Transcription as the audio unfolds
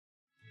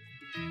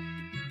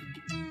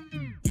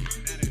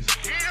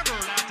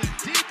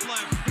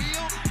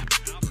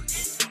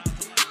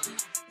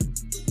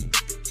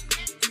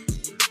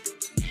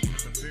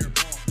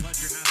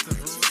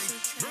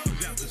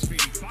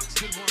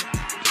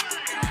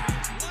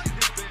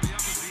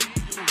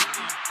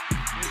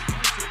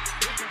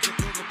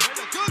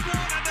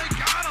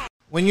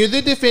When you're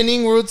the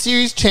defending World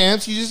Series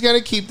champs, you just got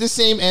to keep the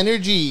same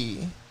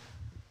energy.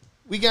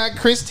 We got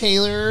Chris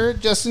Taylor,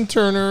 Justin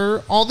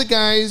Turner, all the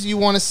guys you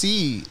want to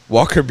see.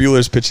 Walker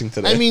Buehler's pitching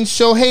today. I mean,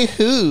 Shohei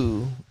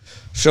who?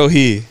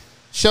 Shohei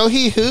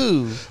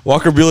who?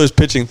 Walker Buehler's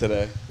pitching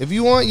today. If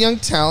you want young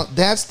talent,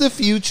 that's the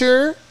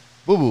future.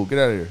 Boo-boo, get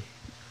out of here.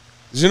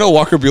 Did you know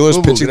Walker Buehler's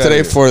pitching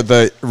today for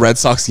the Red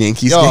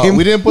Sox-Yankees game?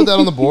 We didn't put that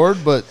on the board,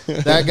 but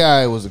that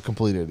guy was a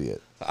complete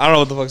idiot. I don't know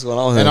what the fuck's going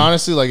on with him. And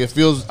honestly, like I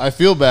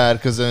feel bad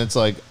because then it's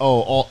like,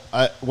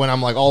 when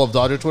I'm like all of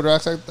Dodger Twitter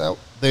acts like that,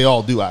 they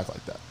all do act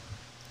like that.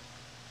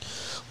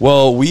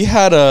 Well, we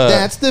had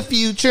That's the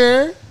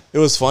future. It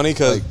was funny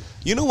because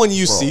when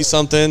you see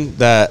something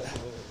that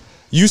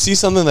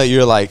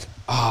you're like,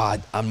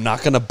 I'm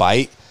not gonna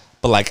bite,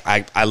 but like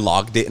I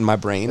logged it in my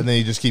brain, and then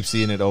you just keep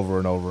seeing it over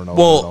and over and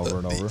over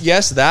and over.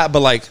 Yes, that,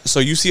 but like,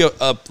 so you see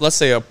let's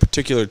say a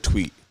particular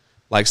tweet,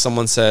 like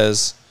someone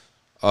says,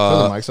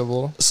 turn the mics up a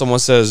little. Someone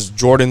says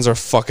Jordans are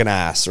fucking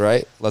ass,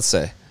 right? Let's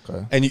say,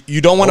 okay, and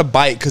you don't want to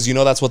bite because you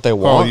know that's what they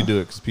want. Why would you do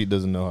it? Because Pete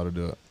doesn't know how to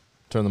do it.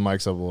 Turn the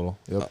mics up a little.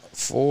 Yep.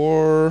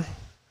 4,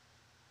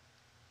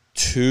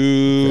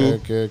 2,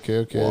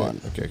 Okay.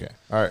 1. Okay.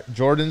 All right.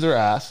 Jordans are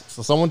ass.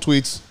 So someone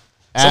tweets.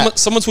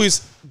 Someone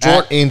tweets.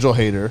 At Angel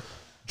Hater.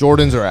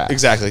 Jordans are ass.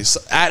 Exactly. So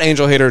at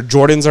Angel Hater,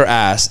 Jordans are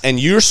ass, and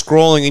you're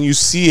scrolling and you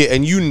see it,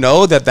 and you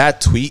know that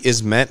tweet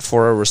is meant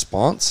for a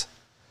response.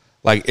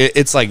 Like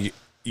it's like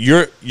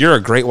you're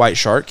a great white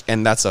shark,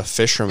 and that's a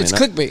fisherman. It's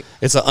clickbait.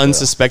 It's an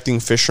unsuspecting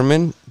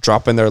fisherman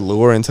dropping their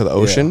lure into the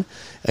ocean,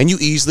 and you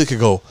easily could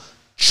go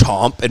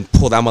chomp and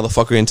pull that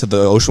motherfucker into the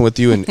ocean with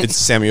you, and it's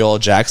Samuel L.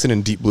 Jackson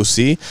in Deep Blue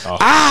Sea.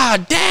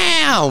 Oh.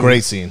 Damn!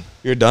 Great scene.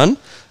 You're done?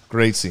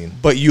 Great scene.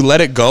 But you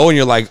let it go, and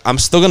you're like, I'm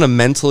still going to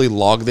mentally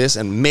log this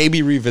and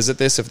maybe revisit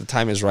this if the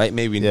time is right.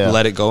 Maybe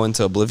let it go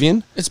into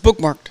oblivion. It's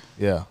bookmarked.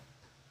 Yeah.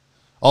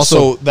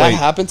 Also, that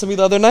happened to me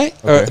the other night,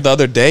 or the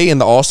other day in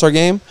the All-Star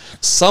game.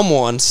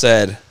 Someone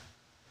said,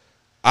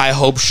 I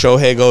hope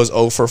Shohei goes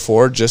 0 for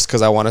 4 just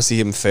because I want to see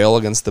him fail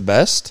against the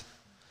best.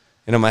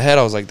 And in my head,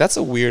 I was like, that's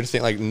a weird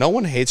thing. Like, no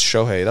one hates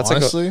Shohei. That's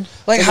honestly,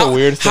 like a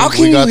weird thing. How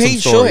can you hate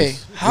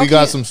Shohei? We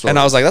got some stories. And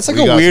I was like,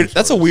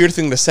 that's a weird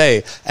thing to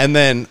say. And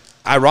then,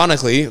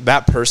 ironically,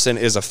 that person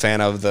is a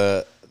fan of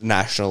the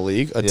National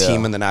League, a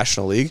team in the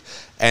National League.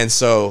 And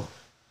so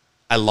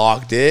I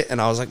logged it, and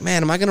I was like,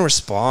 man, am I going to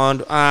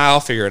respond? I'll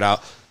figure it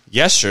out.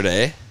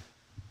 Yesterday,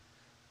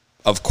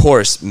 of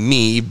course,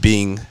 me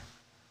being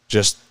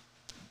just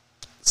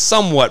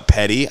somewhat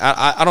petty.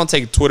 I don't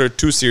take Twitter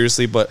too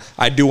seriously, but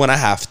I do when I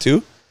have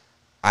to.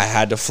 I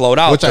had to float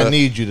out. Which I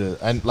need you to.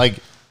 And like,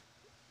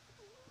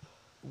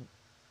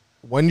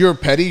 when you're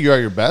petty, you're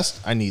at your best.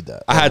 I need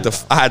that. I had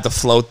to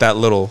float that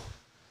little.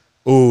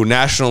 Ooh,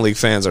 National League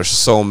fans are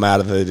so mad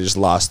that they just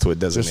lost to a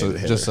designated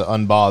hitter. Just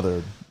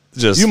unbothered.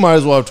 You might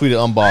as well have tweeted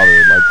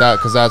unbothered like that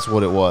because that's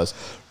what it was.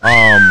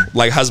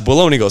 Like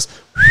Hasbulla when he goes.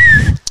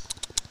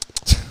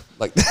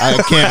 Like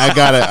I can't. I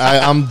got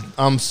it.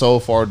 I'm so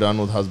far done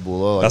with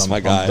Hasbulla. Like, that's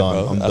my guy,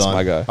 bro. That's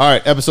my guy. All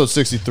right, episode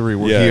 63.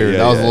 We're here.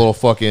 That was a little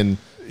fucking.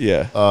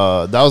 Yeah.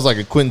 That was like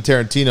a Quentin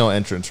Tarantino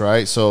entrance,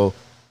 right? So,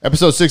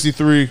 episode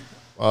 63.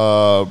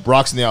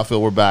 Brock's in the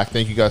outfield. We're back.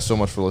 Thank you guys so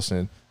much for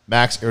listening.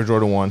 Max Air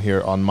Jordan 1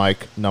 here on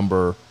mic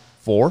number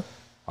 4.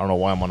 I don't know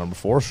why I'm on number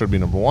 4. Should be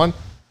number 1.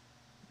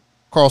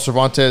 Carl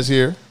Cervantes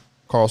here.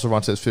 Carl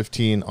Cervantes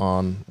 15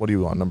 on, what are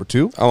you on, number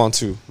 2? I'm on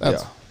 2.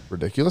 That's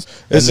ridiculous.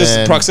 It's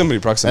just proximity.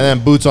 And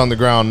then Boots on the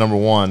ground, number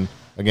 1.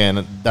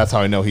 Again, that's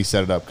how I know he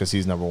set it up because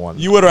he's number 1.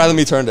 You would rather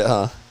me turned it,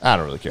 huh? I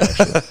don't really care,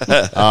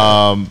 actually.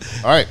 All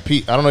right,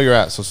 Pete, I don't know where you're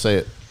at, so say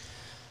it.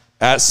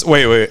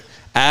 Wait.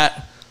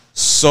 At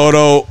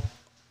Soto _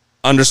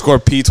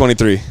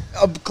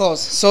 P23.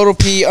 Close. Soto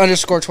P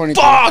 _ 23.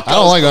 Fuck! I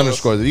don't like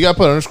underscores. You got to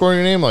put underscore in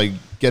your name, like,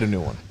 get a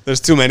new one. There's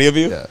too many of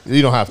you? Yeah,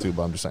 you don't have to,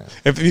 but I'm just saying.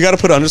 If you got to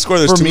put underscore,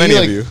 there's too many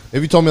of you.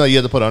 If you told me like you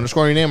had to put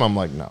underscore in your name, I'm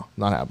like, no,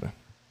 not happening.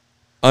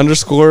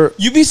 Underscore.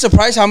 You'd be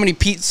surprised how many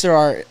Pete's there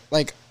are.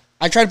 Like,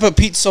 I tried to put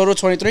Pete Soto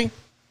 23,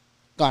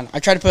 gone. I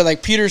tried to put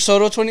like Peter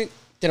Soto 20,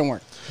 didn't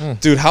work.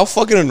 Dude, how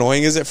fucking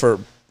annoying is it for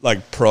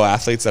like pro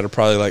athletes that are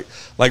probably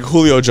like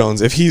Julio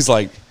Jones? If he's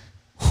like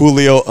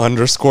Julio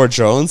 _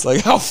 Jones,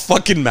 like how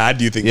fucking mad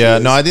do you think? Yeah,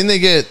 no, I think they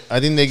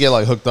get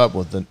like hooked up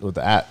with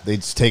the at. They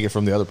just take it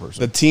from the other person.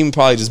 The team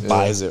probably just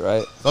buys it,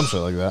 right? Some shit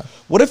like that.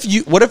 What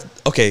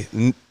if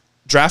okay,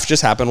 draft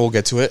just happened. We'll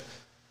get to it.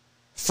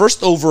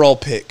 First overall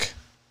pick,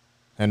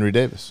 Henry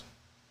Davis.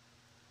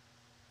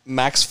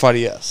 Max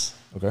Farias.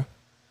 Okay,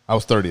 I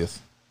was 30th.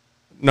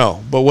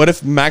 No, but what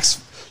if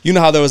Max? You know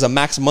how there was a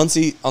Max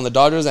Muncy on the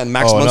Dodgers, and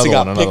Max Muncy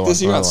got picked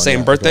this year on the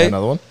same birthday.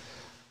 Another one.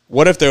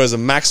 What if there was a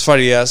Max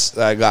Farias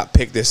that got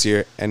picked this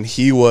year, and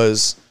he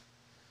was,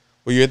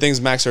 well, your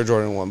thing's Max Air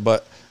Jordan 1,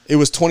 but it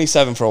was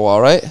 27 for a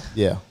while, right?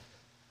 Yeah.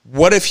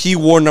 What if he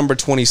wore number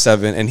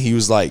 27 and he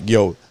was like,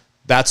 yo,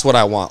 that's what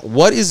I want?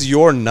 What is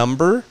your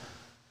number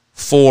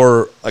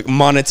for like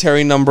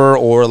monetary number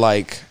or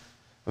like,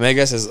 I mean, I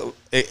guess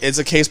it's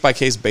a case by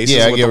case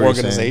basis with the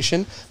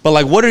organization. But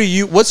like,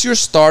 what's your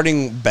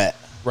starting bet?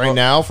 right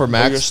now for Or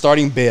Max. your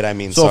starting bid, I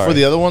mean. So sorry. for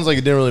the other ones, like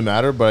it didn't really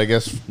matter, but I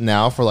guess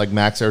now for like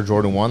Max Air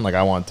Jordan 1, like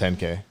I want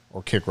 10K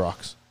or Kick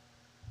Rocks.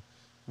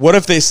 What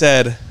if they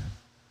said?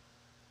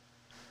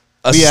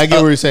 Yeah, I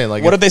get what you're saying.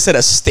 Like, what if they said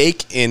a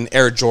stake in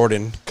Air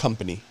Jordan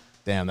Company?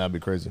 Damn, that'd be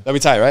crazy. That'd be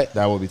tight, right?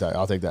 That would be tight.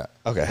 I'll take that.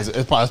 Okay.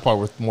 It's probably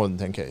worth more than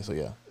 10K. So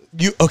yeah.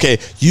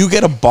 You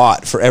get a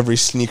bot for every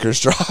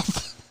sneakers drop.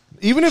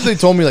 Even if they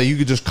told me like you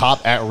could just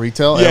cop at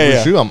retail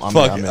every shoe, I'm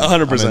Fuck, in. 100%,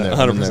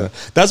 I'm in there.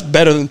 100%. That's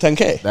better than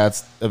 10K.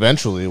 That's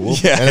eventually it will.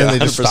 Yeah, and then they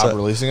just 100%. stop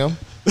releasing them.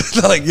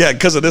 Like, yeah,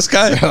 because of this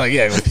guy. Like,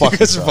 yeah, You fuck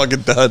guys are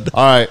fucking done.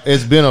 All right,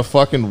 it's been a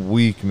fucking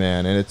week,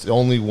 man, and it's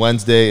only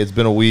Wednesday. It's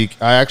been a week.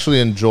 I actually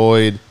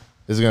enjoyed.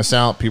 This is gonna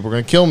sound. People are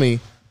gonna kill me.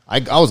 I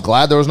was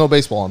glad there was no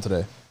baseball on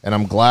today, and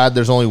I'm glad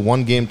there's only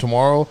one game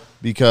tomorrow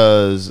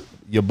because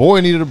your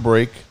boy needed a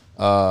break.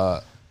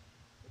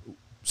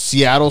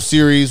 Seattle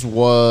series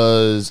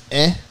was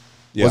Yeah.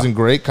 wasn't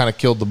great. Kind of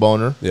killed the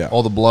boner. Yeah.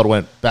 All the blood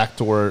went back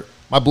to where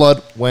my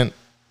blood went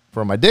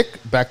from my dick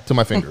back to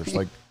my fingers.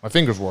 Like my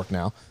fingers work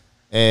now.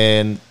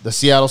 And the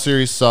Seattle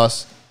series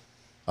sus.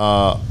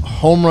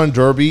 Home run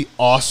derby,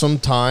 awesome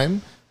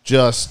time.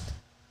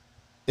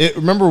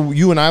 Remember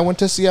you and I went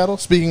to Seattle?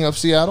 Speaking of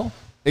Seattle,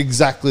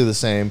 exactly the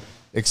same,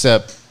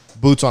 except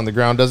boots on the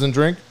ground doesn't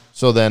drink.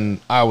 So then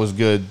I was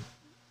good.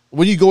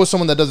 When you go with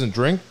someone that doesn't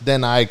drink,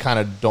 then I kind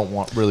of don't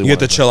really You get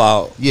to chill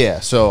out. Yeah,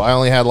 so I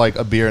only had like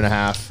a beer and a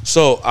half.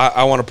 So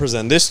I want to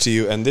present this to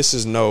you, and this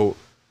is no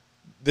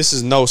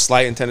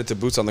slight intended to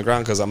Boots on the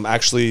ground because I'm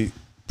actually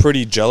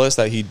pretty jealous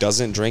that he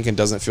doesn't drink and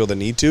doesn't feel the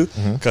need to.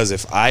 Because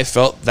if I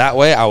felt that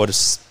way, I would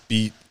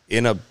be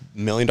in $1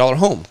 million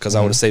home because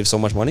I would have saved so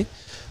much money.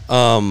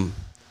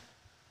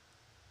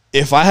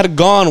 If I had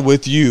gone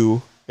with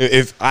you,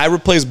 if I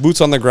replaced Boots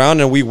on the ground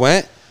and we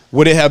went,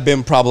 would it have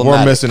been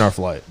problematic? We're missing our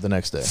flight the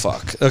next day.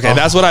 Fuck. Okay,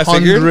 that's what I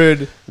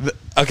figured.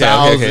 Okay.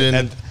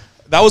 And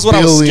that was what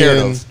I was scared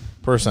of.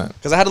 %.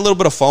 Because I had a little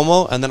bit of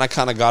FOMO, and then I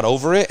kind of got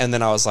over it, and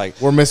then I was like,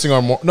 We're missing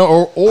our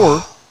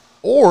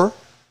or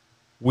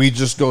we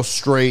just go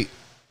straight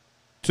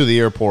to the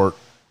airport,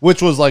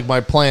 which was like my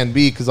plan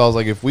B because I was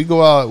like, if we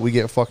go out, we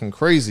get fucking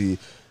crazy.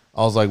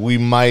 I was like, we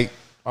had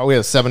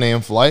a 7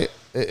 a.m. flight.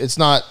 It's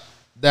not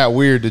that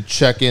weird to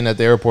check in at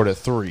the airport at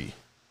 3.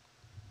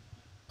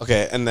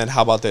 okay, and then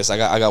how about this? I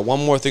got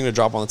one more thing to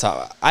drop on the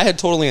top. I had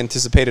totally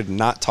anticipated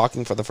not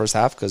talking for the first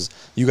half because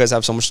you guys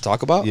have so much to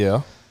talk about.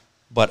 Yeah.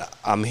 But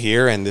I'm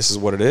here, and this is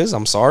what it is.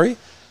 I'm sorry.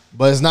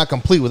 But it's not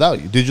complete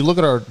without you. Did you look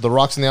at the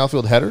Rocks in the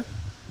Outfield header?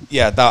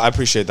 Yeah, I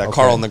appreciate that. Okay.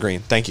 Carl in the green.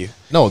 Thank you.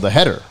 No, the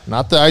header,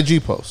 not the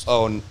IG post.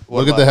 Oh,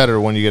 look at the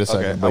header when you get a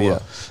second. Okay, but I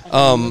will.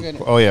 yeah.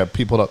 Oh yeah,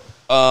 people up.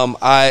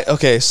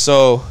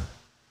 So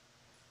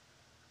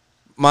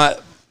we're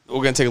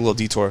gonna take a little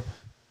detour.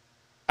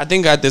 I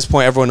think at this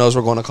point everyone knows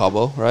we're going to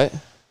Cabo, right?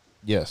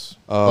 Yes.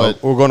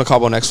 But we're going to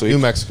Cabo next week. New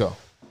Mexico.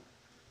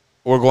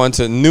 We're going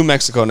to New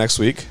Mexico next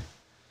week.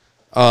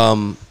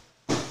 So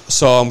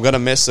I'm gonna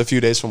miss a few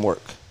days from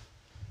work.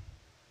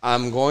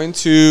 I'm going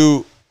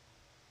to.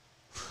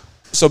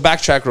 So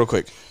backtrack real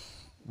quick.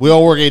 We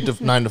all work 9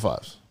 to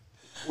 5s.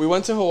 We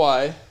went to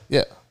Hawaii.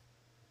 Yeah.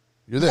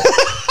 You're there.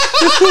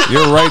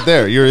 You're right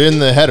there. You're in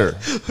the header.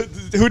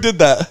 Who did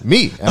that?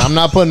 Me. And I'm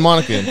not putting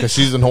Monica in because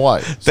she's in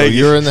Hawaii. So Thank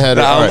you. you're in the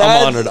header. Nah, All right.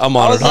 I'm honored. I'm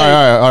honored. All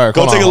right.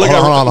 Go take a look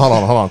at.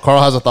 Hold on.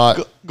 Carl has a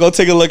thought. Go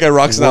take a look at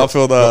Rocks in the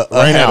Outfield. Right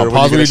now. header when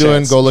Pause you what get you're a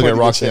doing. chance. Go look When at you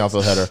get a Rocks in the chance.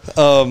 Outfield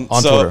header.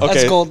 On Twitter. Okay.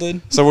 That's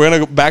golden. So we're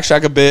gonna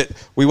backtrack a bit.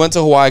 We went to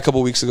Hawaii a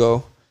couple weeks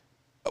ago.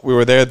 We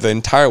were there the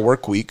entire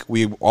work week.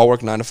 We all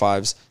work 9 to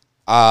 5s.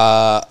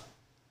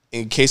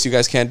 In case you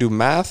guys can't do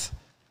math,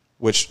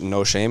 which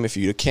no shame if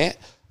you can't,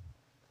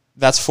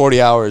 that's 40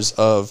 hours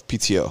of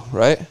PTO,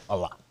 right?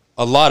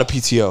 A lot of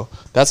PTO.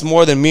 That's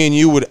more than me and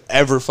you would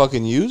ever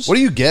fucking use. What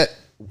do you get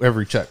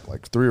every check?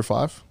 Like 3 or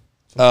 5?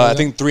 I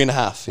think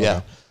 3.5. Yeah.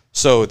 Okay.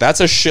 So that's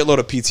a shitload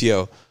of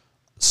PTO.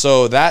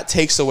 So that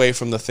takes away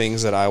from the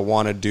things that I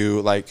want to do.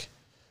 Like,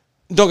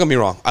 don't get me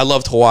wrong. I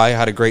loved Hawaii. I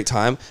had a great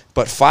time.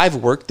 But 5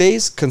 work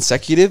days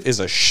consecutive is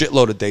a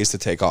shitload of days to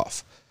take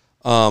off.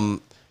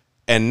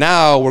 And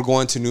now we're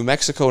going to New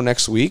Mexico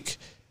next week.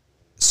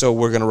 So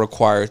we're going to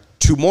require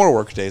 2 more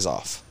work days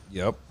off.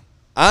 Yep.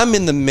 I'm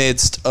in the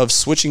midst of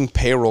switching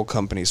payroll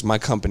companies. My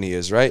company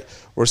is, right?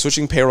 We're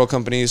switching payroll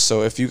companies.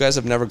 So if you guys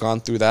have never gone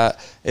through that,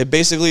 it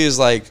basically is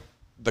like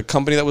the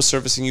company that was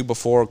servicing you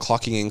before,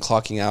 clocking in,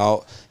 clocking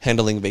out,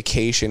 handling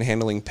vacation,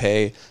 handling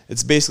pay.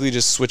 It's basically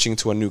just switching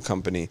to a new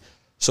company.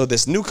 So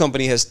this new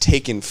company has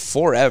taken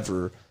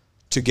forever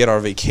to get our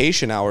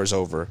vacation hours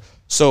over.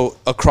 So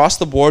across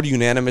the board,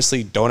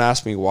 unanimously, don't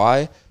ask me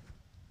why,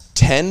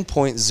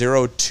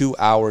 10.02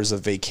 hours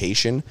of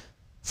vacation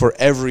for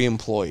every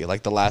employee,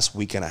 like the last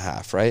week and a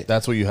half, right?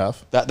 That's what you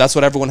have? That's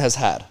what everyone has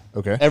had.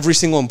 Okay. Every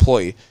single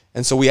employee.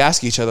 And so we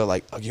ask each other,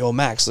 like, yo,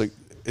 Max, like,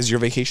 is your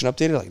vacation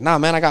updated? Like, nah,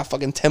 man, I got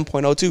fucking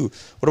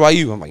 10.02. What about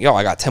you? I'm like, yo,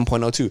 I got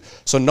 10.02.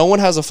 So no one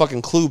has a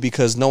fucking clue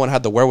because no one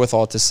had the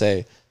wherewithal to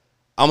say,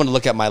 I'm going to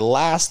look at my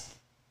last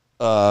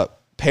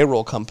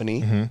payroll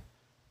company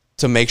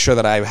to make sure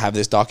that I have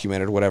this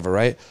documented or whatever,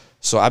 right?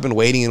 So I've been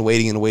waiting and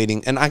waiting and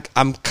waiting. And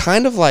I'm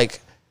kind of like,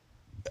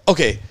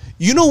 okay,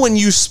 you know when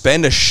you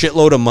spend a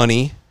shitload of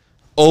money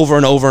over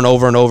and over and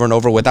over and over and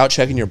over without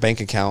checking your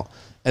bank account,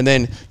 and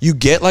then you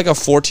get like a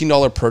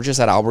 $14 purchase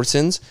at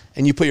Albertsons,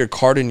 and you put your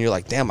card in, and you're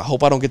like, damn, I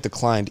hope I don't get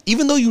declined.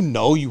 Even though you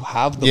know you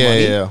have the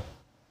money. Yeah.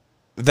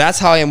 That's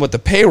how I am with the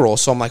payroll.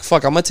 So I'm like,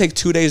 fuck, I'm going to take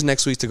 2 days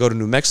next week to go to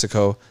New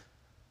Mexico.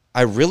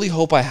 I really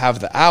hope I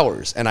have the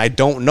hours. And I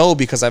don't know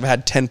because I've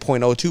had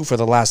 10.02 for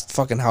the last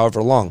fucking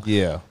however long.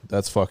 Yeah,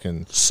 that's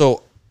fucking...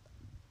 So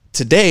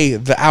today,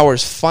 the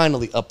hours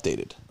finally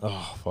updated.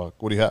 Oh,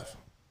 fuck. What do you have?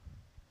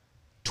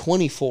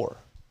 24.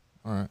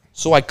 All right.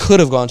 So I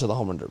could have gone to the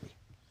home run derby.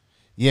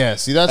 Yeah,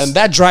 see, that's... And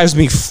that drives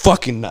me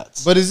fucking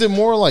nuts. But is it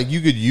more like you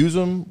could use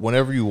them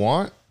whenever you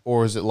want?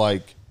 Or is it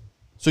like...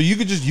 So you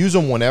could just use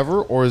them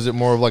whenever? Or is it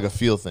more of like a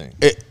feel thing?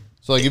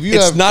 So like if you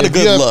it's have... not a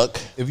good look.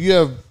 If you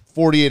have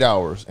 48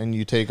 hours and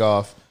you take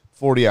off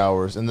 40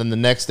 hours and then the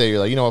next day you're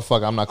like, you know what,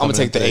 fuck, I'm not coming. I'm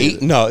going to take the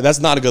 8? No, that's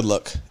not a good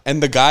look.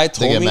 And the guy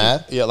told me... They get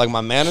mad? Yeah, like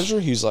my manager,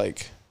 he's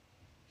like,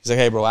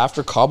 hey, bro,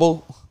 after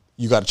Cabo,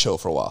 you got to chill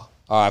for a while.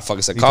 I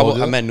fucking said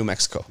Cabo. I meant New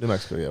Mexico. New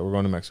Mexico, yeah. We're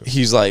going to Mexico.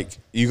 He's like,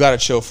 you got to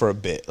chill for a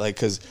bit. Like,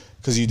 because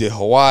you did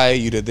Hawaii,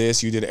 you did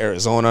this, you did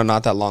Arizona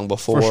not that long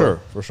before.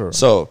 For sure.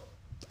 So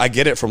I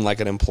get it from like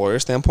an employer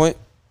standpoint,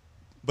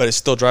 but it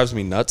still drives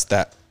me nuts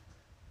that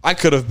I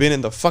could have been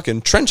in the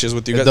fucking trenches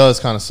with you guys. It does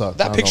kind of suck.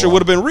 That picture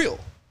would have been real.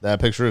 That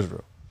picture is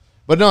real.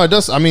 But no, it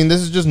does. I mean, this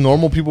is just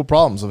normal people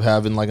problems of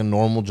having like a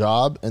normal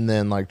job and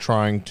then like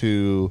trying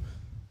to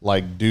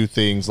like do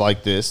things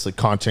like this, like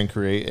content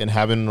create, and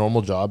having a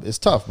normal job is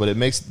tough, but it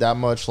makes that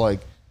much like,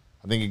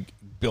 I think it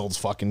builds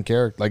fucking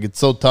character. Like it's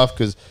so tough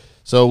because,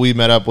 so we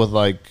met up with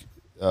like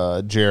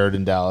Jared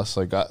in Dallas.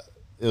 Like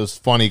it was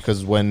funny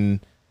because when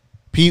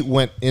Pete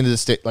went into the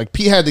state, like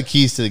Pete had the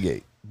keys to the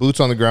gate, boots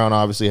on the ground,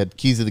 obviously had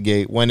keys to the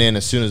gate, went in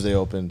as soon as they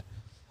opened.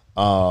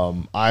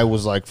 I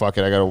was like, fuck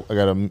it.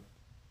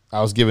 I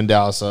was giving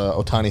Dallas a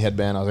Ohtani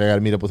headband. I was like, I got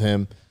to meet up with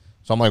him.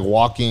 So I'm like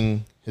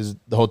walking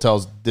the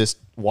hotel's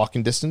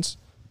walking distance.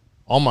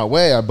 On my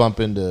way, I bump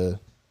into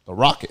the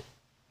Rocket,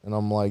 and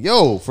I'm like,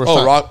 "Yo, first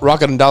time."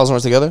 Rocket and Dallas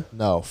weren't together?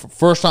 No,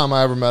 first time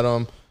I ever met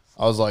him.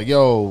 I was like,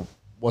 "Yo,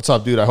 what's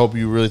up, dude? I hope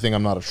you really think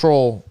I'm not a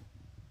troll."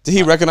 Did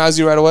he recognize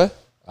you right away?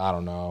 I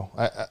don't know.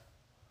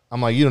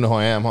 I'm like, "You don't know who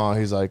I am, huh?"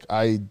 He's like,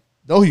 "I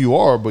know who you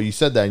are, but you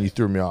said that and you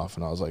threw me off."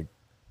 And I was like,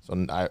 "So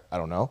I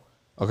don't know."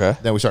 Okay.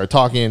 Then we started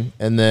talking,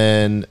 and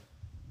then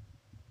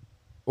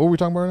what were we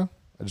talking about right now?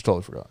 I just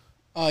totally forgot.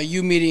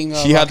 You meeting...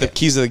 He had the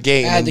keys of the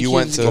gate, and then you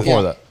went to...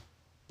 Before that.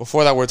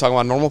 Before that, we were talking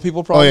about normal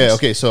people problems? Oh, yeah.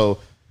 Okay, so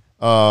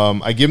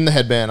I give him the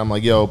headband. I'm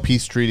like, yo,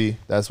 peace treaty.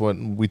 That's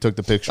when we took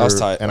the picture. That was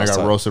tight. And I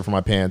got roasted for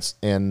my pants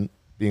and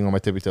being on my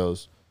tippy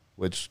toes,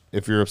 which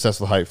if you're obsessed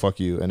with height, fuck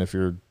you. And if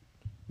you're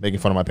making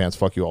fun of my pants,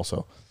 fuck you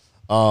also.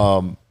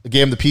 I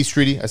gave him the peace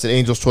treaty. I said,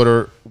 Angels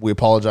Twitter, we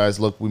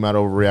apologize. Look, we might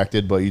have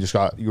overreacted, but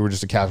you were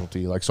just a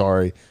casualty. Like,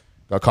 sorry.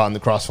 Got caught in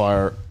the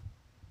crossfire.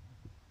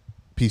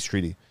 Peace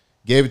treaty.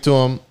 Gave it to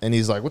him, and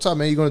he's like, "What's up,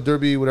 man? You going to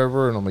Derby,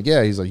 whatever?" And I'm like,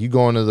 "Yeah." He's like, "You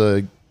going to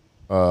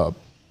the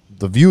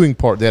viewing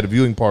part?" They had a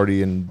viewing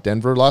party in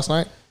Denver last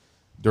night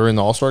during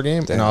the All-Star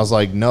game, and I was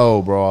like,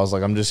 "No, bro." I was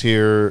like, "I'm just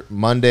here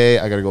Monday.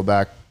 I got to go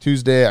back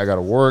Tuesday. I got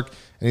to work."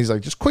 And he's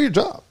like, "Just quit your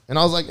job." And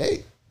I was like,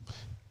 "Hey,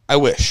 I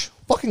wish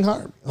fucking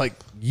hire me. Like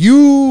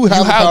you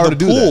have the power to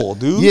do pool, that,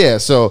 dude." Yeah.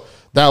 So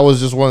that was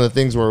just one of the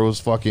things where it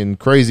was fucking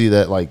crazy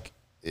that like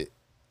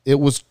it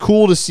was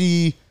cool to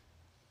see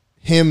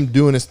him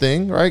doing his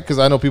thing, right? Because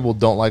I know people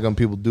don't like him.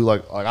 People do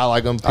like I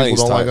like him. People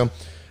don't like him.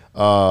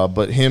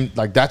 But him,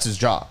 like, that's his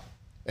job.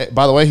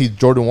 By the way, he's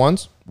Jordan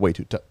 1s, way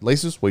too tight.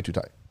 Laces, way too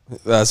tight.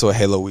 That's what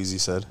Halo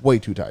Weezy said. Way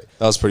too tight.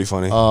 That was pretty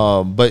funny.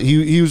 But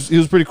he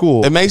was pretty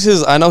cool. It makes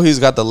I know he's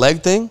got the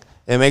leg thing.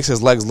 It makes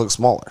his legs look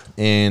smaller.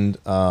 And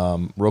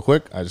real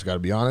quick, I just got to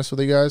be honest with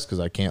you guys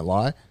because I can't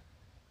lie.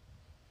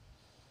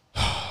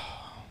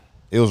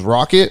 It was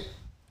Rocket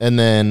and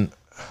then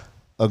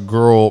a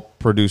girl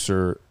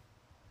producer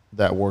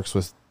that works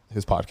with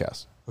his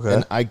podcast. Okay.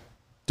 And I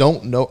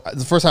don't know.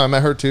 The first time I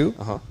met her too,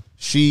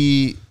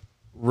 she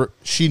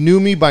knew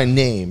me by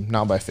name,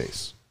 not by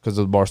face, because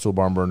of the Barstool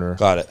Barn Burner.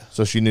 Got it.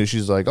 So she knew.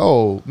 She's like,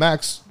 "Oh,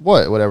 Max,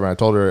 whatever." And I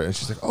told her, and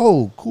she's like,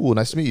 "Oh, cool,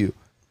 nice to meet you."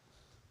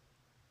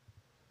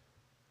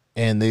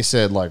 And they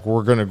said, like,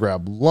 "We're gonna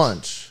grab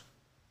lunch,"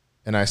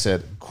 and I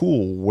said,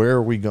 "Cool, where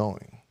are we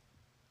going?"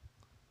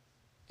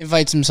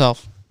 Invites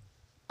himself.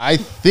 I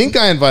think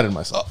I invited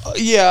myself.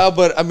 Yeah,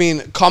 but I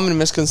mean, common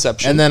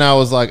misconception. And then I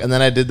was like, and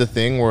then I did the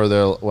thing where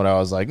when I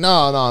was like,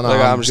 no,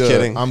 like, I'm just good.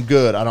 kidding. I'm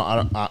good.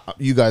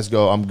 You guys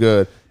go. I'm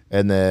good.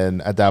 And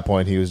then at that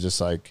point, he was just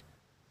like,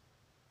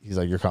 he's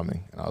like, you're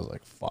coming. And I was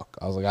like, fuck.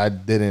 I was like, I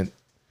didn't.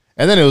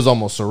 And then it was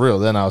almost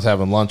surreal. Then I was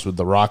having lunch with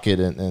the Rocket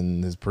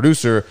and his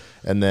producer.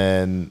 And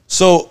then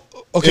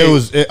okay, it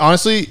was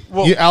honestly,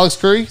 Alex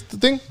Curry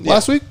thing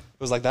last week. It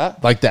was like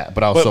that. Like that,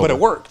 but I was but it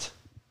worked.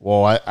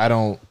 Well, I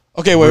don't.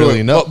 Okay,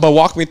 wait. But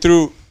walk me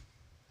through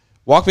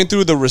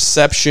the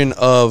reception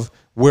of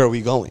where are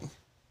we going.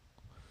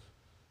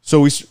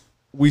 So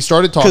we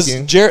started Because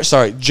talking.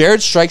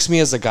 Jared strikes me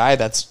as a guy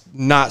that's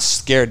not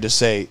scared to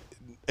say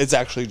it's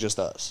actually just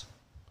us.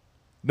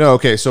 No,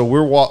 okay.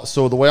 So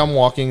so the way I'm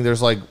walking,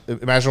 there's like,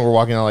 imagine we're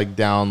walking like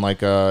down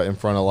like in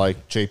front of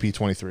like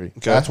JP23. Okay.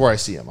 That's where I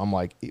see him. I'm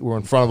like, we're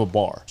in front of a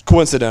bar.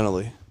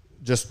 Coincidentally.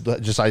 I just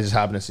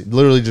happen to see,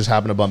 literally just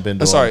happen to bump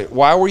into. I'm sorry.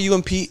 Why were you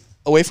and Pete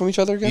away from each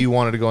other again? He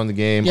wanted to go in the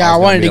game. Yeah, I was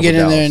gonna wanted meet to up get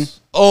with in there. Dallas.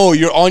 Oh,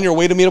 you're on your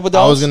way to meet up with I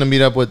Dallas?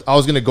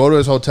 was gonna go to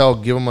his hotel,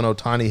 give him an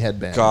Otani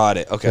headband. Got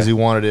it. Okay. Because he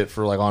wanted it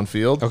for like on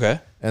field. Okay.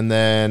 And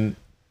then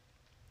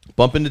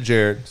bump into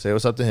Jared, say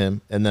what's up to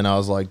him, and then I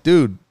was like,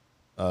 dude,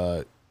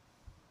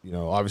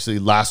 obviously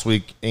last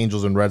week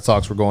Angels and Red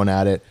Sox were going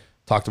at it.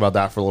 Talked about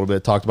that for a little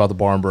bit. Talked about the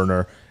barn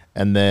burner,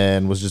 and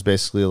then was just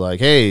basically like,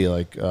 hey,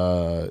 like,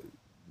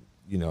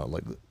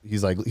 like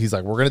he's like,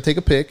 we're gonna take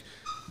a pic,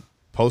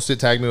 post it,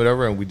 tag me,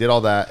 whatever, and we did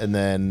all that, and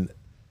then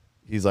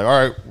he's like,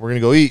 all right, we're gonna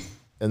go eat,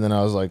 and then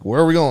I was like, where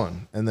are we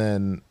going? And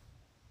then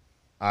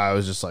I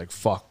was just like,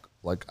 fuck,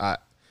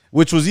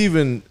 which was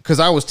even because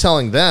I was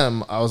telling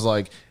them, I was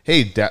like,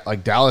 hey,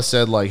 Dallas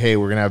said like, hey,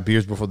 we're gonna have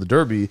beers before the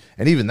Derby,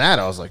 and even that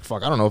I was like,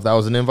 fuck, I don't know if that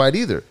was an invite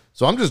either.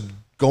 So I'm just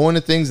going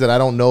to things that I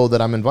don't know that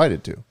I'm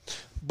invited to.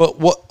 But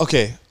what?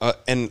 Okay,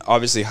 and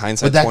obviously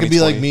hindsight. But that could be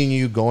like 2020, me and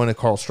you going to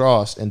Carl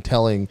Strauss and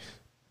telling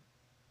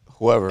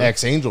whoever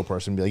ex-Angel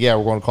person, be like, yeah,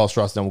 we're going to Carl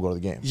Strauss, then we'll go to the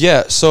game.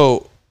 Yeah.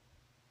 So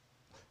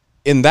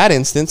in that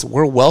instance,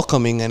 we're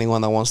welcoming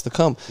anyone that wants to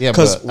come. Yeah,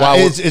 because but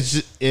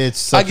it's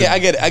such I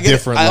get it.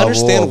 different I level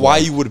understand of, why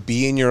like- you would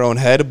be in your own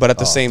head, but at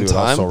the same dude, I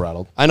was time, so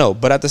rattled. I know.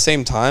 But at the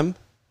same time,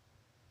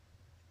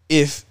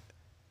 if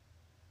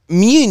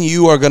me and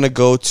you are gonna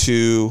go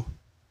to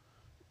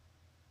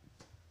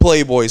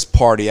Playboy's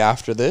party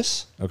after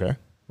this, Okay,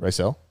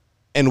 Rysel.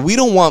 and we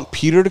don't want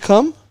Peter to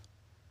come,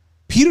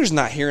 Peter's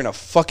not hearing a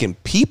fucking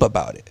peep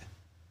about it.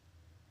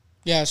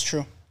 Yeah, it's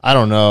true. I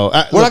don't know.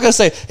 We're not gonna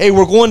say, "Hey,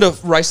 we're going to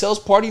Rysel's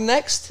party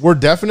next." We're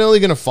definitely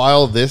going to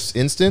file this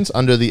instance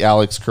under the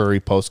Alex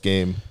Curry post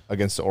game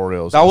against the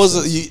Orioles. That was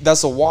instance.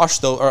 that's a wash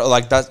though, or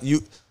like that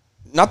you,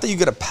 not that you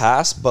get a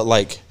pass, but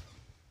like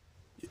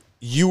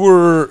you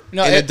were in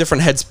a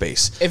different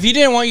headspace. If he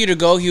didn't want you to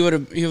go, he would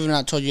have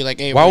not told you like,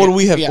 hey. Why would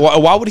we have? Yeah.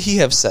 Why would he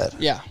have said?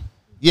 Yeah.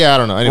 Yeah, I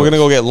don't know. Anyways, We're gonna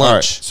go get all lunch.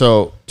 right,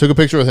 so took a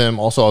picture with him.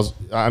 Also,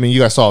 you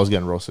guys saw I was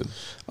getting roasted.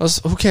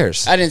 Who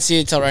cares? I didn't see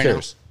it till right now.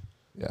 cares?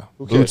 Yeah,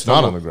 cares? boots not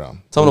Tell on him- the ground.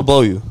 Tell him to blow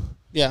you.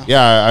 Yeah.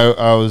 Yeah,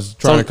 I was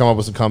trying Tell- to come up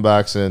with some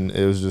comebacks, and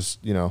it was just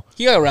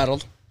He got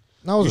rattled.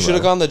 I You wasn't should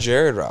have rattled. gone the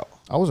Jared route.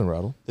 I wasn't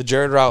rattled. The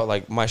Jared route,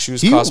 like my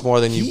shoes cost more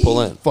than you he pull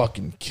in.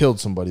 Fucking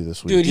killed somebody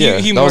this week. Dude, Yeah,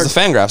 he that was the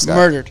murdered. Fangraphs guy.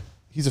 Murdered.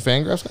 He's a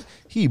Fangraphs guy.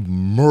 He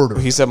murdered.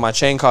 He said my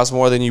chain costs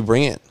more than you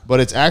bring in. But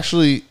it's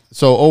actually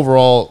so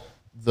overall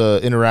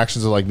the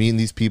interactions of like meeting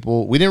these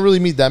people. We didn't really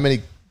meet that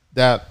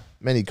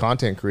many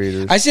content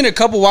creators. I seen a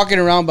couple walking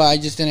around, but I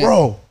just didn't.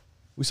 Bro,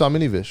 we saw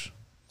Minivish.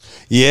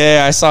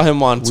 Yeah, I saw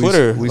him on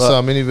Twitter. We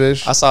saw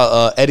Minivish. I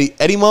saw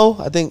Eddie Mo.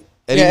 I think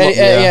Eddie Yeah,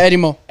 Mo. Eddie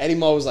Mo. Eddie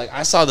Mo was like,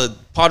 I saw the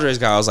Padres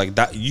guy. I was like,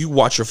 that you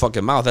watch your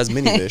fucking mouth. That's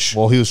mini fish.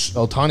 Well, he was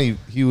Otani.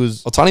 He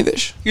was Otani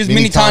fish. He was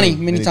Mini Tani.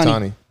 Mini Tani.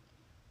 Tani.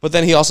 But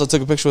then he also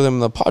took a picture with him in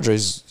the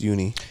Padres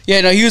uni.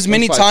 Yeah, no, he was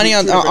Mini That's Tani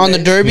fine. on the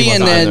Two Derby, He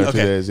and was on then there. 2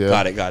 days, yeah.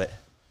 Got it.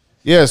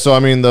 Yeah, so I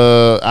mean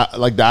the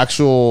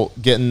actual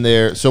getting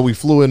there. So we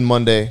flew in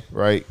Monday,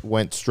 right?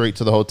 Went straight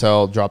to the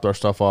hotel, dropped our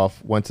stuff off,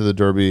 went to the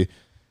Derby,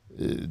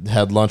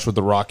 had lunch with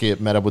the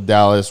Rocket, met up with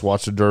Dallas,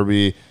 watched the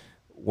Derby,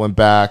 went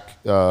back,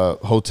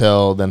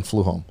 hotel, then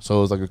flew home. So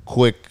it was like a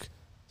quick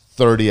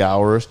 30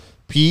 hours.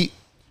 Pete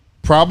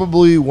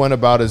probably went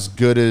about as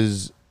good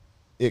as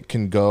it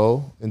can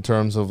go in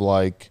terms of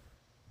like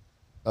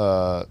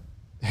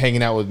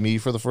hanging out with me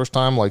for the first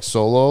time, like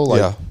solo, like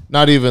Yeah.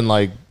 not even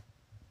like.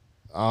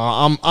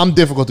 I'm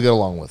difficult to get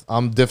along with.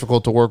 I'm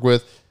difficult to work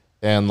with,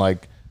 and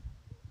like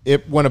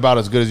it went about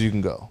as good as you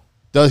can go.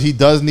 He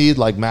does need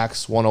like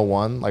max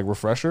 101 like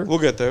refresher, We'll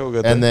get there.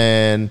 and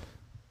then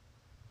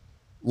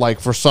like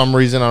for some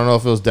reason I don't know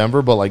if it was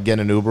Denver, but like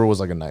getting an Uber was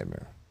like a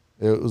nightmare.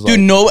 It was like,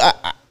 dude,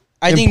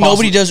 I think Impossible.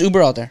 nobody does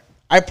Uber out there.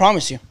 I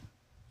promise you.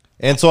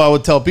 and so I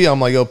would tell Pete, I'm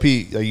like, yo,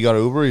 Pete, you got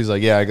an Uber? He's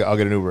like, yeah, I'll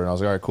get an Uber, and I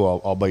was like, all right,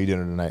 cool, I'll buy you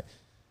dinner tonight.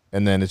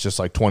 And then it's just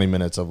like 20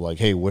 minutes of like,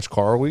 hey, which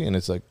car are we? And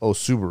it's like, oh,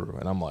 Subaru,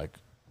 and I'm like,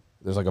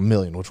 there's like a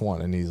million, which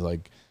one? And he's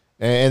like,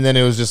 and then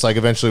it was just like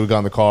eventually we got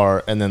in the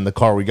car, and then the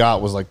car we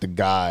got was like the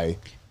guy.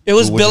 It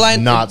was who would Bill just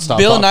and not stop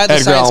Bill talking. Nye the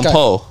Edgar Science Allan Guy.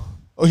 Poe.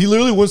 Oh, he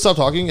literally wouldn't stop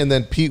talking, and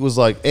then Pete was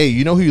like, "Hey,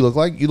 you know who you look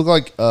like? You look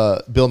like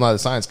Bill Nye the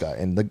Science Guy."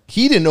 And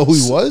he didn't know who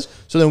he was,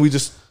 so then we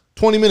just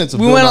 20 minutes of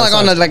We Bill went Nye like the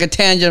on Science- a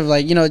tangent of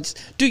like,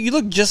 dude, you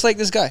look just like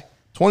this guy.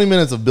 20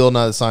 minutes of Bill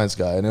Nye the Science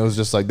Guy, and it was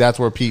just like that's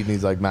where Pete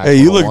needs like Max. Hey,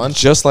 you 101. look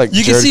just like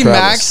You Jared can see Kravis.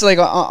 Max like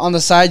on the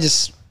side,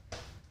 just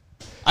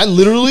I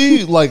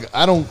literally like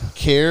I don't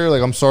care.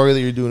 Like I'm sorry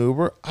that you're doing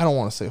Uber. I don't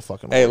want to say a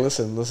fucking. Hey, word.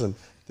 listen.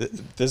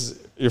 This is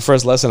your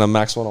first lesson on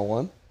Max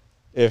 101.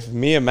 If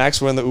me and Max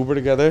were in the Uber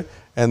together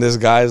and this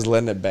guy's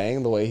letting it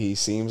bang the way he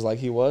seems like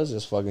he was,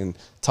 just fucking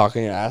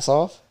talking your ass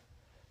off,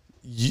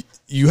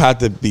 you had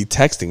to be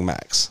texting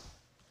Max.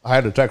 I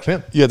had to text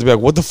him. You had to be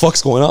like, what the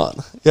fuck's going on?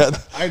 Yeah.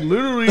 I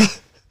literally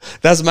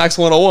That's Max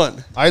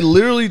 101.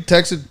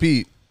 texted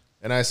Pete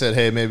and I said,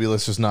 hey, maybe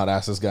let's just not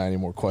ask this guy any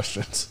more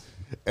questions.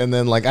 And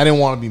then like I didn't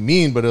want to be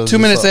mean, but it was 2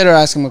 minutes later,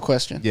 ask him a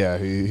question. Yeah,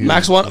 he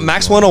Max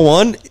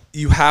 101,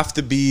 you have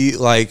to be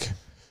like,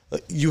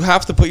 you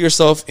have to put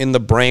yourself in the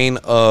brain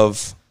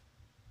of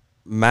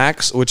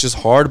Max, which is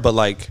hard, but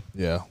like,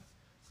 yeah.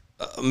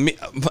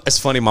 It's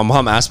funny. My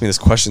mom asked me this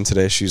question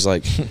today. She's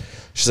like,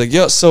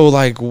 yo, so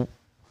like,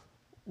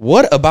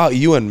 what about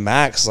you and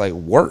Max like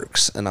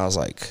works? And I was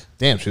like,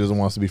 damn, she doesn't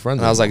want us to be friends.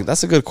 And I was like,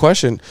 that's a good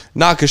question.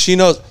 Nah, because she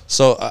knows.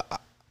 So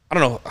I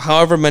don't know.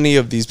 However many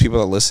of these people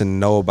that listen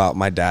know about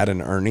my dad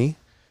and Ernie,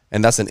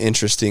 and that's an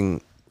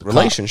interesting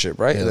relationship,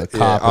 right? Yeah, the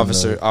cop,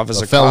 officer,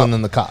 the felon, cop.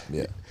 and the cop.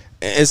 Yeah,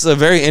 it's a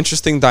very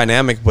interesting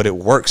dynamic, but it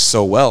works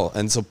so well.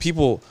 And so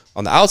people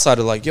on the outside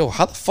are like, yo,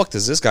 how the fuck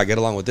does this guy get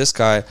along with this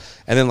guy?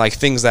 And then like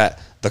things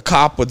that the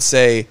cop would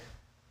say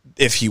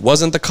if he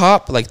wasn't the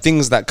cop, like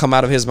things that come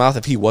out of his mouth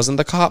if he wasn't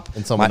the cop,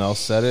 and someone else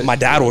said it, my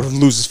dad would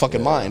lose his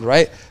fucking mind,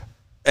 right?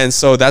 And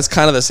so that's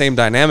kind of the same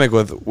dynamic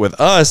with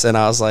us. And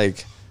I was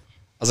like,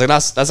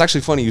 that's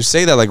actually funny you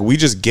say that. Like we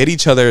just get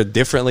each other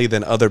differently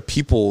than other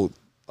people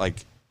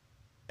like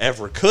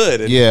ever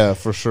could. And, yeah,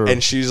 for sure.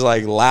 And she's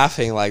like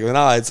laughing, like,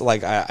 no, it's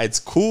like it's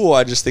cool.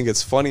 I just think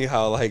it's funny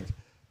how like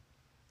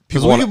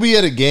because we could be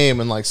at a game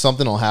and like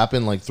something will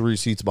happen like 3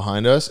 seats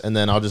behind us, and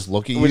then I'll just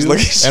look at you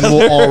and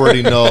we'll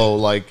already know.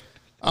 Like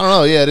I don't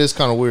know. Yeah, it is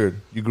kind of weird.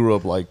 You grew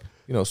up like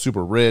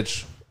super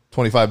rich,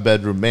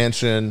 25-bedroom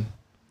mansion.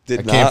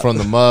 Came from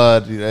the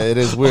mud. It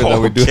is weird that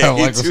we do have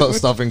like some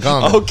stuff in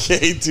common.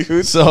 Okay,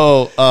 dude.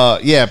 So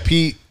yeah,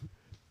 Pete.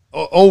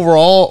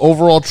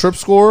 Overall trip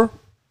score,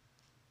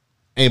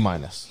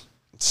 A-.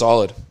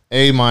 Solid.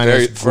 A-,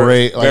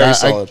 great. Like, very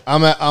solid.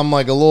 I'm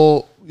like a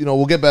little.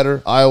 We'll get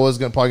better. Iowa's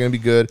probably gonna be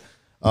good.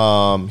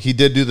 He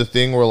did do the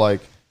thing where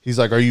like he's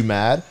like, "Are you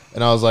mad?"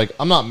 And I was like,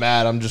 "I'm not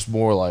mad. I'm just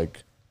more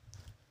like,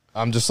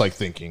 I'm just like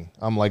thinking.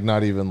 I'm like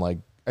not even like."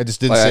 I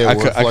just didn't say a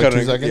word for like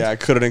 2 seconds. Yeah, I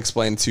couldn't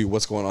explain to you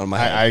what's going on in my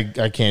head.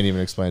 I can't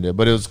even explain it,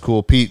 but it was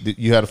cool. Pete,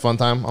 you had a fun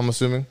time, I'm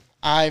assuming?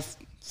 I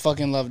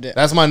fucking loved it.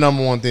 That's my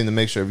number one thing to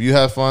make sure. If you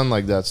have fun,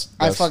 like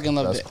I fucking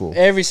loved it. That's cool.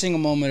 Every single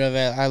moment of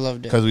it, I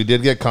loved it. Because we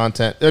did get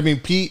content. I mean,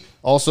 Pete,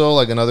 also,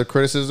 like another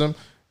criticism,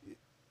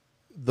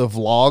 the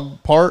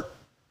vlog part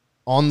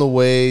on the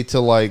way to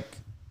like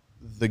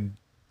the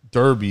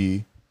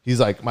Derby,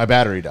 he's like, my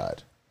battery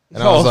died.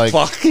 And I was like,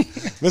 fuck.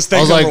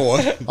 Mistake number one.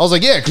 I was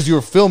like, yeah, because you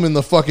were filming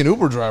the fucking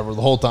Uber driver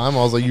the whole time.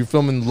 I was like, you're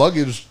filming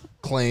luggage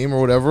claim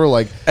or whatever.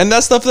 Like, and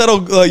that stuff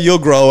that'll you'll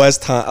grow as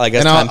time. Like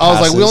as time passes. I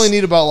was like, we only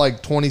need about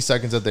like 20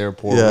 seconds at the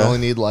airport. Yeah. We only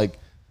need like,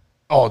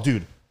 oh,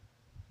 dude,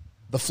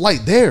 the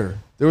flight there.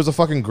 There was a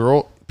fucking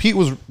girl. Pete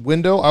was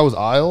window. I was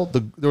aisle.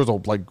 There was a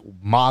like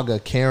MAGA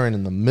Karen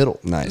in the middle.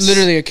 Nice.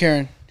 Literally a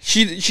Karen.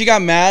 She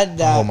got mad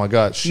that oh my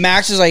god,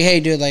 Max is like,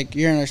 hey dude, like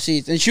you're in our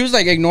seats, and she was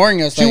like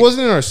ignoring us. She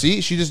wasn't in our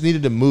seat. She just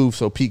needed to move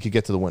so Pete could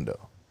get to the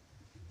window.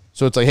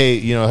 So it's like, hey,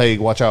 hey,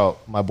 watch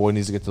out, my boy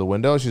needs to get to the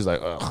window. She's like,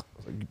 ugh,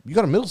 you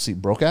got a middle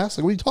seat, broke ass.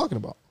 Like, what are you talking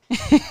about?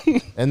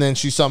 And then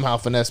she somehow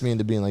finessed me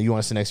into being like, you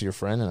want to sit next to your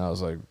friend? And I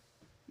was like,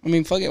 I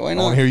mean, fuck it, why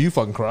not? I want to hear you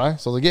fucking cry.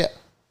 So I was like, yeah.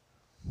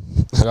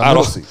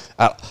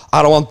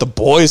 I don't want the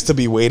boys to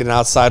be waiting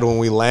outside when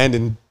we land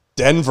in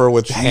Denver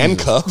with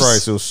handcuffs.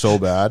 Christ, it was so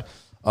bad.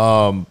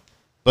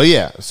 But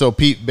yeah, so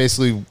Pete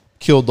basically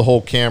killed the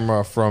whole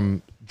camera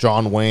from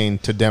John Wayne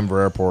to Denver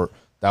Airport.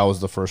 That was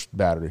the first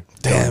battery.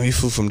 Damn, you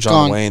flew from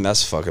John Wayne.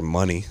 That's fucking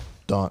money.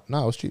 Done.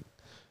 No, it was cheap.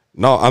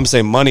 No, I'm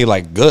saying money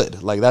like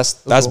good. Like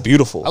that's cool.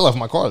 Beautiful. I left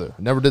my car there.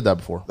 Never did that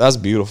before. That's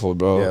beautiful,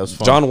 bro. Yeah, it was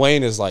fun. John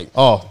Wayne is like,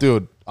 oh,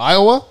 dude,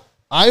 Iowa,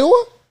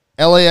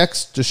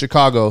 LAX to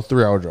Chicago,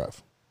 3-hour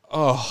drive.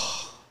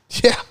 Oh,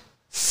 yeah.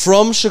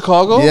 From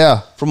Chicago?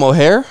 Yeah. From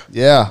O'Hare?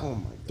 Yeah.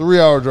 Oh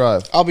 3-hour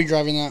drive. I'll be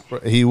driving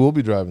that. He will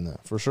be driving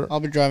that for sure. I'll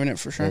be driving it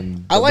for sure.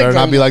 And I like. Better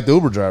not be like the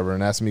Uber driver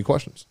and asking me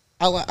questions.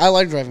 I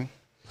like driving.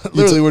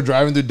 Literally, we're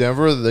driving through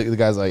Denver. The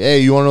guy's like,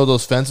 "Hey, you want to know what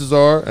those fences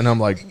are?" And I'm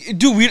like,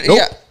 "Dude,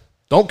 nope,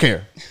 don't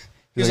care."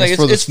 He's like,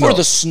 "It's for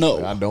the snow."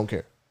 Like, I don't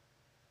care.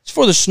 It's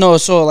for the snow,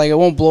 so like it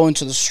won't blow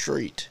into the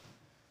street.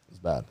 It's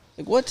bad.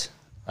 Like what?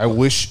 I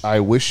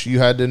wish you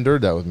had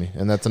endured that with me,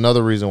 and that's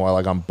another reason why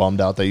like I'm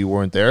bummed out that you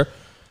weren't there.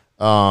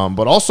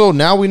 But also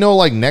now we know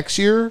like next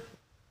year.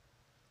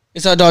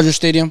 It's at Dodger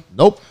Stadium.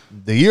 Nope.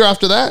 The year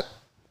after that,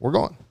 we're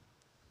going.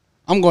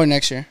 I'm going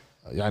next year.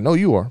 Yeah, I know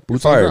you are. You're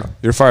fired.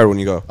 You're fired when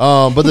you go.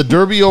 But the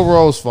Derby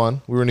overall was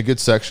fun. We were in a good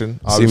section.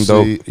 Seemed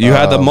dope. You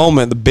had the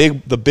moment,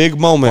 the big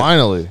moment.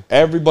 Finally,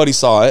 everybody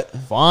saw it.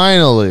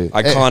 Finally,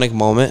 iconic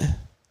moment.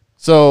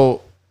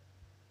 So,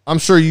 I'm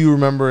sure you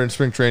remember in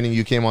spring training,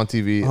 you came on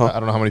TV.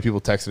 I don't know how many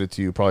people texted it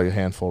to you. Probably a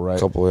handful, right? A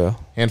couple, yeah.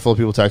 Handful of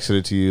people texted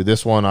it to you.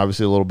 This one,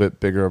 obviously, a little bit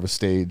bigger of a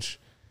stage.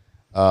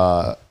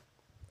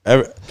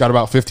 Got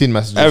about 15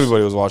 messages.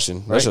 Everybody was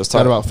watching. Right?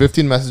 Got about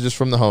 15 messages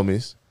from the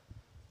homies.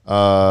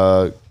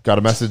 Got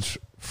a message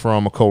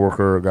from a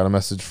coworker. Got a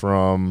message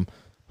from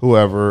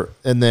whoever.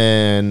 And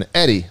then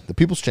Eddie, the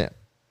people's champ.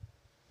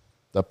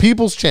 The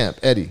people's champ,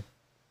 Eddie.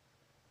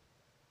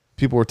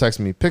 people were texting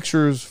me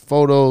pictures,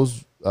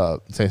 photos,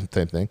 same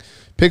thing.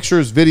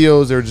 Pictures,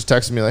 videos. They were just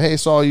texting me like, "Hey,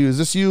 saw you. Is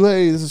this you?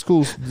 Hey, this is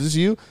cool. Is this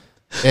you?"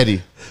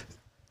 Eddie,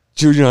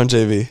 Junior on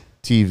JV.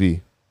 TV.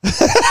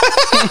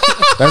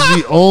 That's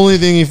the only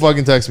thing he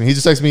fucking texted me. He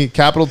just texted me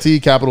capital T,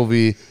 capital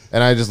V,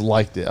 and I just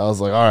liked it. I was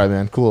like, all right,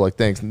 man, cool. Like,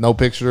 thanks. No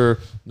picture,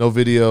 no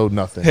video,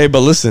 nothing. Hey, but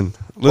listen.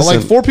 But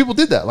like 4 people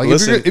did that. Like,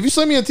 Listen. if you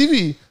send me on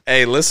TV,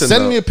 Hey, listen.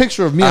 send though. me a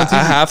picture of me on TV.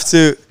 I have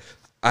to.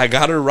 I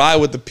got to ride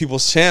with the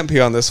people's champ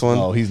here on this one.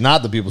 Oh, he's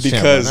not the people's champ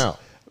right Because- now.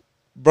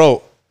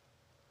 Bro,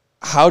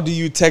 how do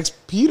you text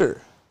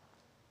Peter?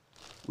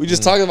 We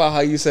just talked about how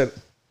you said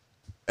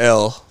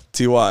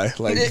LTY.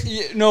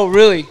 Like, No,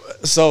 really.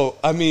 so,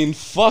 I mean,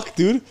 fuck,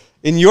 dude.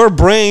 In your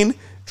brain,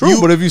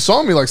 True, but if you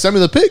saw me, like, send me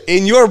the pic.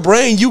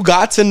 you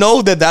got to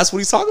know that that's what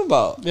he's talking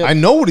about. Yeah. I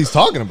know what he's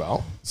talking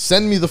about.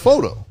 Send me the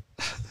photo.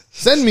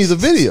 Send me the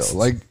video.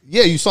 Like,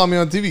 yeah, you saw me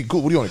on TV.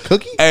 Cool. What do you want, a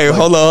cookie? Hey, Like,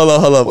 hold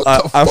up. what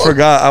I the fuck?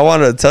 forgot. I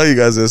wanted to tell you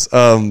guys this.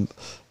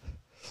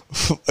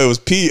 It was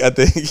Pete. I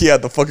think he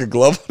had the fucking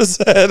glove on his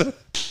head.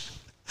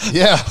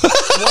 Yeah.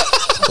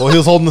 Well, he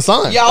was holding the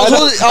sign. Yeah, I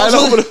was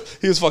holding, but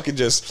he was fucking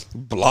just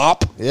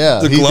blop. Yeah,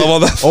 the he glove did.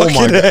 on that Oh fucking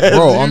my god, head.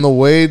 bro! On the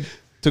way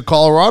to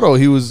Colorado,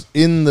 he was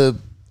in the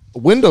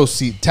window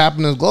seat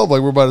tapping his glove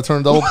like we're about to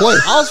turn double play.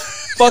 I was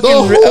The fucking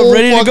whole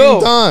ready to fucking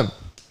go. time,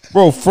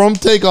 bro. From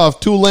takeoff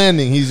to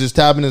landing, he's just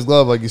tapping his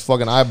glove like he's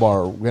fucking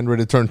Ibar getting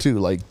ready to turn 2.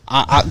 Like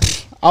I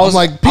I was was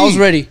like, I was Pete,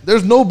 ready.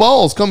 There's no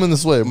balls coming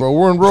this way, bro.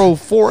 We're in row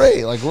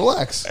 4A. Like,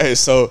 relax. Hey,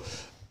 so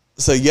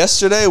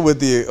yesterday with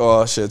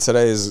the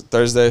today is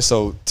Thursday,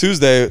 so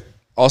Tuesday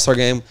All-Star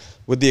game,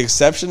 with the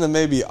exception of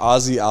maybe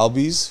Ozzy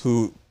Albies,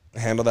 who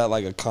handled that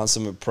like a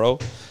consummate pro.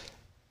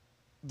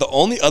 The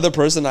only other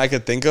person I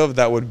could think of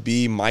that would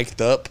be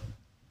mic'd up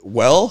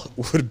well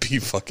would be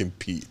fucking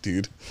Pete,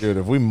 dude. Dude,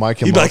 if we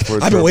mic him He'd be up like, for a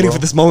I've been trip, waiting bro.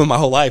 for this moment my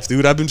whole life,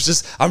 dude.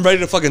 I'm ready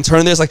to fucking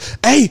turn this. Like,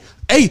 hey,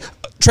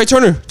 Trey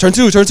Turner, turn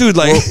two.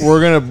 Like, We're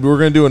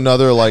gonna do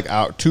another like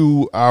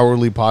 2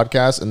 hourly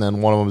podcast, and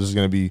then one of them is just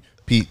gonna be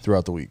Pete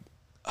throughout the week.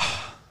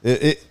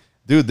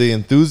 Dude, the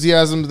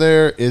enthusiasm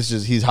there is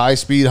just he's high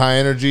speed, high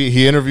energy.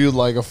 He interviewed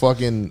like a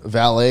fucking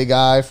valet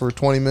guy for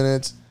 20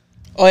 minutes.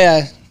 Oh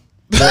yeah.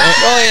 Oh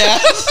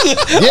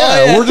yeah.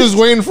 Yeah, we're just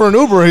waiting for an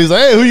Uber. He's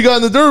like, "Hey, who you got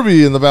in the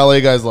Derby?" And the valet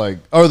guy's like,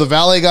 or the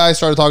valet guy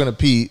started talking to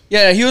Pete,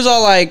 Yeah, he was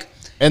all like,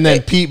 and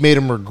then Pete made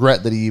him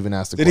regret that he even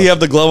asked the did question. he have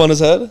the glove on his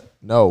head?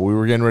 No, we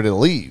were getting ready to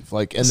leave.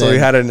 Like, and So then he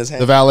had it in his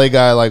hand. The valet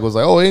guy like was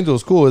like, "Oh,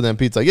 Angel's cool," and then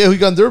Pete's like, "Yeah, who you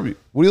got in Derby?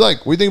 What do you like?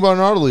 What do you think about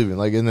Ronaldo leaving?"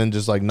 Like, and then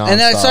just like nonstop. and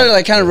then I started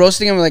like kind of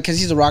roasting him, like, because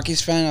he's a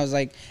Rockies fan. I was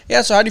like,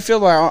 yeah, so how do you feel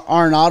about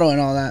Arenado and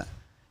all that?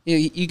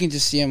 You can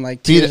just see him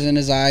like Pete- tears in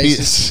his eyes, Pete-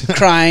 just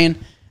crying.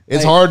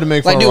 It's Like- hard to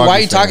make fun like, of dude, why are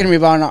Rockies you talking fans. to me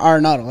about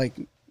Arenado? Like,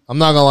 I'm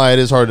not gonna lie, it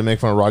is hard to make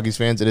fun of Rockies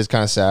fans. It is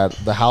kind of sad.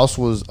 The house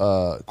was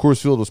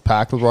Coors Field was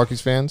packed with Rockies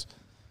fans.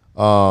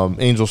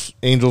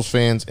 Angels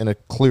fans in a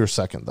clear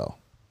second though.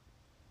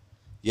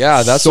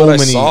 Yeah, that's So what I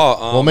many-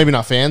 saw. well, maybe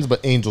not fans,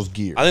 but Angels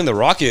gear. I think the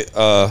Rocket,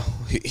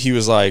 he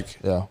was like,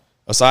 Yeah.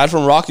 aside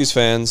from Rockies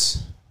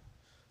fans,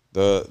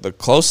 the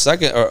close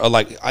second, or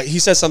like he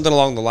said something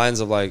along the lines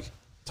of like,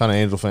 Ton of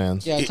Angel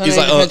fans. yeah, He- ton he's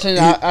of like,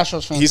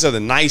 Astros fans. he said the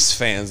nice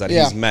fans that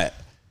Yeah. he's met.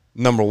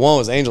 Number one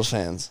was Angels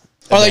fans.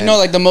 or And like then- no,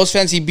 like the most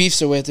fans he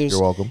beefs it with is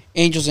You're welcome.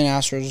 Angels and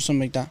Astros or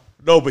something like that.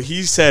 No, but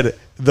he said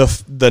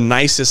the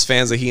nicest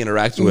fans that he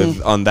interacted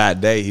with on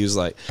that day. He was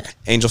like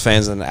Angel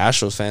fans and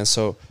Astros fans.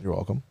 So You're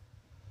welcome.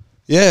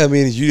 yeah, I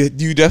mean,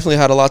 you definitely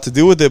had a lot to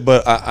do with it.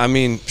 But I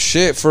mean,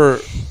 shit, for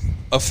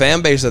a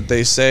fan base that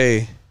they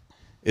say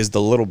is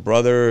the little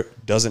brother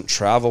doesn't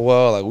travel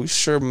well, like we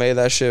sure made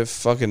that shit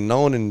fucking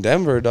known in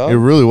Denver, dog. It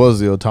really was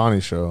the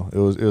Ohtani show.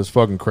 It was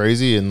fucking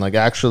crazy. And like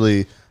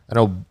actually, I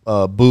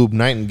know Boob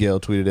Nightingale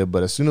tweeted it,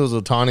 but as soon as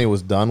Ohtani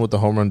was done with the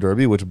home run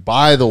derby, which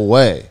by the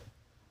way,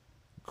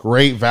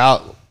 great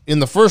in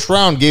the first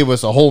round gave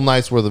us a whole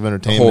night's worth of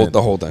entertainment.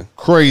 the whole thing.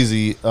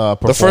 Crazy The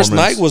performance. first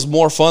night was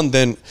more fun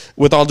than,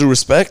 with all due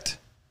respect,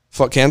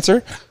 fuck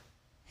cancer.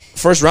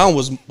 First round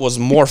was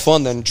more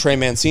fun than Trey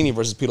Mancini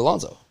versus Pete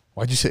Alonso.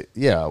 Why'd you say?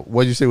 Yeah,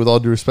 why'd you say? With all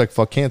due respect,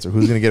 fuck cancer.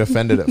 Who's gonna get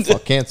offended at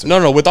fuck cancer?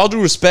 No, with all due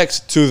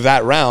respect to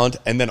that round,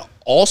 and then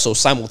also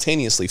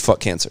simultaneously fuck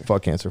cancer.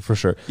 Fuck cancer for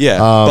sure. Yeah,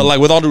 but like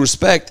with all due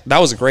respect, that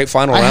was a great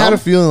final I round. had a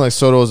feeling like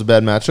Soto was a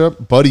bad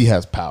matchup, but he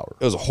has power.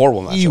 It was a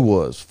horrible He matchup.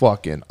 was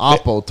fucking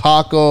Oppo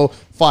Taco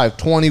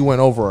 520 went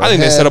over. Our I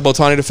think they head. set up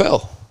Ohtani to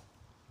fail.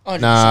 Oh,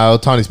 Nah,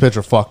 Otani's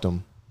pitcher fucked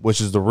him,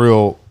 which is the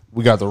real.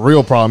 We got the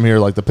real problem here.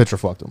 Like the pitcher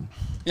fucked him.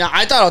 Yeah,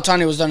 I thought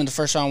Ohtani was done in the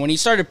first round when he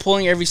started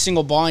pulling every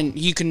single ball and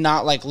he could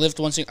not like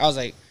lift one single. I was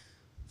like,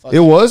 It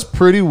was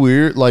pretty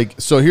weird. Like,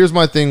 so here's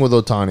my thing with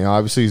Ohtani.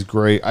 Obviously, he's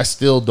great. I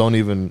still don't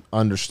even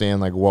understand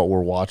like what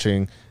we're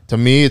watching. To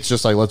me, it's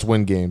just like let's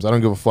win games. I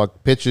don't give a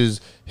fuck. Pitches,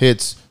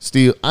 hits,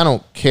 steal. I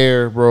don't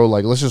care, bro.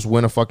 Like, let's just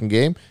win a fucking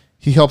game.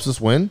 He helps us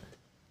win.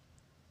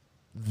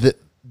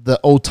 The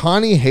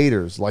Ohtani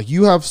haters, like,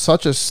 you have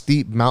such a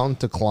steep mountain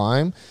to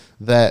climb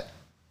that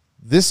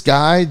this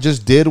guy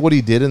just did what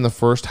he did in the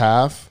first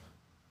half.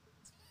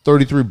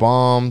 33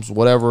 bombs,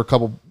 whatever, a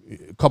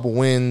couple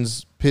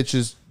wins,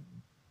 pitches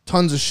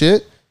tons of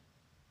shit,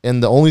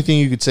 and the only thing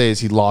you could say is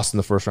he lost in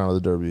the first round of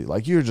the Derby.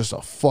 Like, you're just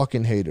a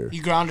fucking hater. He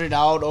grounded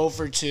out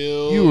over 2.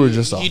 You were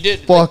just a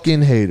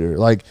fucking hater.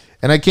 Like,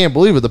 and I can't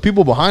believe it. The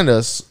people behind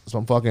us,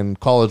 some fucking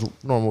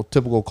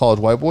typical college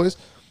white boys,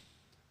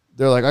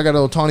 they're like, I got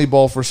an Ohtani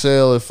ball for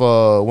sale if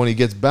when he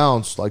gets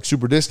bounced, like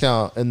super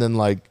discount. And then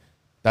like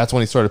that's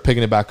when he started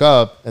picking it back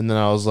up. And then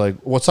I was like,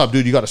 what's up,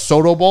 dude? You got a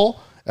Soto ball?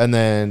 And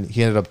then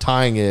he ended up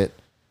tying it.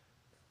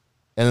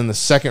 And then the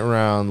second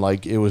round,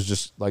 like it was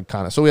just like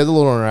kind of, so we had a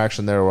little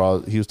interaction there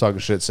where he was talking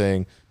shit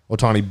saying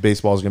Ohtani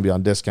baseball is going to be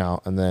on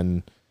discount. And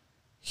then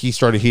he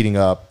started heating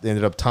up. They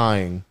ended up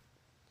tying.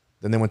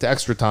 Then they went to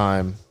extra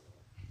time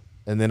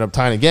and then up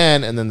tying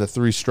again. And then the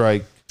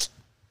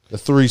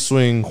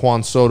 3-swing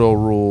Juan Soto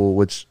rule,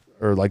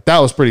 that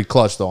was pretty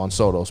clutch though on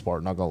Soto's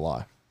part, not gonna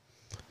lie.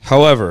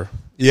 However,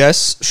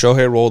 yes,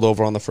 Shohei rolled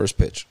over on the first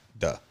pitch.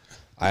 Duh.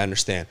 I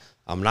understand.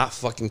 I'm not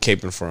fucking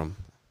caping for him.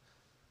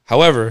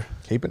 However,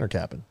 caping or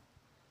capping?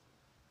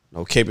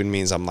 No, caping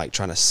means I'm like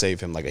trying to save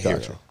him like a hero.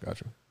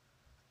 Gotcha.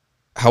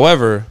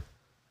 However,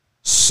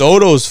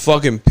 Soto's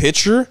fucking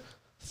pitcher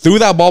threw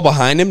that ball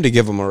behind him to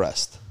give him a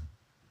rest.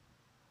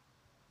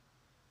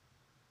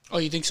 Oh,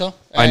 you think so?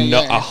 I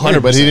know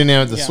 100%. But he didn't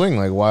have to swing.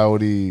 Like, why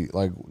would he?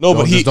 Like, no,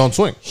 but just don't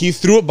swing. He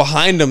threw it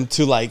behind him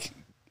to like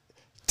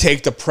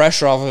take the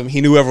pressure off of him.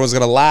 He knew everyone was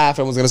gonna laugh.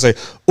 Everyone's gonna say,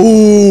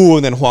 "Ooh,"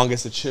 and then Juan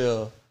gets to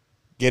chill,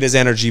 get his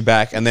energy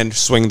back, and then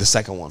swing the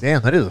second one.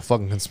 Damn, that is a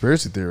fucking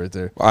conspiracy theory right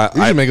there.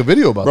 We should make a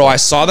video about that. Bro, I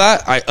saw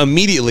that. I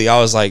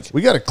was like,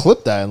 we got to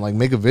clip that and like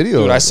make a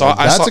video. Dude, that's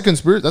a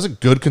conspiracy. That's a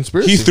good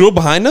conspiracy. He threw it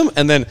behind him,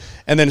 and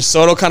then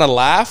Soto kind of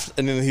laughed,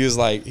 and then he was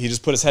like, he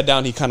just put his head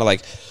down. He kind of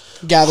like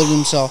gathered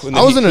himself.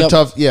 I was in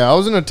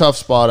a tough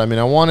spot. I mean,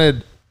 I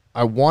wanted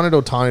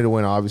Ohtani to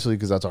win, obviously,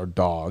 because that's our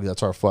dog.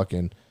 That's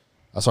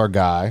our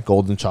guy,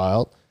 golden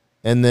child.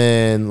 And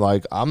then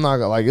like I'm not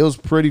like, it was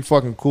pretty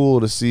fucking cool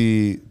to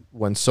see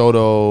when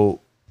Soto,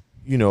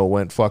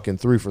 went fucking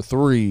 3 for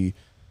 3.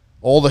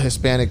 All the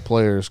Hispanic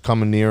players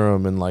coming near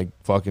him and like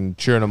fucking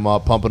cheering him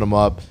up, pumping him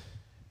up.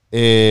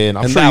 And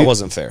that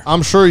wasn't fair.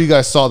 I'm sure you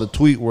guys saw the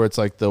tweet where it's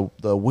like the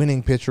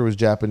winning pitcher was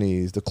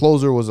Japanese, the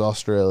closer was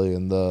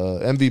Australian,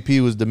 the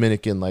MVP was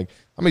Dominican. Like,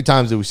 how many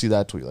times did we see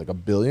that tweet? Like 1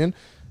 billion.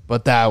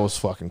 But that was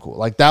fucking cool.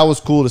 Like, that was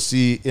cool to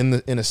see in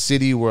a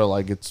city where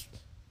like it's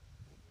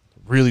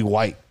really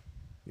white.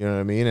 You know what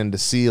I mean? And to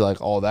see like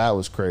all that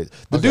was crazy.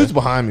 The dudes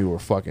behind me were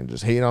fucking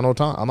just hating on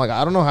Ohtani. I'm like,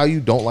 I don't know how you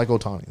don't like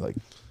Ohtani. Like,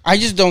 I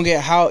just don't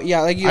get how.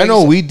 Yeah, I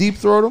know we deep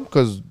throat him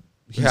because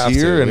he's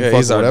here and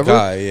he's our whatever.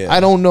 Guy, yeah. I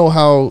don't know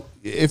how.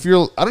 I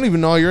don't even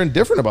know how you're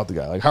indifferent about the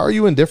guy. Like, how are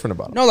you indifferent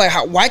about him? No, like,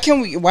 why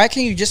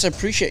can't you just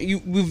appreciate you?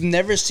 We've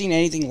never seen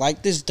anything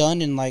like this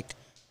done in like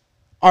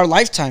our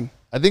lifetime.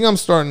 I think I'm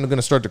going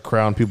to start to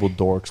crown people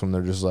dorks when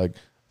they're just like,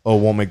 oh,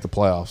 won't make the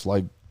playoffs.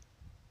 Like,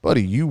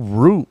 buddy, you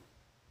root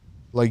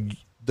like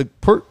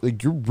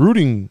you're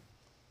rooting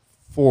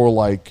for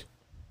like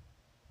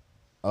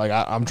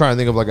I'm trying to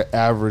think of like an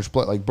average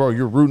play. Like, bro,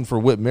 you're rooting for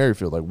Whit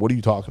Merrifield. Like, what are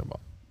you talking about?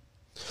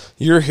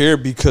 You're here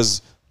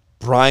because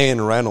Brian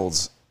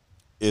Reynolds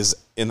is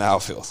in the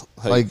outfield.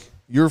 Like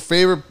your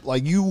favorite,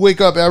 like you wake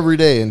up every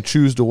day and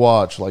choose to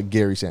watch like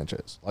Gary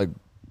Sanchez. Like,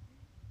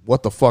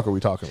 what the fuck are we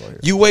talking about here?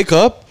 You wake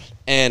up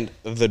and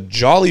the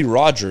Jolly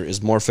Roger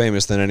is more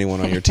famous than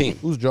anyone on your team.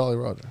 Who's Jolly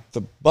Roger?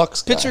 The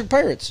Bucks guy. Pittsburgh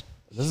Pirates.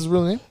 Is this his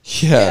real name?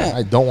 Yeah.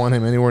 I don't want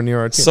him anywhere near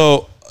our team.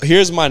 So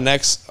here's my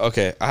next.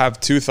 Okay, I have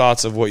 2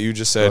 thoughts of what you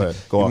just said.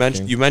 Go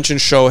ahead. You mentioned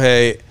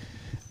Shohei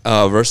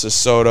versus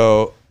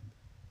Soto,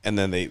 and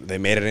then they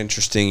made it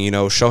interesting.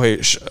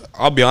 Shohei.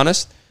 I'll be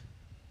honest.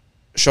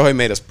 Shohei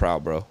made us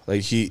proud, bro.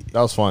 Like that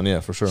was fun, yeah,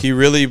 for sure. He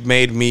really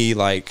made me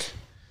like,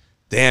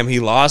 damn, he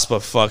lost,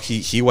 but fuck,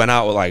 he went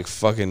out with like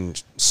fucking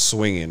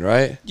swinging,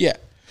 right? Yeah.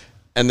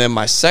 And then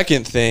my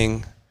second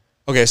thing,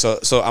 okay, so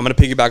I'm gonna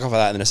piggyback off of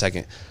that in a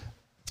second.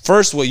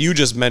 First, what you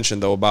just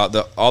mentioned though about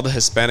all the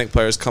Hispanic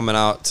players coming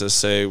out to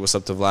say what's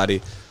up to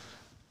Vladdy,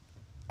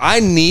 I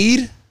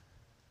need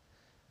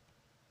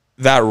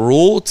that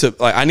rule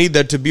I need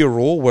there to be a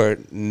rule where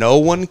no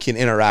one can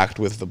interact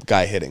with the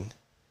guy hitting.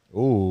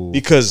 Ooh.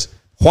 Because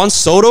Juan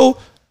Soto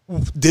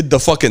did the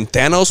fucking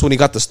Thanos when he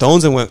got the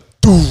stones and went,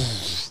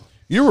 doof.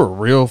 You're a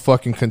real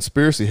fucking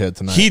conspiracy head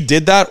tonight. He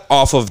did that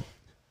off of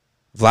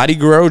Vladdy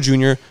Guerrero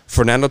Jr.,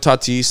 Fernando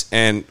Tatis,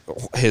 and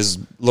his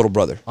little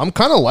brother. I'm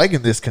kind of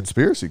liking this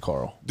conspiracy,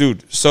 Carl.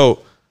 Dude,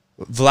 so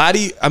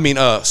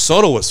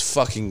Soto was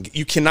fucking,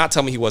 you cannot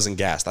tell me he wasn't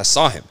gassed. I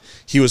saw him.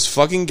 He was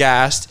fucking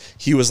gassed.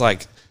 He was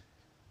like,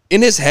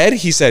 in his head,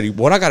 he said,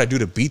 what I got to do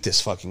to beat this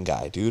fucking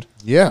guy, dude?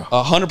 Yeah.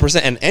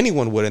 100%. And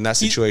anyone would in that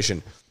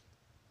situation.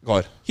 Go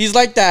ahead. He's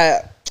like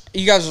that.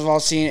 You guys have all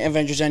seen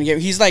Avengers Endgame.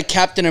 He's like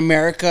Captain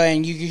America,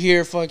 and you can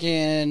hear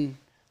fucking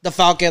the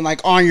Falcon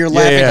like on your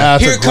left. Yeah,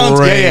 here comes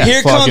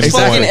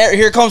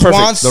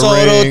Juan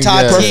Soto, ring,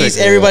 Tatis,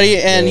 everybody,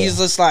 and he's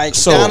just like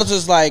Thanos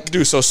is like,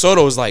 dude. So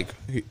Soto was like,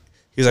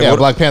 he's like,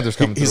 Black Panther's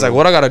coming. He's like,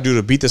 what I got to do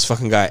to beat this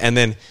fucking guy? And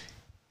then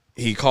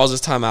he calls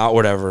his timeout,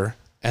 whatever.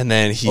 And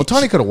then he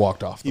Otani could have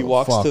walked off. he though.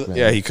 walks Fuck, to man.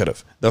 yeah, he could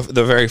have.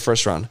 The very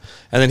first round.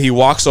 And then he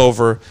walks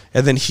over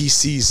and then he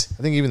sees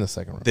I think even the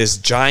second round. this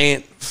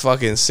giant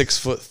fucking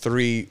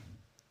 6'3"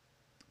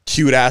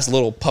 cute ass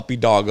little puppy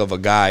dog of a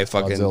guy,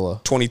 fucking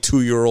Godzilla.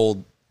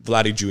 22-year-old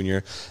Vladdy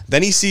Jr.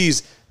 Then he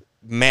sees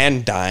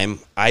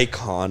Mandime,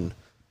 icon,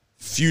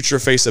 future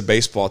face of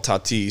baseball,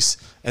 Tatis,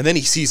 and then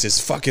he sees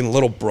his fucking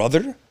little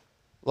brother.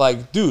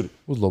 Like, dude,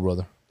 Who's little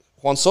brother?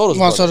 Juan Soto's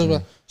Juan brother. Soto's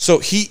brother. So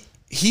he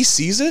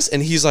sees this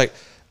and he's like,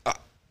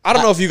 I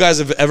don't know if you guys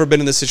have ever been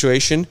in this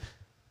situation.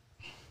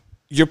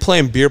 You're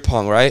playing beer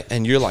pong, right?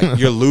 And you're like,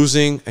 you're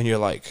losing, and you're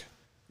like,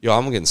 yo,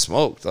 I'm getting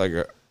smoked. Like,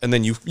 and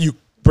then you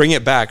bring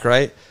it back,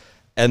 right?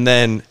 And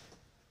then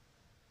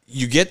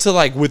you get to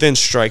like within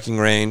striking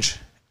range.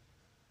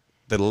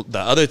 The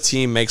other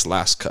team makes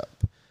last cup.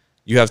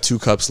 You have 2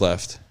 cups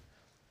left,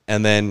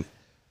 and then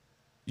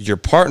your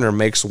partner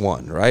makes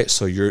 1, right?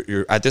 So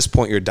you're at this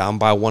point you're down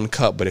by 1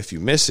 cup, but if you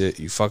miss it,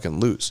 you fucking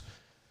lose.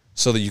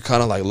 So that you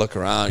kind of like look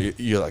around,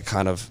 you're like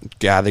kind of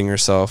gathering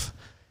yourself,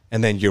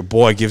 and then your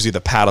boy gives you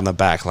the pat on the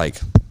back, like,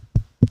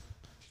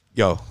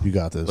 yo, You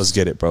got this. let's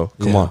get it, bro.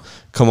 Yeah.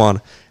 Come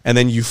on. And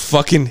then you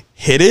fucking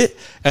hit it,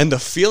 and the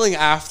feeling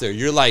after,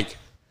 you're like,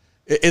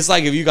 it's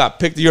like if you got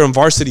picked, you're in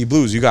Varsity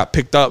Blues, you got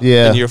picked up,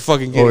 Yeah. and you're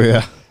fucking getting. Oh,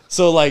 yeah.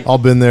 So like, All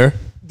been there.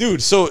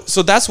 dude, so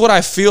that's what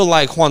I feel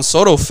like Juan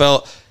Soto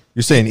felt.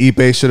 You're saying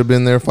Ipe should have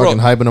been there, fucking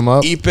Bro, hyping him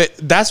up.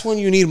 That's when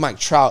you need Mike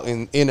Trout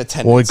in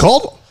attendance. Well, he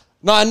called him.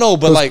 No, I know,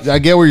 but like, I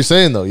get what you're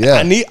saying though. Yeah,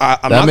 I'm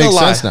that not makes gonna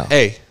lie. sense now.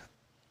 Hey,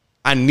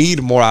 I need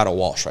more out of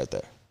Walsh right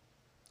there.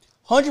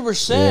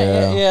 100%.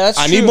 Yeah. Yeah, that's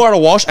I true. need more out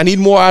of Walsh. I need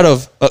more out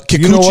of Kikuchi.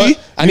 You know what?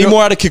 I need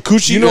more out of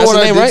Kikuchi. You know That's what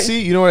the I name, did right?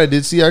 see? You know what I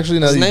did see actually.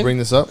 Now His that you name? bring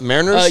this up,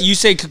 Mariners. You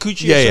say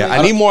Kikuchi? yeah, yeah.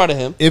 I need more out of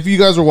him. if you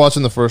guys were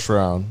watching the first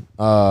round,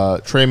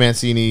 Trey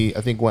Mancini,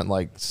 I think went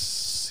like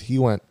he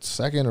went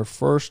second or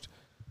first.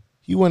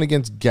 He went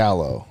against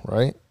Gallo,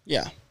 right?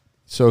 Yeah.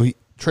 So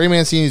Trey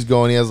Mancini's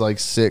going. He has like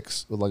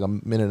 6 with like a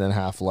minute and a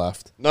half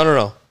left.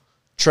 No.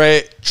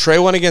 Trey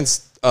went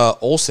against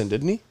Olsen,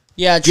 didn't he?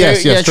 Yeah, Trey,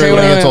 Yes, yeah, Trey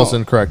went against went-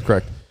 Olsen. Correct.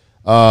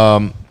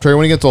 Trey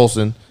went against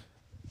Olsen.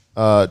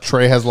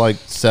 Trey has like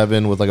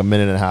 7 with like a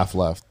minute and a half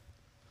left.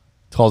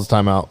 Calls a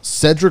timeout.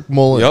 Cedric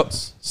Mullins. Yep.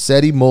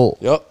 Ceddy Mull.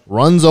 Yep.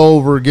 Runs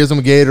over, gives him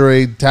a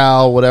Gatorade,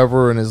 towel,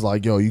 whatever, and is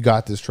like, yo, you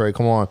got this, Trey.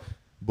 Come on.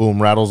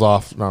 Boom, rattles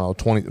off, I don't know,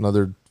 20,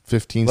 another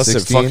 15, Let's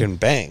 16. fucking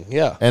bang.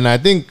 Yeah. And I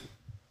think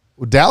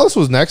Dallas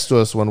was next to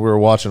us when we were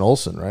watching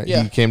Olsen, right?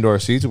 Yeah. He came to our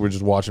seats and we were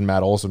just watching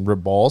Matt Olsen rip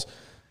balls,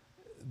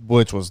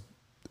 which was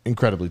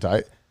incredibly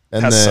tight.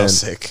 And That's then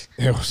so sick.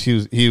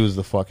 he was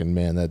the fucking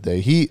man that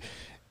day. He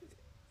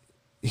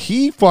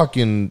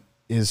fucking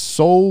is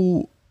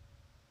so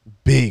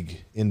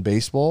big in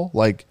baseball.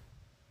 Like,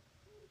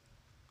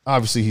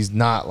 obviously he's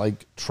not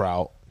like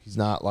Trout. He's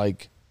not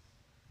like,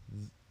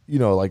 you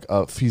know, like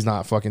he's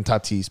not fucking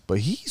Tatis, but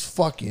he's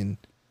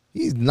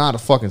not a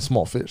fucking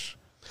small fish.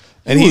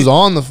 And he was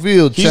on the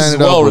field, he's chatting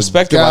well up with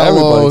respected by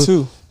Gallo, everybody,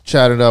 too.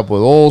 Chatted up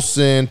with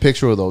Olsen,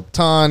 picture with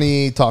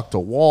Otani, talked to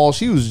Walsh.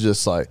 He was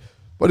just like,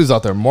 but he's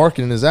out there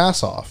marketing his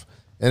ass off.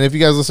 And if you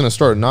guys listen to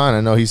Start 9,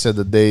 I know he said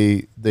that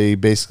they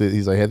basically,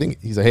 he's like,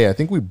 hey, I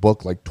think we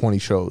booked like 20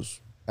 shows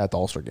at the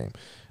All-Star game.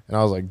 And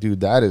I was like,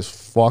 dude, that is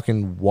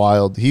fucking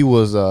wild. He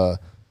was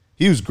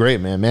great,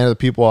 man. Man of the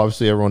people,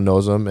 obviously everyone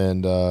knows him.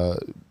 And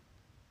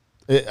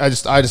I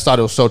just thought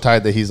it was so tight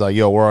that he's like,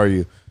 yo, where are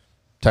you?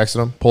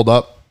 Texted him, pulled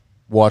up,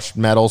 watched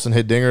Matt Olson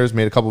hit dingers,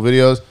 made a couple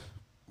videos.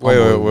 Wait.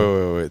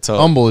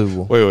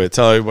 Unbelievable. Wait.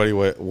 Tell everybody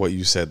what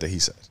you said that he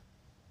said.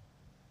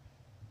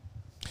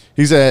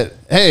 He said,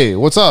 hey,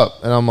 what's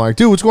up? And I'm like,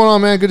 dude, what's going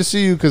on, man? Good to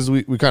see you. Because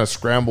we kind of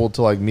scrambled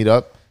to like meet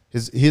up.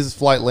 His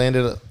flight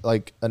landed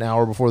like an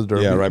hour before the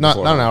Derby. Yeah, right not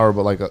before. Not an hour,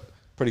 but like a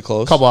Pretty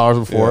close. couple hours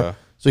before. Yeah.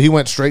 So he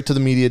went straight to the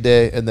media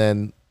day and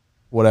then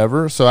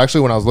whatever. So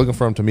actually when I was looking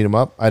for him to meet him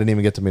up, I didn't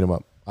even get to meet him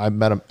up. I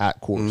met him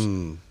at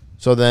Coors.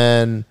 So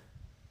then,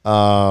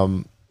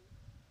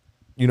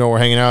 you know, we're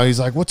hanging out. He's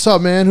like, what's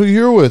up, man? Who you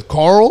here with?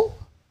 Carl?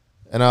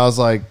 And I was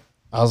like,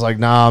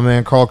 nah,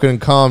 man, Carl couldn't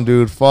come,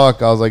 dude.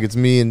 Fuck. I was like, it's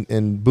me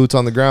and Boots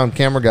on the Ground,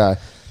 camera guy.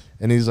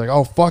 And he's like,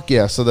 oh, fuck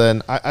yeah. So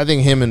then I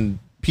think him and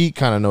Pete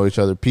kind of know each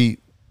other. Pete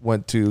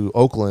went to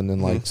Oakland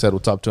and like said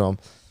what's up to him.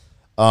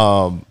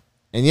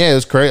 And yeah, it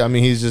was great. I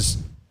mean, he's just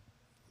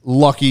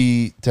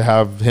lucky to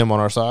have him on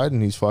our side,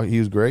 and he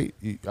was great.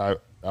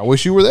 I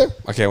wish you were there.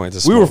 I can't wait to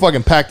We smoke. were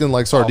fucking packed in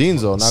like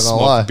sardines, though. Not gonna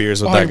smoke lie.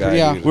 beers with that guy.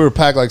 Yeah. dude. We were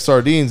packed like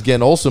sardines,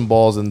 getting Olsen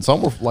balls, and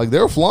some were like they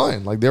were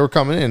flying, like they were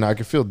coming in. I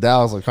could feel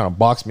Dallas like kind of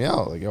box me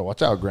out, like yo,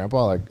 watch out,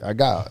 Grandpa. Like watch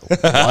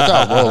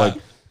out, bro. Like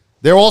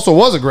there also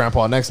was a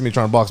Grandpa next to me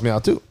trying to box me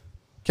out too,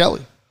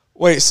 Kelly,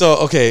 Wait, so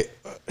okay,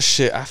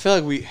 shit. I feel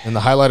like in the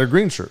highlighter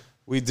green shirt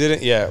we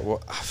didn't. Yeah, well,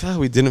 I feel like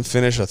we didn't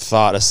finish a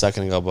thought a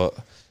second ago, but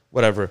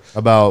whatever.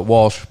 about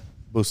Walsh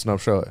boosting up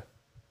Shohei.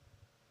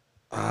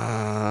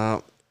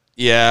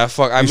 Yeah,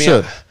 fuck. I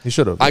He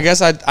should have. I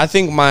guess I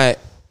think my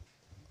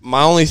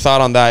only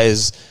thought on that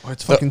is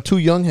It's fucking two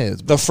young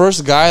heads. the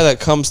first guy that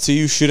comes to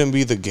you shouldn't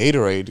be the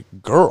Gatorade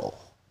girl.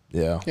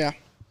 Yeah. Yeah.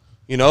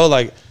 You know,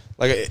 like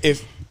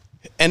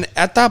And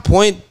at that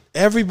point,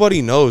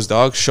 everybody knows,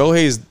 dog.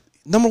 Shohei's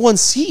 #1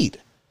 seed.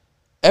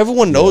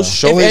 Everyone knows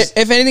Shohei.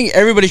 If anything,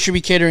 everybody should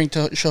be catering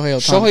to Shohei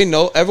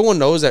Ohtani. Everyone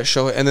knows that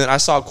Shohei. And then I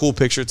saw a cool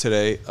picture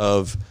today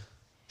of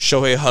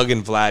Shohei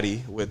hugging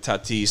Vladdy with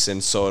Tatis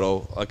and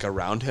Soto like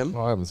around him.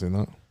 Oh, I haven't seen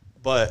that.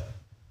 But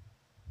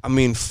I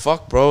mean,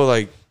 fuck, bro.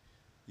 Like,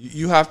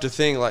 you have to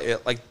think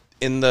like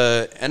in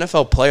the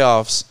NFL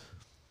playoffs,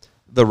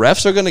 the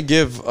refs are gonna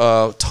give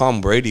Tom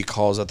Brady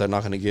calls that they're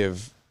not gonna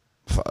give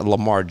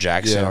Lamar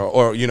Jackson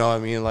or you know what I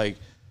mean, like.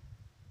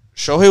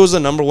 Shohei was the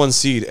 #1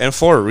 seed, and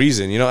for a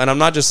reason, you know. And I'm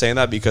not just saying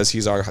that because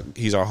he's our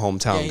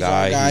hometown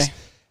guy.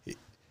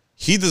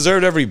 He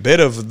deserved every bit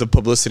of the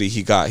publicity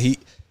he got.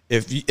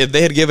 If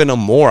they had given him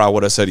more, I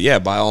would have said, yeah,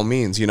 by all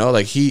means, you know.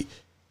 Like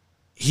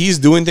he's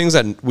doing things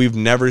that we've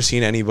never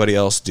seen anybody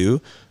else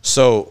do.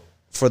 So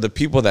for the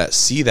people that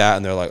see that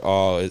and they're like,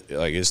 oh,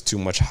 it's too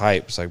much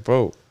hype. It's like,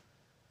 bro,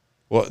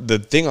 well, the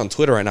thing on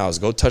Twitter right now is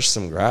go touch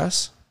some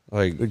grass,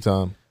 like big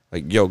time.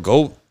 Like, yo,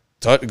 go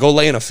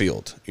lay in a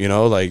field, you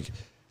know, like.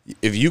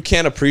 If you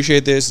can't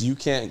appreciate this, you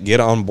can't get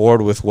on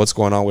board with what's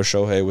going on with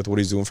Shohei, with what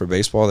he's doing for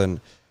baseball,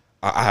 then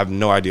I have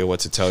no idea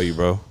what to tell you,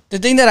 bro. The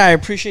thing that I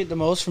appreciate the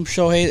most from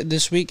Shohei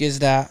this week is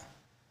that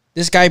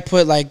this guy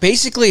put, like,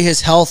 basically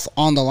his health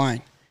on the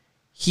line.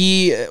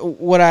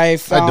 What I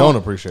found... I don't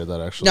appreciate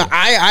that, actually. No,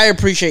 I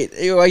appreciate...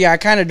 Yeah, I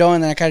kind of don't,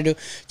 and then I kind of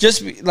do.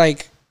 Just,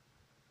 like,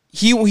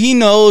 he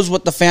knows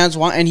what the fans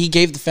want, and he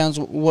gave the fans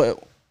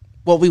what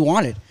we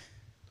wanted.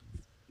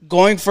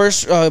 Going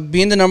first,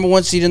 being the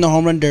 #1 seed in the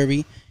home run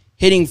derby,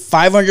 hitting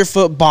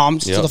 500-foot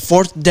bombs to the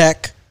fourth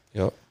deck.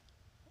 Yep.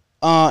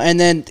 And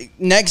then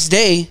next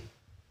day,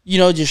 you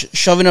know, just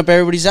shoving up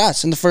everybody's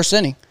ass in the first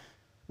inning.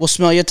 We'll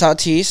smell you,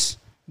 Tatis.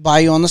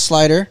 Buy you on the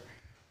slider.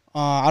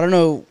 I don't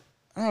know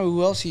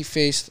who else he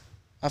faced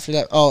after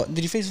that. Oh, did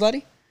he face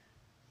Vladdy?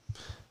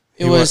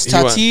 It was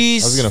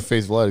Tatis. I was going to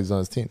face Vladdy. He's on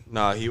his team.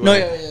 Nah, he went.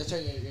 No,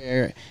 yeah,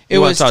 right. It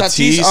was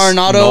Tatis,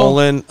 Arenado.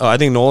 Nolan. I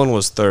think Nolan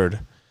was third.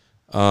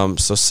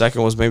 So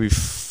second was maybe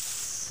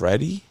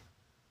Freddie.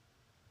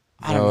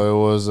 I don't know.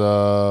 It was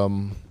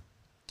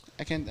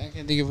I can't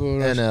think of who it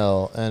was.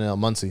 NL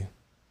Muncy.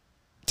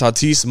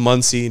 Tatis,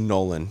 Muncy,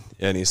 Nolan,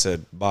 and he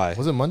said bye.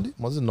 Was it Monday?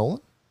 Was it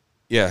Nolan?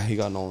 Yeah, he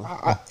got Nolan.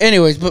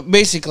 Anyways, but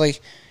basically,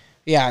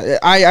 yeah,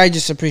 I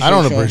just appreciate. I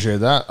don't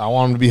appreciate that. I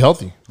want him to be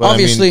healthy. But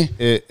obviously, I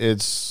mean,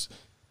 it's.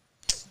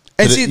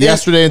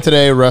 Yesterday and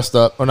today rest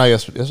up. Or not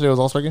yesterday. Yesterday was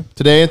All-Star game.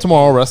 Today and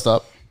tomorrow rest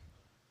up.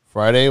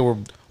 Friday we're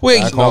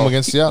back home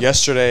against Seattle.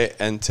 Yesterday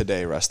and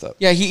today rest up.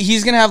 Yeah,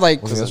 he's gonna have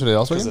like. Was it yesterday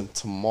also? Because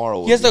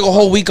tomorrow he has like a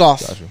whole week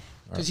off. Gotcha.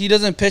 Because he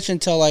doesn't pitch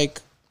until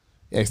like.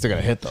 Yeah, he's still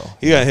gonna hit though.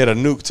 He gotta hit a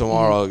nuke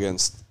tomorrow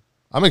against.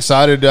 I'm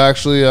excited to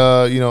actually,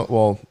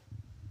 well,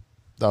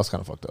 that was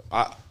kind of fucked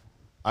up.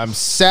 I'm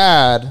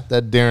sad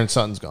that Darren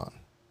Sutton's gone.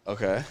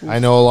 Okay. I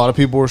know a lot of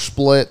people were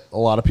split. A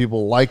lot of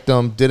people liked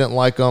him, didn't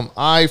like him.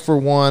 I, for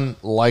one,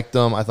 liked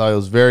him. I thought he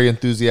was very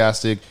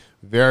enthusiastic,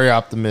 very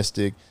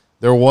optimistic.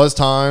 There was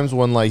times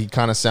when like he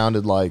kind of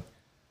sounded like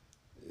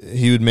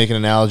he would make an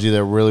analogy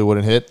that really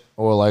wouldn't hit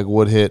or like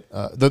would hit.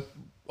 But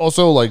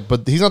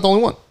he's not the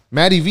only one.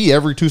 Matty V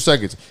every 2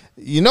 seconds.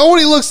 You know what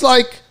he looks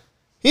like?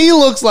 He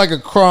looks like a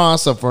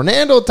cross of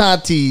Fernando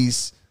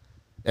Tatis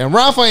and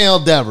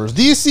Rafael Devers.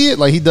 Do you see it?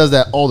 Like he does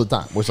that all the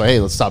time. Which like, hey,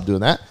 let's stop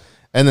doing that.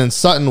 And then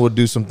Sutton would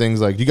do some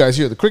things like, you guys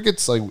hear the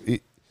crickets? And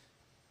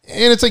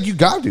it's like you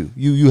got to.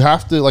 You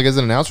have to, like as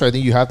an announcer, I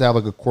think you have to have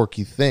like a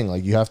quirky thing.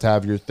 Like you have to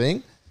have your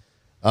thing.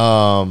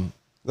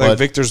 Like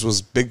Victor's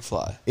was Big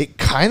Fly. It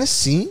kind of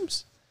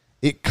seems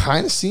like it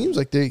kind of seems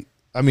like the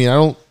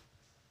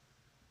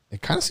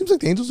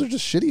Angels are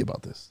just shitty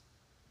about this.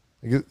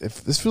 Like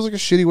if this feels like a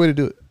shitty way to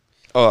do it.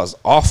 Oh, that was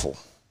awful.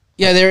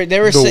 Yeah, they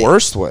were the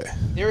worst way.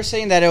 They were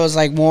saying that it was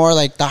like more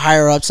like the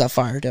higher ups that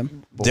fired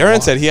him.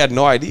 Darren said he had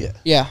no idea.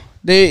 Yeah,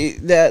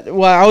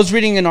 I was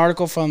reading an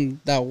article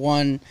from that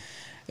one,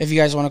 if you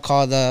guys want to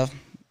call it the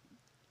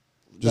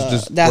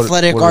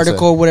Athletic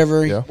article,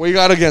 whatever. Yeah. What you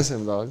got against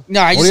him, dog?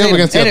 No, I just hate him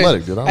against the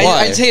Athletic, dude?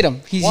 I just hate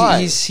him.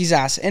 He's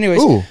ass.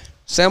 Anyways, Ooh.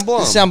 Sam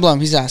Blum,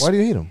 he's ass. Why do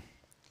you hate him?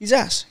 He's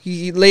ass.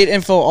 He laid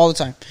info all the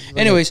time.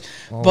 Anyways,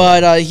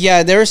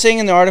 they were saying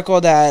in the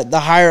article that the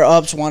higher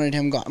ups wanted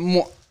him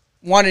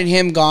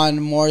gone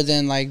more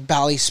than like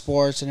Bally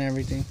Sports and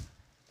everything,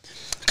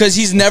 because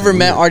he's never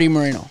met Artie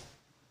Moreno.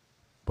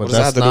 But what does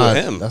that have to do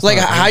with him? Like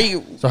how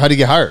you? So how do you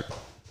get hired?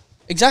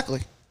 Exactly.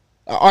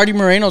 Artie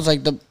Moreno's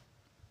like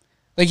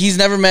he's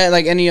never met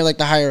like any of like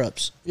the higher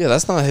ups. Yeah,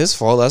 that's not his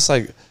fault. That's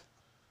like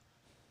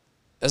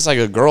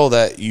a girl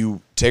that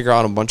you take her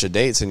out on a bunch of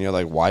dates and you're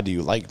like, why do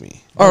you like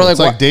me? Or it's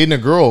like dating a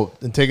girl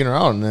and taking her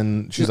out and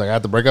then she's like, I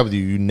have to break up with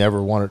you. You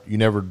never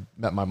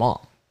met my mom.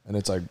 And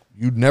it's like,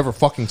 you never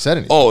fucking said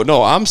anything. Oh,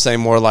 no, I'm saying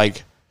more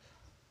like,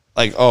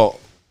 why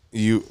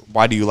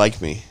do you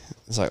like me?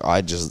 It's like,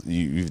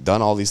 you've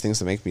done all these things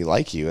to make me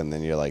like you. And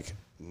then you're like,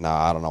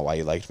 nah, I don't know why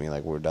you liked me.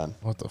 Like, we're done.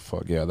 What the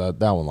fuck? Yeah, that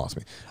one lost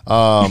me.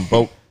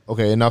 But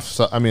okay, enough.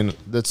 I mean,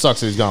 it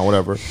sucks that he's gone,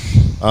 whatever.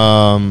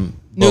 But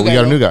we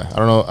got a new guy. I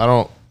don't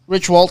know.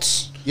 Rich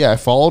Waltz. Yeah, I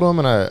followed him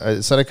and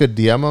I said I could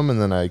DM him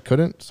and then I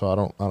couldn't. So I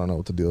don't know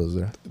what the deal is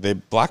there. They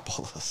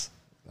blackballed us.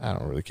 I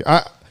don't really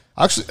care.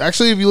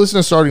 Actually, if you listen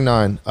to Starting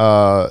Nine,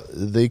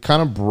 they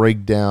kind of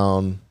break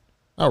down,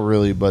 not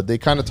really, but they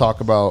kind of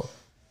talk about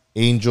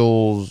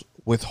Angels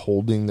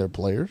withholding their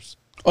players.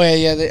 Oh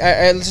yeah.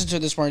 I listened to it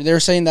this morning. They were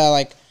saying that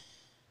like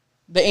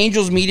the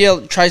Angels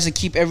media tries to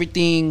keep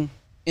everything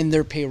in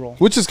their payroll,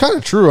 Which is kind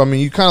of true. I mean,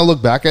 you kind of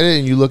look back at it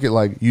and you look at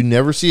like you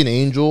never see an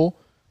Angel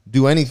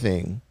do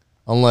anything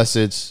unless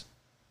it's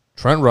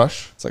Trent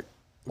Rush It's like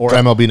or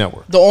MLB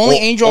Network. the only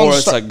Angel on or the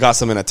it's like got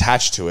something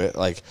attached to it.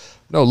 Like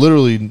No,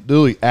 literally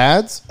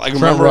ads. Like,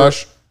 Trent remember-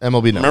 Rush, MLB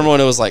Network. remember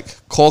when it was like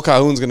Cole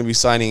Calhoun's going to be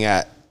signing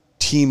at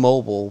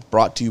T-Mobile,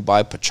 brought to you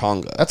by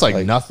Pachanga. That's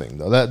like nothing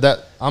though. That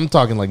I'm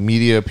talking like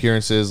media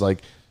appearances,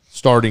 like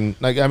starting.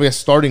 Like I guess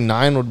starting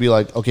 9 would be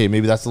like okay,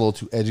 maybe that's a little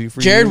too edgy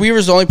for Jared you.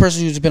 Weaver's the only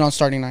person who's been on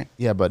Starting Nine.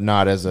 Yeah, but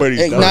not as a. But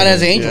he's done. Not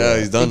as an Angel. Yeah,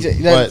 he's done.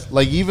 That's- But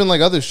like even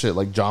like other shit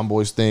like John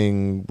Boy's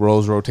thing,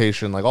 Rose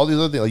rotation, like all these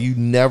other things, like you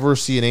never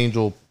see an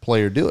Angel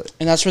player do it.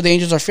 and that's where the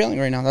Angels are failing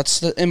right now.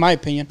 That's in my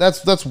opinion.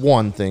 That's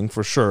one thing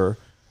for sure.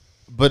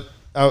 But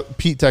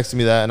Pete texted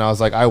me that, and I was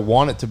like, I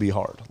want it to be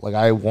hard. Like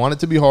I want it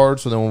to be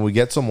hard, so then when we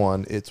get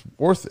someone, it's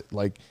worth it.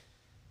 Like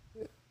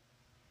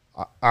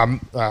I'm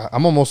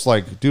almost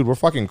like, dude, we're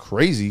fucking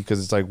crazy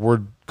because it's like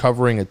we're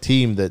covering a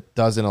team that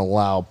doesn't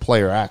allow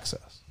player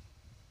access.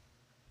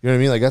 You know what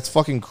I mean? Like that's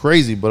fucking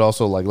crazy, but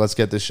also like let's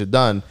get this shit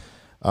done.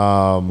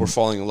 We're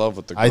falling in love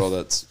with the girl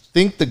that's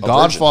think The virgin.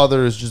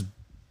 Godfather is just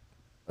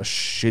a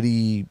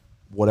shitty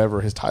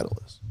whatever his title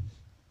is.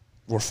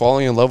 we're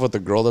falling in love with the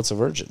girl that's a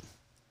virgin.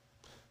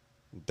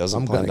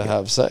 Doesn't I'm plan gonna to get-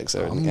 have sex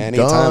I'm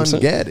anytime done. soon.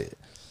 Get it,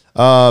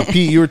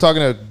 Pete. You were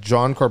talking to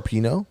John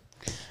Carpino.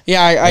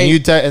 Yeah,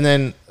 And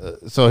then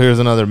so here's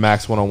another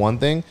Max 101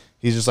 thing.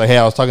 He's just like, hey,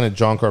 I was talking to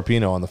John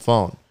Carpino on the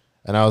phone,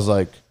 and I was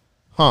like,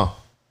 huh,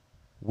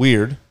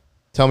 weird.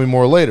 Tell me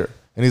more later.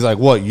 And he's like,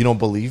 what? You don't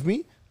believe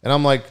me? And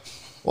I'm like,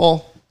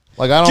 well,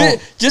 like I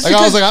don't. Just like,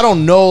 I was because- like, I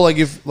don't know. Like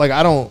if like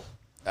I don't.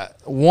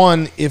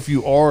 One, if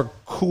you are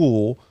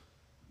cool,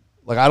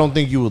 like I don't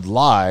think you would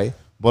lie.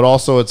 But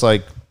also, it's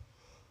like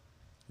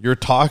you're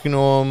talking to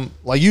him.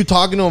 Like you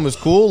talking to him is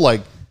cool.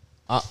 Like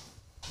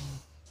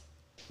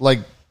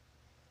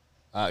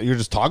you're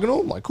just talking to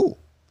him, like cool.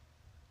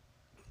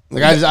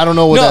 Like I don't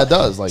know what that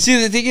does. Like see,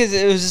 the thing is,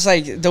 it was just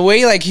like the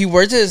way like he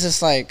words it is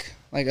just like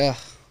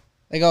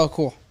oh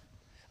cool.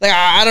 Like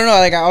I don't know.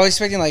 Like I was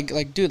expecting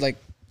like dude, like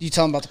you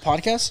tell him about the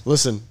podcast.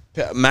 Listen,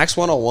 Max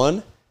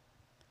 101,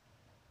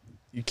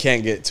 you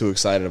can't get too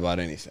excited about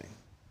anything.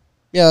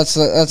 Yeah, that's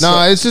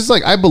no, it's just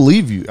like I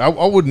believe you. I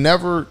would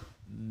never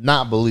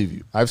not believe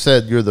you. I've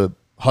said you're the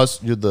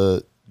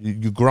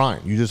you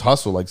grind. You just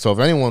hustle. Like so, if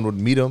anyone would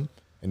meet him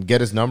and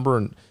get his number,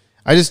 and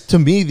to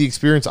me the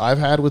experience I've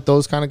had with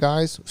those kind of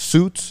guys,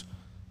 suits,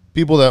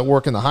 people that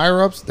work in the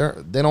higher ups,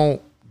 they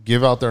don't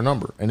give out their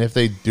number, and if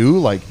they do,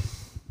 like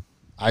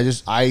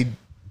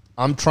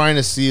I'm trying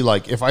to see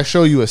like if I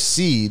show you a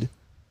seed,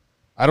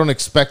 I don't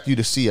expect you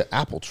to see an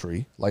apple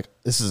tree. Like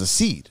this is a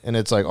seed, and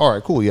it's like all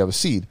right, cool, you have a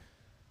seed.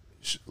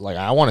 Like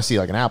I want to see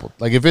like an apple.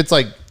 Like if it's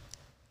like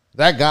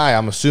that guy,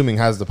 I'm assuming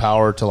has the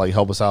power to like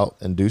help us out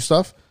and do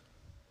stuff.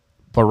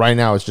 But right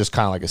now it's just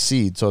kind of like a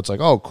seed. So it's like,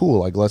 oh, cool.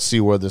 Like let's see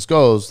where this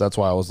goes. That's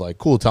why I was like,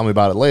 cool. Tell me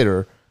about it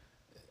later.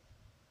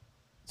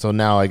 So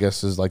now I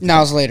guess is like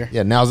Now's later.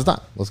 Yeah, now's the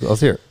time.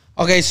 Let's hear it.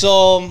 Okay,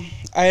 so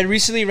I had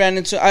recently ran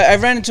into I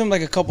ran into him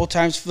like a couple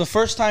times. The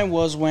first time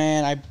was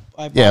when I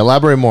bought, Yeah,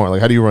 elaborate more. Like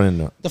how do you run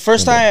into it? The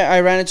first time I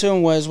ran into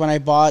him was when I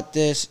bought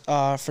this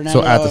Fernando.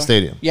 So at the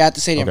stadium? Yeah, at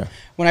the stadium. Okay.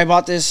 When I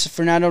bought this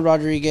Francisco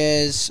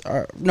Rodriguez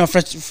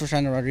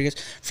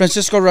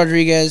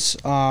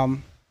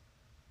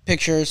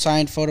picture,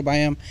 signed photo by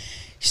him.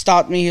 He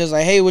stopped me. He was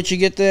like, "Hey, what'd you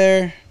get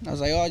there?" I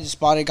was like, "Oh, I just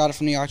bought it. Got it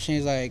from the auction."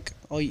 He's like,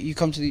 "Oh, you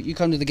come to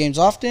the games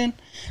often?"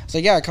 I was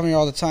like, "Yeah, I come here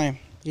all the time."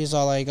 He's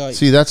all like, "Oh."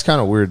 See, that's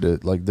kind of weird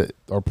that like that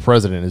our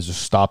president is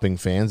just stopping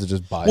fans to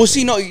just buy. Well, things.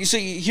 see, no. So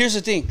here's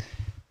the thing.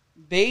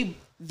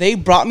 They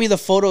brought me the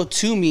photo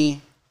to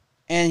me,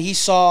 and he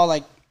saw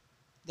like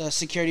the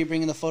security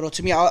bringing the photo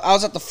to me. I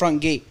was at the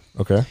front gate.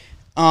 Okay.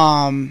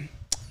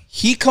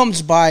 He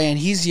comes by and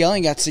he's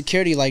yelling at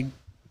security like.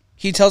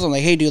 He tells them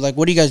like, "Hey, dude, like,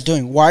 what are you guys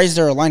doing? Why is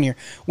there a line here?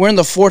 We're in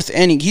the 4th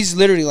inning." He's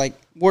literally like,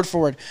 word for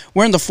word,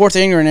 "We're in the 4th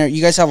inning right now.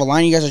 You guys have a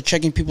line. You guys are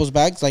checking people's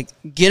bags. Like,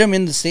 get them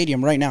in the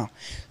stadium right now."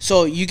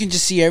 So you can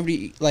just see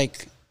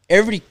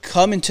everybody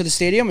come into the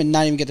stadium and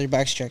not even get their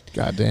bags checked.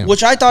 God damn.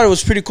 Which I thought it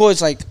was pretty cool.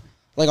 It's like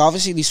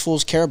obviously these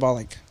fools care about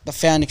like the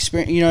fan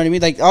experience. You know what I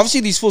mean? Like obviously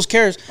these fools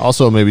cares.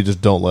 Also, maybe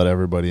just don't let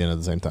everybody in at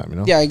the same time. You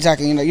know. Yeah,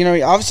 exactly. You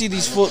know, obviously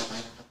these fools.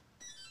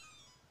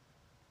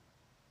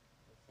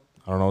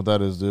 I don't know what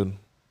that is, dude.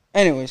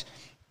 Anyways.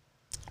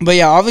 But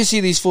yeah, obviously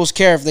these fools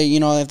care if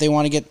they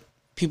want to get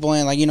people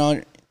in, like, you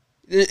know.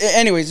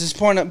 Anyways, this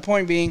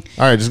point being.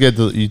 All right, just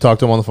you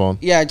talked to him on the phone.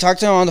 Yeah, I talked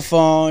to him on the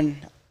phone.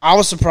 I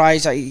was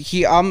surprised.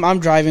 I'm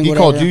driving. He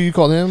whatever. called you. You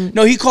called him.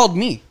 No, he called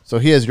me. So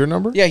he has your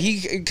number. Yeah,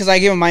 because I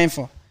gave him my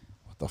info.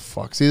 What the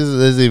fuck? See, this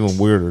is even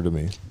weirder to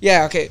me.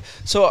 Yeah. Okay.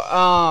 So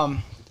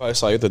I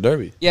saw you at the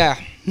Derby. Yeah.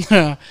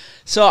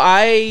 So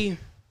it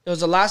was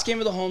the last game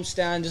of the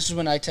homestand. This is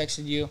when I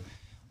texted you.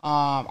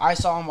 I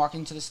saw him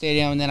walking to the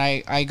stadium, and then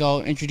I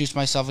go introduce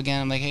myself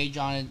again. I'm like, hey,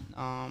 John,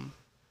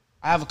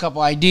 I have a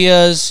couple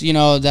ideas,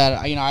 that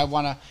I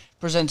want to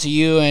present to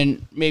you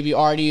and maybe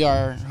Artie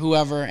or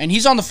whoever. And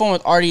he's on the phone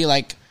with Artie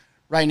like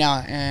right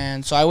now,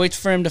 and so I wait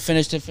for him to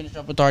finish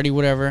up with Artie,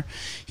 whatever.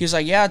 He was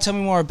like, yeah, tell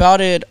me more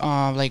about it.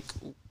 Like,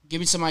 give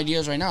me some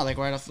ideas right now, like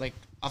right off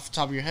the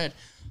top of your head.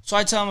 So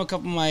I tell him a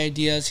couple of my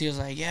ideas. He was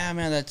like, yeah,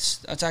 man,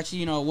 that's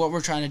actually what we're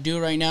trying to do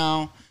right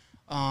now.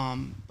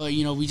 But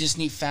we just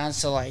need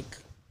fans to like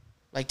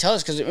tell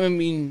us, because I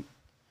mean,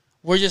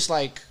 we're just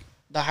like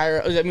the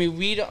higher. I mean,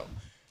 we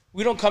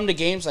don't come to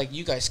games like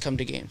you guys come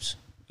to games,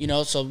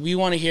 So we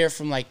want to hear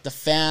from like the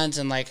fans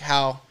and like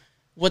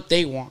what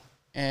they want.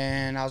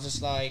 And I was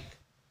just like,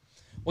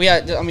 well,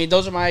 yeah, I mean,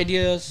 those are my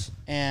ideas.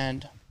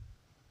 And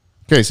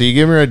okay, so you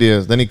give him your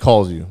ideas, then he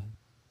calls you.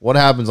 What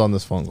happens on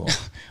this phone call?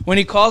 When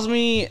he calls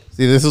me,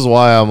 see, this is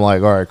why I'm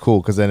like, all right,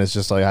 cool, because then it's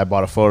just like I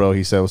bought a photo.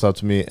 He said what's up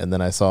to me, and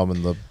then I saw him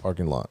in the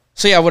parking lot.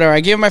 So yeah, whatever.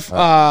 I gave him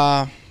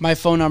my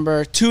phone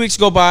number. 2 weeks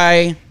go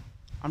by.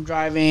 I'm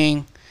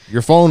driving.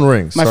 Your phone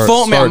rings. My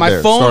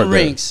phone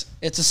rings.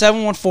 It's a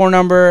 714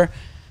 number.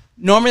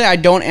 Normally, I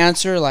don't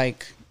answer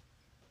like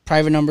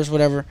private numbers,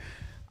 whatever.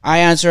 I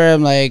answer.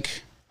 I'm like,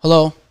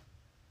 hello.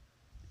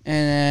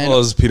 And then, hello,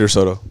 this is Peter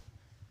Soto.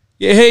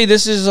 Yeah, hey,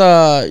 this is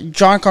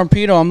John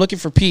Carpino. I'm looking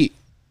for Pete.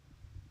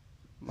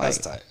 That's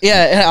tight.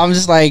 Yeah, and I'm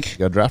just like, you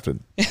got drafted.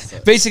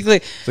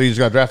 Basically. So you just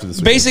got drafted this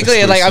week.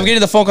 Basically, like I'm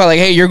getting the phone call like,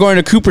 hey, you're going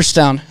to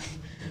Cooperstown.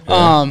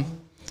 Why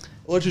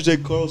don't you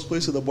take Carl's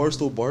place at the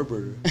Barstool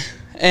Barber?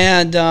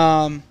 And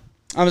I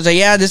was like,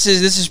 yeah, this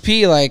is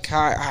Pete. Like,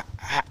 how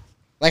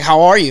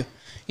are you?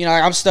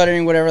 Like, I'm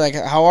stuttering, whatever. Like,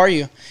 how are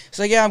you? He's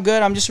like, yeah, I'm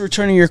good. I'm just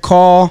returning your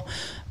call.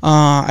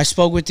 I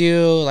spoke with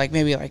you, like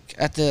maybe like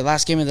at the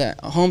last game of the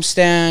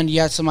homestand.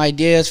 You had some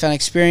ideas, fan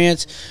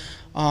experience.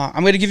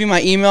 I'm gonna give you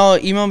my email.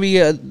 Email me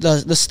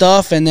the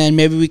stuff, and then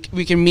maybe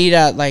we can meet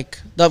at like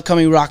the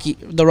upcoming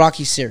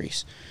Rocky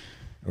series.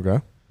 Okay.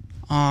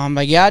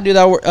 Like, yeah, dude,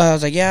 I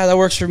was like, yeah, that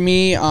works for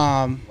me.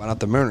 Why not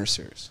the Mariners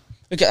series?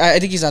 Okay, I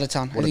think he's out of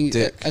town. What I think a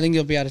dick. I think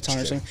he'll be out of town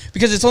or something,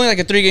 because it's only like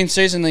a 3-game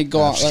series and they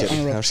go out on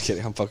the road. I'm just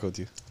kidding. I'm fucking with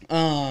you.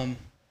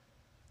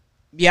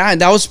 Yeah,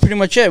 and that was pretty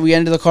much it. We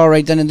ended the call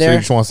right then and there. So he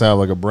just wants to have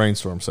like a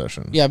brainstorm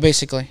session. Yeah,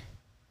 basically.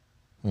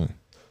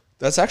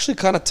 That's actually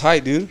kind of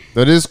tight, dude.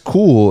 That is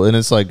cool, and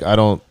it's like I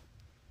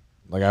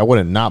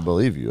wouldn't not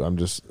believe you. I'm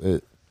just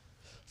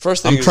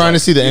first thing. I'm trying to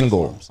see the end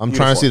goal. I'm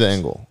trying to see the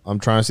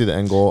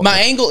end goal. My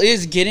angle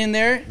is get in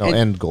there. No,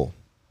 end goal.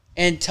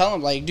 And tell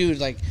them, like, dude,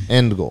 like,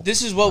 end goal.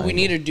 This is what we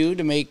need to do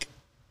to make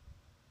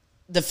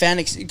the fan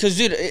because,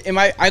 dude,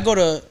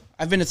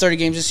 I've been to 30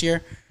 games this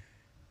year.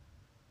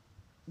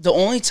 The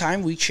only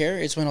time we cheer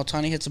is when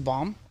Ohtani hits a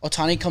bomb.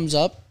 Ohtani comes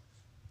up,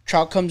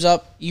 Trout comes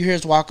up, you hear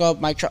his walk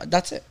up, Mike Trout.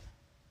 That's it.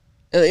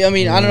 I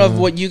mean, I don't know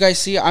what you guys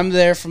see. I'm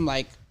there from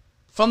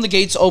the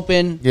gates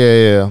open.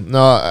 Yeah.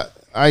 No,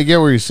 I get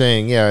what you're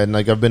saying. Yeah, and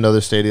like I've been to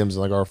other stadiums, and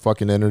like our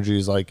fucking energy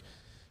is like,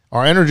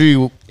 our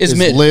energy is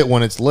lit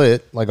when it's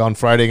lit. Like on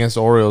Friday against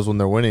the Orioles when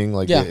they're winning,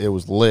 like it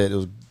was lit. It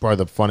was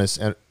probably the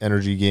funnest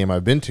energy game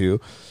I've been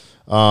to.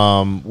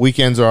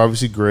 Weekends are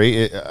obviously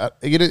great.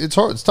 It's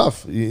hard. It's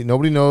tough.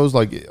 Nobody knows.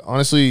 Like,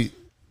 honestly,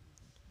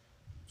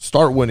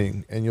 start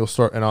winning, and you'll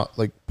start. And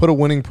like put a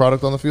winning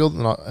product on the field,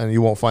 and you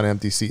won't find an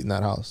empty seat in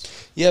that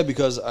house. Yeah,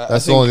 because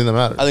that's the only thing that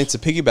matters. I think to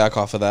piggyback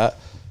off of that,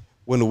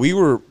 when we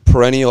were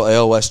perennial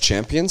AL West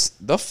champions,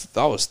 that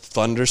was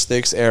Thunder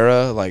Sticks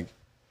era. Like,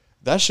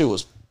 that shit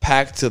was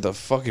packed to the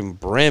fucking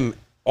brim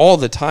all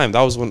the time.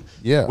 That was when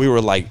we were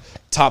like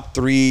top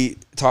 3,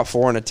 top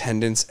 4 in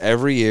attendance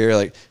every year.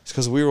 Like, it's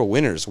because we were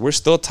winners. We're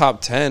still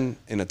top 10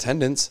 in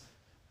attendance,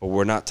 but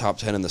we're not top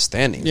 10 in the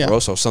standings, bro.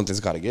 So something's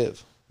got to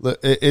give.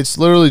 It's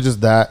literally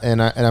just that,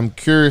 and I'm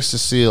curious to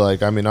see.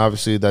 Like, I mean,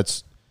 obviously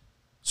that's.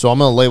 So I'm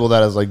gonna label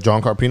that as like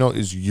John Carpino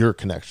is your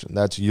connection.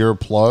 That's your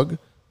plug,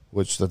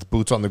 which that's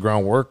boots on the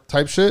ground work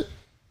type shit.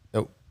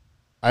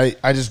 I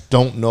just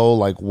don't know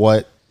like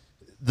what.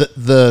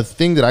 The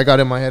thing that I got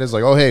in my head is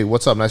like, oh, hey,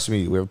 what's up? Nice to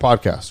meet you. We have a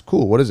podcast.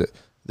 Cool. What is it?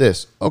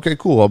 This. Okay,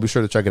 cool. I'll be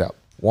sure to check it out.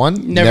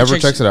 1, never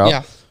checks it out.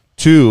 Yeah.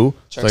 2,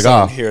 Checks it's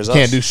out like, and hears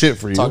can't us do shit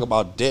for you. Talk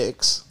about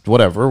dicks.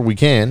 Whatever, we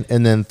can.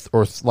 And then,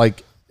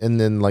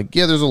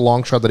 yeah, there's a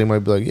long shot that he might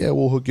be like, yeah,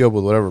 we'll hook you up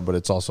with whatever. But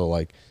it's also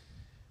like,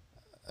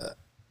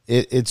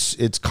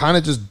 it's kind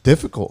of just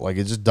difficult. Like,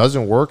 it just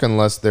doesn't work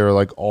unless they're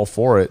like all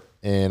for it.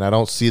 And I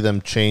don't see them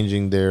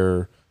changing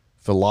their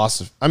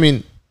philosophy. I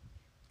mean,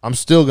 I'm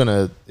still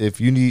gonna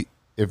if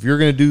you're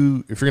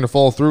gonna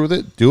follow through with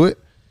it, do it.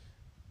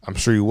 I'm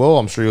sure you will.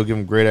 I'm sure you'll give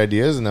them great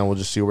ideas, and then we'll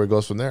just see where it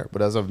goes from there.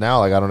 But as of now,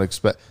 like I don't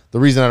expect. The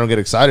reason I don't get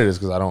excited is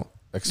because I don't.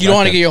 You don't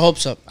want to get your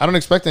hopes up. I don't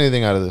expect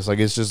anything out of this. Like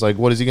it's just like,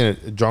 what is he gonna?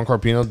 John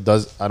Carpino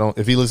does. I don't.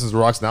 If he listens to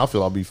Rocks Now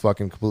Field, I'll be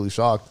fucking completely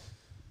shocked.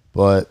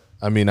 But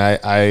I mean,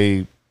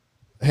 hey,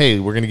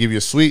 we're gonna give you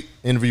a suite.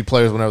 Interview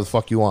players whenever the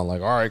fuck you want.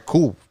 Like, all right,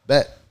 cool,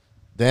 bet.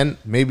 Then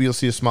maybe you'll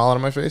see a smile out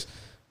of my face.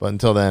 But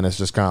until then, it's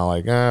just kind of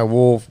like,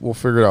 we'll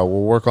figure it out.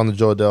 We'll work on the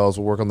Joe Adells.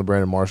 We'll work on the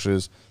Brandon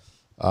Marshes.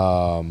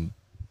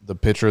 The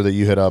pitcher that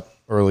you hit up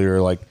earlier,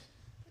 like,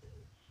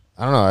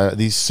 I don't know.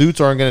 These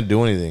suits aren't going to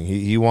do anything.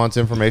 He wants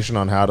information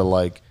on how to,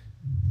 like,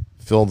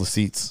 fill the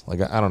seats.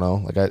 Like, I don't know.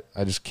 Like,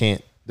 I just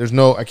can't.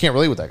 I can't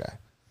relate with that guy.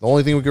 The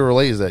only thing we can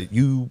relate is that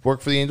you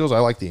work for the Angels. I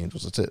like the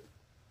Angels. That's it.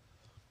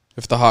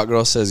 If the hot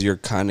girl says you're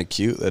kind of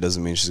cute, that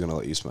doesn't mean she's going to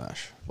let you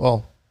smash.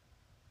 Well,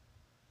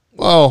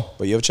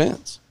 but you have a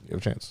chance. you have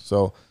a chance.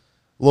 So,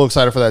 a little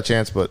excited for that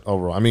chance, but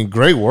overall, I mean,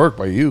 great work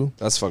by you.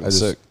 That's fucking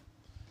sick.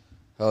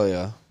 Hell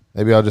yeah.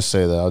 Maybe I'll just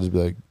say that. I'll just be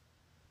like,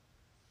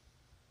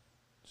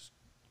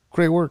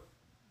 great work.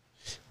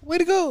 Way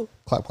to go.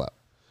 Clap, clap.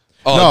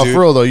 Oh, no, dude. for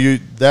real though,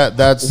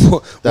 that's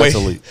Wait.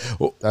 elite.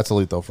 That's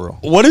elite though, for real.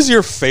 What is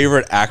your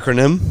favorite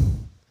acronym,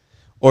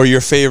 or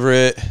your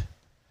favorite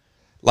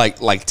like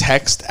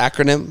text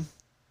acronym?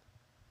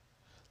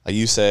 Like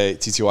you say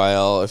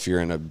TTYL if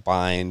you're in a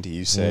bind. You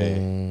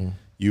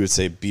would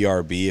say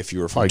BRB if you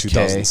were from Probably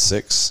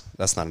 2006.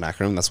 That's not an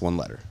acronym. That's one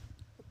letter.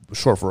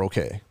 Short for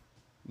okay.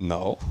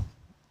 No,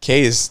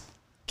 K is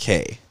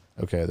K.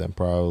 Okay, then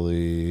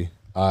probably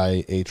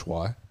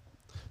IHY.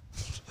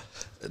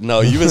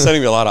 No, you've been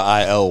sending me a lot of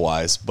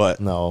ILYs,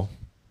 but No,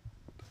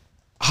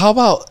 how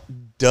about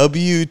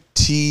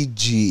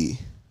WTG?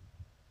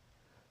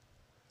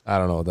 I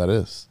don't know what that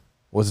is.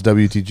 What's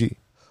WTG?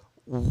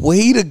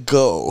 Way to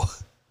go.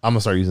 I'm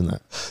gonna start using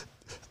that.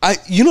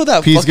 You know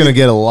that Pete's fucking, gonna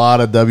get a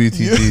lot of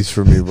WTGs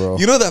from me, bro.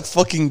 You know that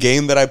fucking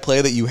game that I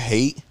play that you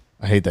hate?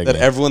 I hate that That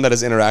game. everyone that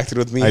has interacted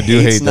with me I do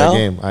hates hate now? that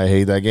game. I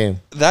hate that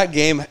game. That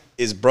game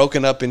is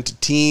broken up into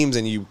teams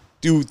and you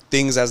do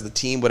things as the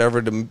team,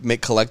 whatever, to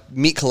meet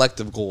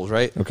collective goals,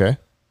 right? Okay.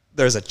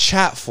 There's a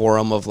chat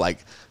forum of like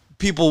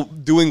people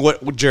doing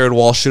what Jared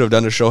Walsh should have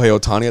done to Shohei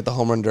Ohtani at the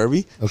Home Run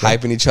Derby,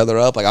 hyping each other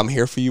up. Like, I'm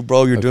here for you,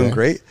 bro. You're doing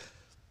great.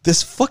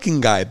 This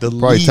fucking guy,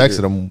 Probably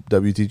texted him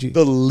WTG.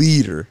 the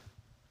leader,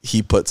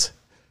 he puts,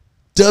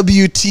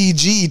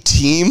 WTG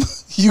team,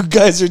 you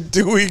guys are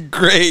doing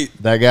great.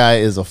 That guy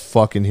is a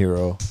fucking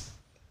hero.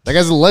 That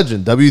guy's a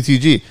legend.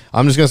 WTG.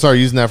 I'm just gonna start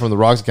using that from the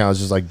Rocks account. It's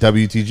just like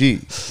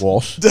WTG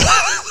Walsh.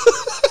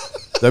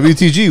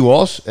 WTG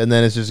Walsh, and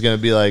then it's just gonna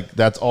be like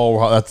that's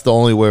all. That's the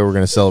only way we're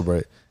gonna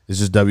celebrate. It's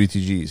just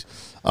WTGs.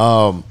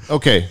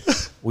 Okay,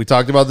 we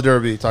talked about the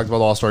Derby. Talked about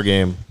the All-Star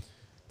game.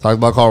 Talked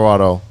about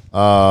Colorado.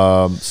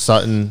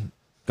 Sutton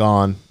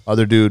gone.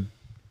 Other dude.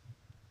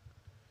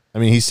 I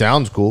mean, he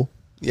sounds cool.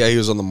 Yeah, he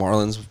was on the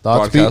Marlins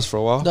Thoughts, broadcast Pete? for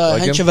a while. The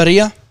Like him?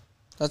 Henchevaria.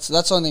 That's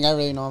the only thing I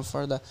really know him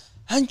for. The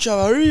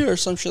Henchevaria or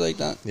some shit like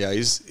that. Yeah,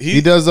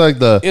 He does like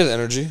he has the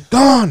energy.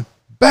 gone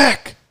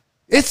back.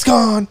 It's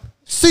gone.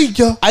 See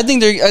ya. I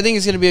think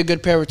it's gonna be a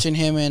good pair between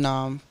him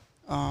and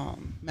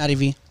Matty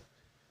V.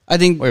 I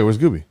think Wait, where's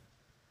Gooby?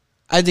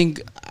 I think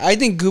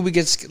Gooby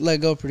gets let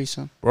go pretty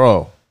soon.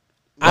 Bro,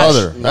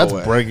 brother, no that's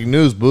way. breaking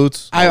news,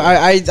 Boots.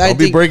 I Don't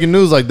be think breaking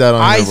news like that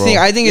on I here, bro.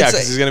 think Yeah, it's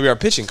because he's going to be our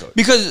pitching coach.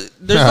 because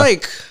there's Yeah.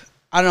 like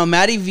I don't know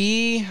Matty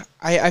V.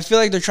 I feel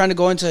like they're trying to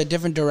go into a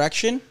different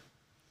direction,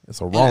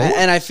 It's a wrong look.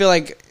 and I feel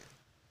like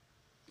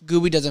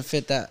Gooby doesn't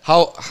fit that.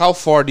 How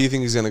far do you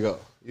think he's going to go?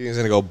 You think he's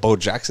going to go Bo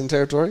Jackson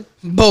territory?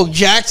 Bo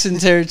Jackson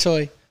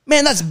territory,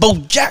 man. That's Bo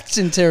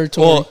Jackson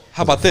territory. Well,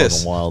 how about That's this?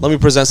 fucking wild. Let me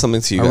present something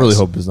to you I guys. really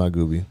hope it's not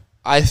Gooby.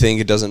 I think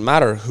it doesn't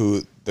matter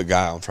who the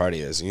guy on Friday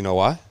is. You know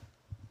why?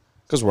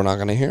 Because we're not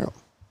going to hear him.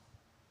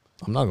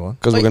 I'm not going.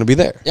 Because we're going to be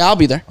there. yeah, I'll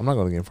be there. I'm not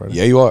going to game Friday.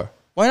 Yeah, you are.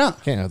 Why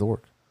not? Can't have to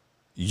work.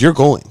 You're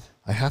going.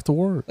 I have to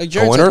work. Like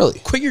Jared Going said, early.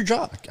 Quit your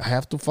job. I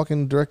have to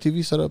fucking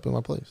DirecTV set up in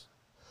my place.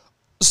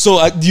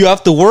 So do you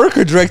have to work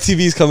or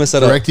DirecTV's come and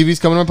set up? DirecTV's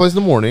coming to my place in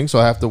the morning, so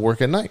I have to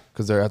work at night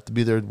because they have to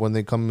be there when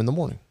they come in the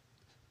morning.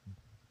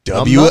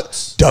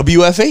 nuts.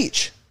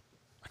 WFH.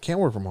 I can't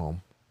work from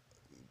home.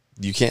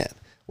 You can't.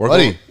 Work,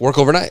 Buddy. work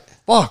overnight.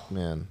 Fuck,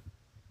 man.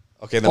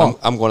 Okay, then Fuck.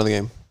 I'm going to the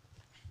game.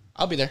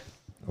 I'll be there.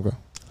 Okay,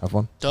 have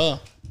fun. Duh.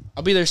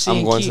 I'll be there seeing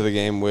I'm going Key. to the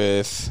game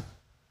with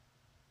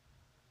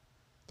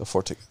the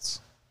 4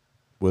 tickets.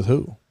 With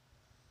who?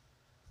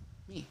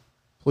 Me.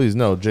 Please,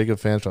 no. Jacob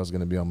Fanshaw is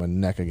going to be on my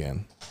neck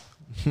again.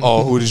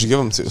 Oh, who did you give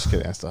them to?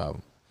 Kidding, I still have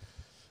him.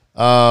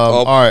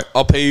 All right.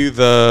 I'll pay you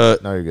the.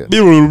 Now you're good.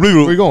 Where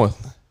are you going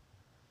with?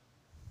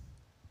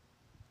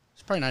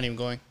 He's probably not even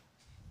going.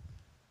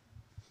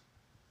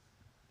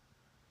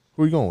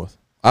 Who are you going with?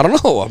 I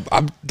don't know.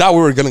 I thought we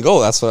were going to go.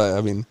 That's why.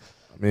 I mean,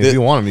 I mean, if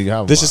you want him, you can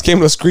have him. this just came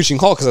to a screeching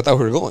halt because I thought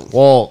we were going.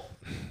 Well,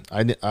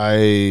 I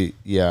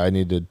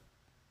need to.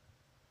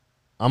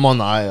 I'm on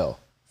the IL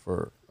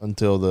for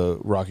until the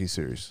Rocky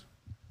series.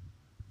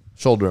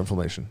 Shoulder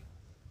inflammation.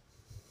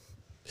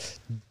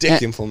 Dick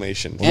And-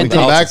 inflammation. When we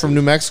come back from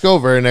New Mexico,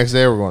 very next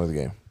day we're going to the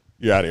game.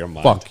 You're out of your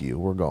mind. Fuck you,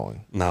 we're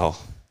going. No.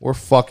 We're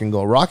fucking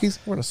going. Rockies,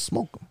 we're gonna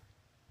smoke them.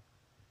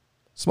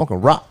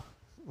 Smoking rock.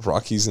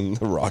 Rockies and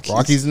the Rockies.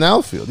 Rockies in the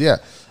outfield, yeah.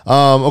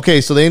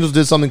 Okay, so the Angels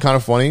did something kind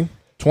of funny.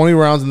 20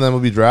 rounds and then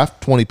MLB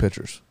draft, 20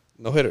 pitchers.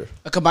 No hitter.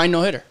 A combined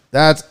no hitter.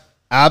 That's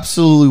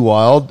absolutely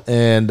wild.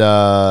 And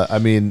I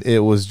mean, it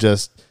was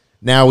just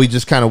now we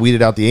just kind of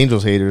weeded out the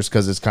Angels haters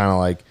because it's kind of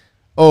like,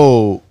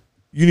 oh,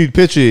 you need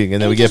pitching,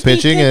 and then we get just need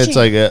pitching, and it's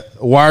pitching. like,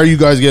 why are you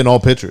guys getting all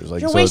pitchers?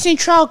 Like, You're so wasting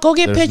Trout. Go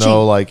get there's pitching.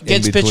 no like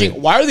Gets in between.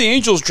 pitching. Why are the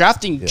Angels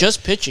drafting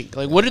just pitching?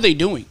 Like, what are they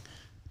doing?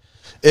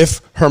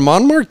 If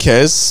Herman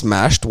Marquez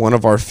smashed one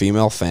of our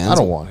female fans, I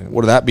don't want him.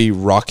 Would that be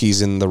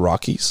Rockies in the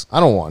Rockies? I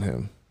don't want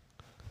him.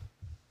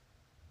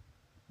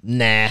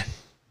 Nah,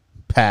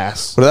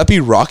 pass. Would that be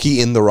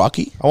Rocky in the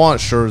Rocky? I want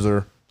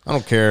Scherzer. I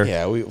don't care.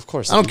 Yeah, we of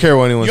course. I don't care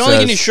what anyone You're only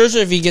says. getting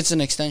Scherzer if he gets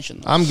an extension.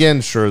 Though. I'm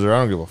getting Scherzer. I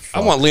don't give a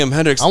fuck. I want Liam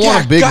Hendricks. I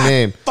want a big God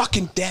name.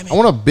 Fucking damn it. I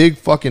want a big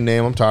fucking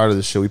name. I'm tired of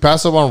this shit. We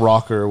passed up on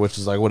Rocker, which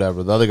is like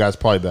whatever. The other guy's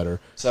probably better.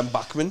 Sam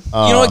Bachman. You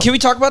know what? Can we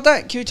talk about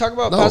that? Can we talk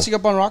about No. passing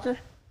up on Rocker?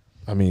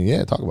 I mean,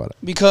 yeah, talk about it.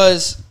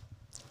 Because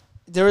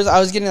I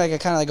was getting like a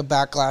kind of like a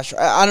backlash.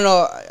 I don't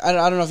know. I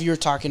don't know if you were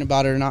talking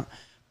about it or not,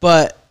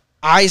 but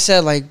I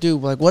said like, dude,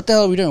 like, what the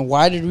hell are we doing?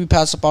 Why did we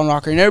pass up on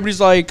Rocker? And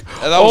everybody's like,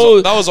 that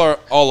was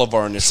all of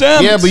our initial.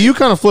 Sam, Yeah, but you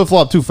kind of flip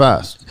flop too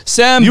fast.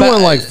 Sam, You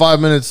went like 5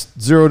 minutes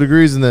 0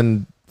 degrees, and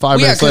then 5 Well,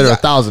 yeah, minutes later 'cause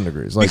 1,000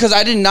 degrees. Like, because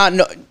I did not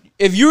know.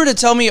 If you were to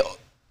tell me,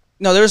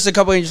 no, there's a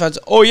couple of Angels fans.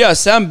 Oh yeah,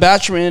 Sam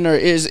Batchman or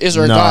is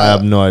our no, guy. I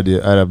have no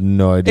idea. I have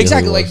no idea.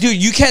 Exactly. who it Like, was.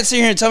 dude, you can't sit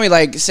here and tell me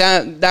like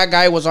Sam, that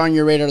guy was on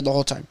your radar the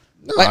whole time.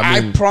 Like, I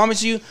I mean,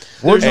 promise you,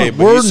 we're, there's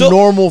but we're he's so-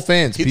 normal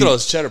fans. He Pete.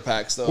 throws cheddar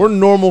packs though. We're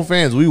normal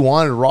fans. We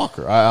wanted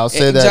Rocker. I'll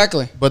say that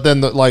Exactly. But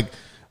then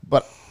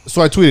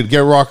so I tweeted, "Get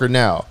Rocker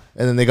now,"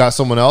 and then they got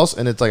someone else,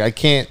 and it's like I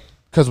can't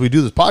because we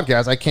do this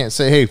podcast. I can't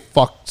say, "Hey,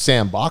 fuck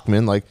Sam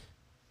Bachman." Like,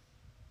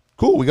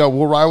 cool,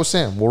 we'll ride with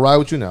Sam. We'll ride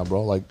with you now,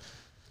 bro. Like,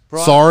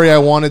 sorry, I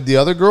wanted the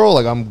other girl.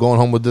 Like, I'm going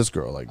home with this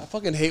girl. Like, I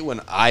fucking hate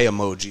when eye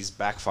emojis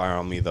backfire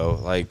on me though.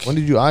 Like, when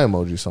did you eye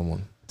emoji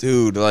someone?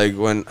 dude, like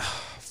when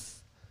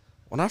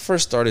I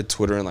first started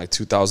Twitter in like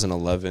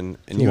 2011,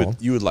 and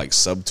you would like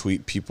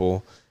subtweet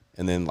people,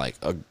 and then like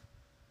a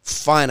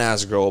fine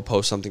ass girl will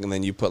post something, and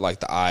then you put like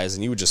the eyes,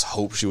 and you would just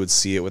hope she would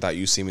see it without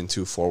you seeming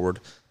too forward.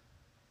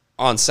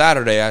 On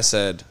Saturday, I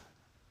said,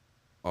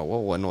 "Oh,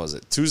 well, when was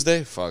it?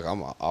 Tuesday? Fuck,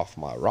 I'm off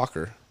my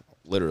rocker,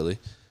 literally."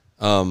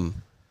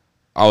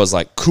 I was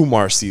like,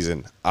 Kumar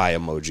season, eye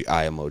emoji,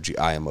 eye emoji,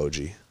 eye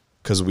emoji,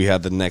 because we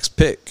had the next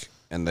pick,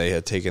 and they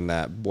had taken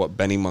that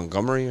Benny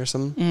Montgomery or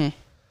something. Mm-hmm.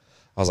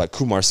 I was like,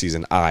 Kumar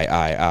season,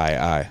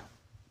 I.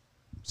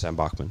 Sam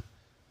Bachman.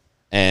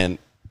 And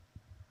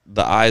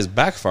the eyes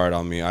backfired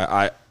on me.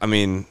 I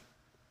mean,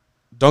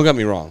 don't get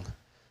me wrong.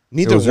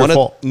 Neither was your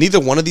fault.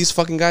 one of these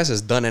fucking guys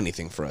has done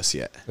anything for us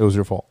yet. It was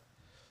your fault.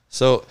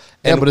 So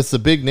Yeah, but it's the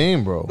big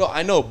name, bro. no,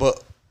 I know,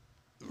 but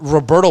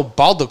Roberto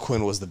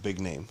Baldequin was the big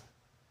name.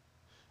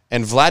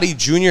 And Vladdy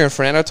Jr. and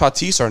Fernando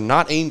Tatis are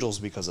not Angels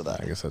because of I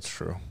that. guess that's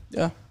true.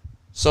 yeah,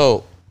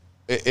 So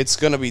it's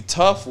going to be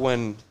tough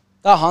when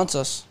that haunts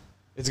us.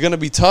 it's going to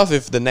be tough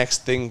if the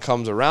next thing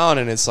comes around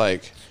and it's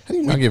like, How do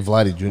you not get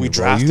Vladdy Jr.? we bro?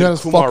 drafted You got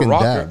his Kumar fucking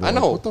Rocker. dad, bro. I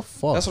know. What the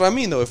fuck? That's what I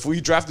mean, though. If we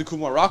drafted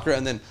Kumar Rocker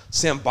and then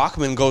Sam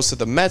Bachman goes to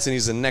the Mets and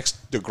he's the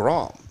next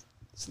DeGrom,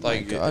 it's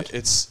like God.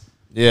 it's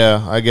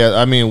Yeah, I get.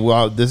 I mean,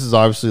 well, this is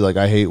obviously like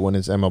I hate when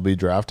it's MLB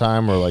draft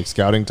time or like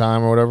scouting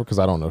time or whatever because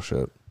I don't know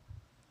shit.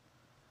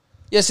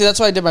 Yeah, see, that's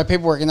why I did my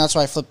paperwork, and that's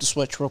why I flipped the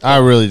switch real quick. I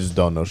really just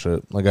don't know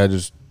shit. Like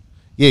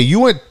yeah, you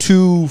went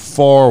too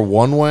far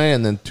one way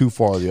and then too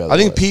far the other. I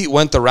think way. Pete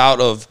went the route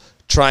of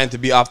trying to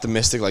be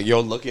optimistic, like, yo,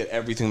 look at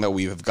everything that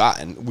we have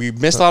gotten. We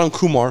missed out on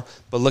Kumar,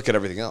 but look at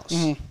everything else.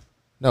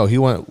 No,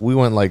 we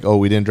went like, oh,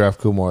 we didn't draft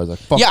Kumar. I was like,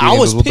 fuck. Yeah, the I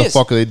was Angels. What pissed. the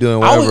fuck are they doing?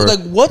 I Whatever. was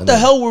like, what And the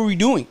then- hell were we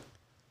doing?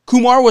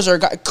 Kumar was our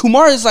guy.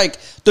 Kumar is like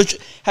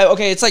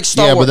okay. It's like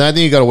Star Yeah, Wars. but then I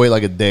think you got to wait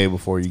like a day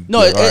before you.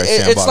 No, get, all right,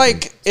 Sam it's Bachman.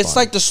 like it's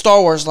fine. like the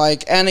Star Wars,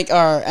 like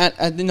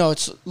no,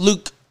 it's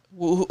Luke,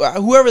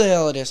 whoever the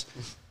hell it is.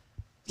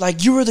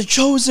 Like, you were the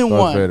chosen Darth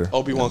one. Vader.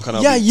 Obi-Wan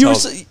Kenobi Yeah, you were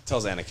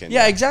tells Anakin.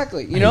 Yeah,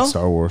 exactly. You I know. hate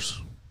Star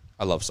Wars.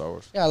 I love Star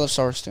Wars. Yeah, I love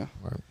Star Wars too.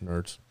 All right,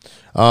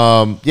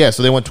 nerds. Yeah,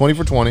 so they went 20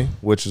 for 20,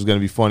 which is going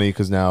to be funny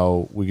because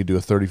now we could do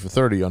a 30 for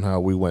 30 on how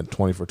we went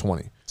 20 for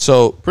 20.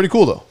 So Pretty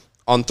cool though.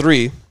 on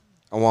 3,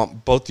 I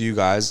want both of you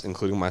guys,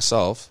 including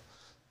myself,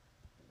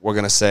 we're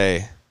going to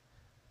say,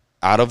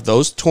 out of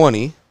those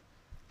 20,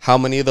 how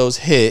many of those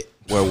hit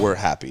where we're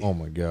happy? Oh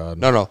my god.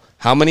 No.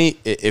 How many,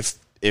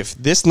 if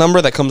this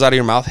number that comes out of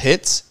your mouth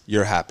hits,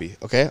 you're happy.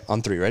 Okay?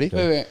 On 3, ready?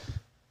 Wait.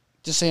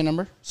 Just say a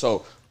number.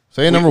 So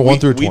Say a number 1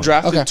 through 20. We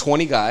drafted Okay.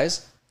 20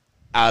 guys.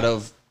 Out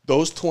of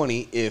those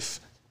 20, if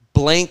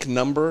blank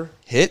number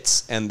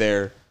hits and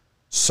they're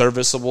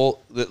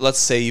serviceable, let's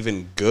say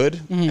even good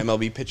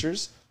MLB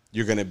pitchers,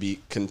 you're going to be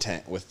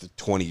content with the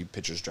 20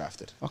 pitchers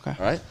drafted. Okay.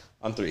 All right?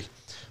 On 3.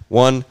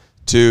 1,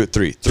 2,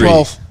 3. 3.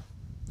 12.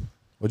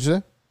 What'd you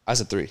say? I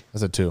said 3. I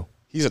said 2.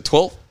 He's at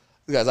 12?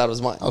 This guy's out of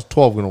his mind. How's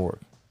 12 going to work?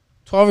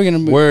 12 are gonna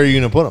be. Where are you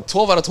going to put them?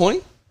 12 out of 20?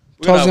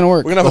 12's gonna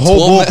work. We're going The to have a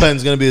whole 12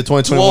 bullpen's going to be the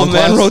 2021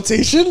 man class?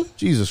 rotation?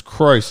 Jesus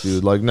Christ,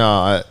 dude. Like,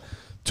 nah.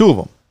 2 of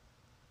them.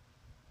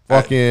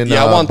 Fucking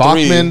yeah, I want 3.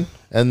 Bachman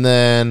and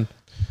then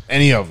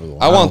any other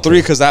one. I want don't 3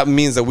 care. because that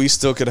means that we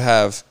still could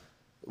have,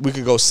 we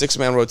could go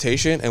 6-man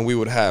rotation and we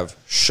would have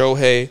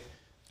Shohei,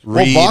 Well,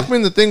 Reed.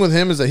 Bachman, the thing with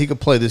him is that he could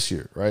play this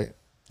year, right?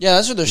 Yeah,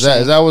 that's what they're Is that,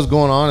 saying. is that what's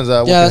going on? Is that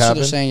what yeah, could that's happen?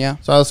 what they're saying. Yeah.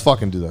 So let's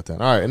fucking do that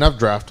then. All right, enough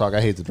draft talk.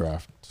 I hate the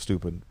draft.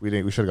 Stupid. We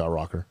should have got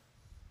Rocker.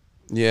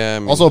 Yeah. I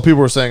mean, Also, people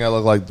were saying I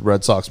look like the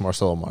Red Sox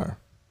Marcelo Meyer.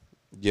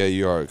 yeah,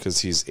 you are because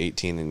he's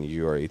 18 and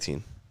you are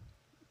 18.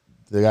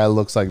 The guy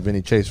looks like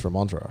Vinny Chase from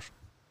Entourage.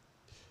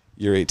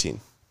 You're 18.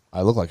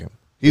 I look like him.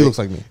 He looks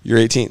like me. You're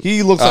 18.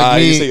 He looks like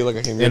me. You say you look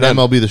like him. You're in done.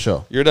 MLB The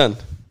Show. You're done.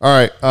 All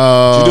right.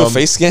 Did you do a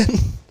face scan?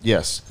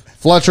 Yes.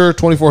 Fletcher,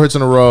 24 hits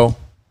in a row,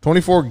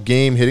 24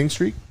 game hitting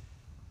streak.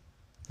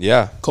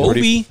 Yeah.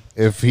 Kobe.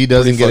 If he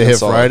doesn't Pretty get a fucking hit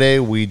solid. Friday,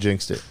 we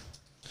jinxed it.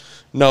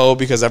 No,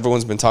 because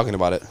everyone's been talking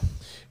about it.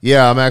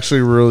 Yeah, I'm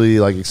actually really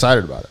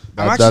excited about it.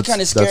 I'm actually That's-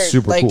 kind of scared. That's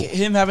super like cool.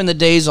 him having the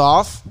days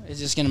off is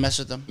just gonna mess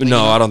with him. Like,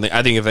 No, I don't think.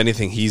 I think if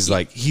anything, he's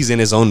in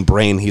his own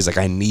brain. He's like,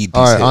 I need these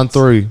All right, hits. on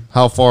 3,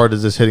 how far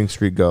does this hitting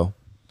streak go?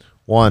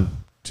 1,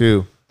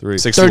 2, 3,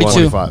 61.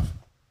 32. 25.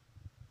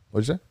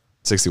 What'd you say?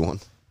 61.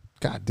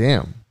 God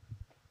damn.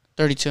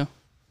 32.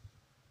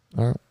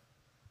 All right.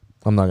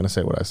 I'm not gonna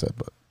say what I said,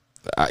 but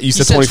You He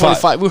said said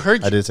 25. We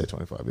heard I you. did say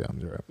 25. Yeah,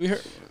 you're right. We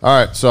heard.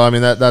 All right, so I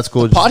mean that's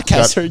cool. The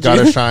podcast heard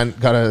gotta you.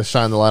 gotta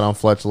shine the light on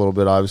Fletch a little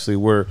bit. Obviously,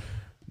 we're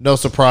no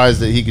surprise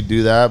that he could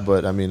do that,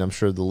 but I mean I'm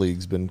sure the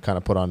league's been kind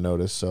of put on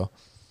notice. So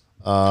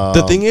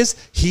The thing is,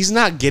 he's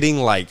not getting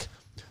like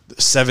the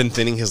 7th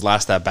inning, his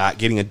last at bat,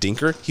 getting a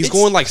dinker. He's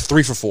going like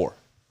 3 for 4.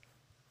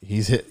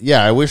 he's hit.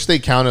 Yeah, I wish they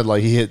counted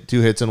like he hit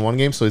 2 hits in one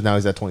game, so he's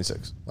at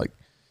 26. Like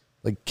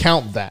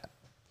count that.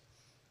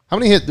 How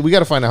many hits? We got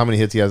to find out how many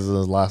hits he has in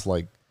his last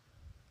like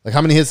how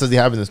many hits does he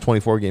have in this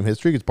 24 game hit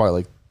streak? It's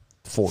probably like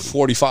 40.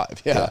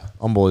 45. Yeah.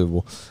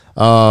 Unbelievable.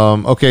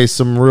 Okay,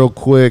 some real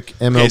quick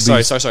MLB.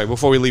 Okay, sorry.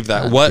 Before we leave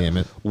that, God damn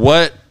it.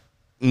 what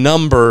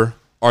number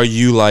are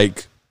you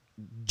like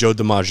Joe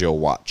DiMaggio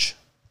watch?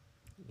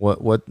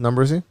 What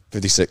number is he?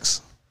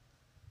 56.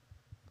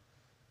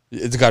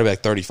 It's got to be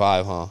like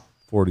 35, huh?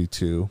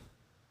 42.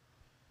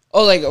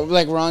 Oh,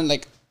 like Ron,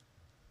 like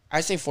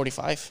I say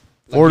 45.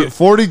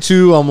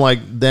 42. I'm like,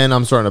 then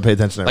I'm starting to pay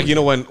attention. Like, you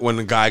know, when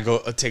a guy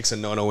takes a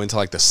no-no into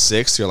like the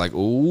 6th, you're like,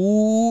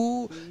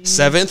 ooh,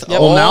 7th? Yeah,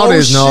 Oh, Well,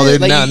 nowadays, no. shit.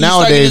 They, Like, you start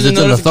nowadays, getting it's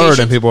the in the 3rd, and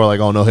notifications. people are like,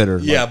 "Oh, no hitter."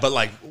 yeah, but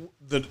like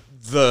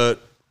the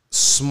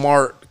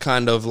smart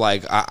kind of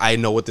like I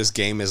know what this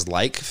game is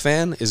like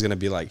fan is gonna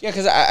be like Yeah,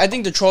 because I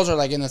think the trolls are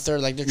like in the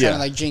 3rd, like they're trying Yeah. to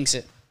like jinx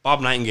it.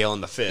 Bob Nightingale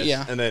in the 5th.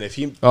 Yeah. And then if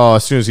he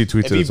As soon as he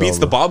tweets if it, he it's beats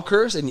the over. Bob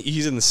curse and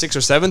he's in the 6th or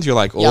 7th, you're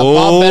like, oh, Yeah,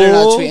 Bob better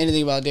not tweet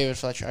anything about David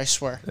Fletcher. I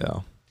swear. Yeah,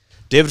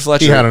 David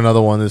Fletcher. he had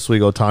another one this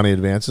week. Otani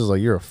advances.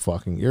 Like you're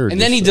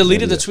And then he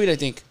deleted the tweet. I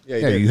think. Yeah,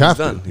 Yeah, did. you He's have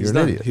to. done. You're He's an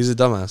done. idiot. He's a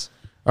dumbass.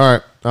 All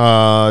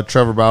right,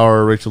 Trevor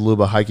Bauer, Rachel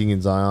Luba hiking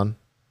in Zion.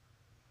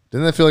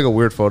 Didn't that feel like a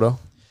weird photo?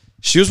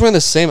 She was wearing the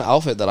same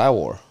outfit that I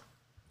wore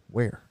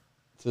Where?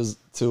 to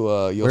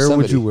Yosemite. Where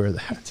would you wear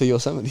that? To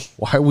Yosemite.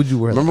 Why would you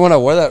wear Remember when I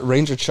wore that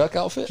Ranger Chuck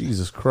outfit? that?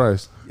 Jesus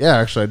Christ! Yeah,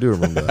 actually, I do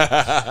remember that.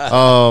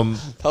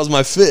 That was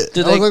my fit.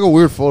 Did That they, was like a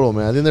weird photo,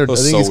 man. I think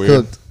was he's so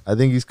weird. cooked. I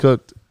think he's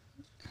cooked.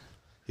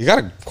 You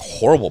got a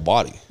horrible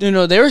body. they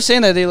were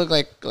saying that they look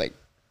like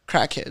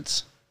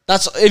crackheads.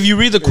 That's if you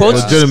read the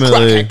quotes. it's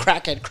Legitimately.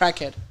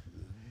 crackhead.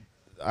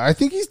 I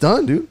think he's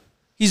done, dude.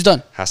 He's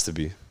done. Has to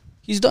be.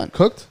 He's done.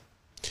 Cooked.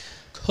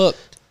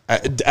 Cooked.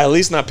 At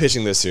least not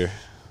pitching this year.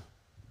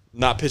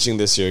 Not pitching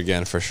this year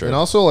again for sure. And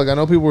also, like, I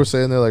know people were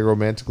saying they're like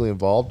romantically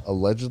involved.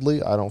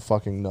 Allegedly, I don't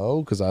fucking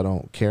know because I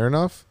don't care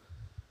enough.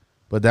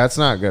 But that's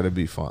not gonna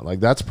be fun.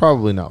 Like, that's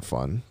probably not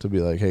fun to be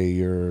like, hey,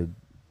 your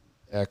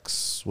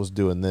ex was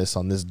doing this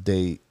on this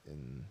date,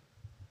 and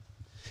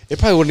It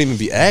probably wouldn't even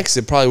be X.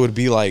 It probably would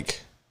be like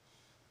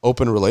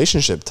open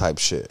relationship type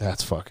shit.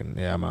 that's fucking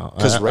I'm out.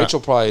 Because I- Rachel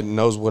probably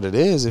knows what it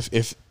is.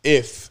 If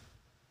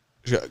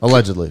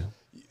allegedly,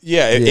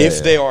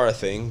 if they are a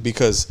thing,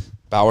 because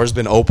Bauer's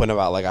been open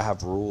about like I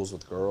have rules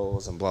with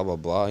girls and blah blah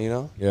blah. You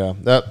know, yeah,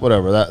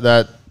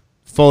 that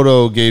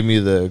photo gave me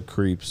the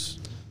creeps.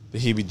 the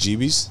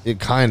heebie-jeebies. It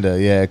kind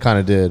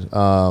of did. It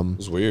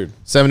was weird.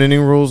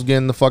 7-inning rules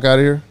getting the fuck out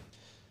of here.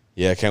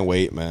 Yeah, I can't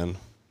wait, man.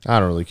 I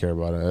don't really care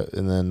about it.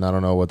 And then I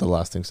don't know what the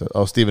last thing said.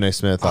 Oh, Stephen A.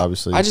 Smith,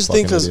 obviously. I just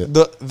think fucking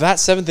because idiot. that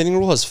 7th inning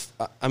rule has,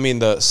 I mean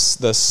the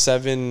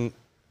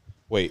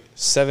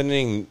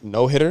 7-inning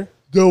no hitter.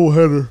 double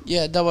header.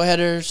 Yeah, double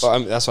headers.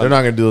 That's what They're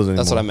not gonna do those anymore.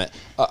 That's what I meant.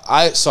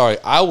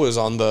 I was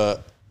on the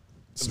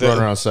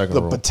runner on second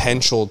the rule.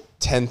 potential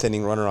 10th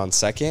inning runner on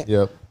second.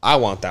 Yep. I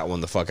want that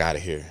one the fuck out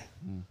of here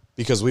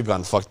because we've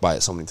gotten fucked by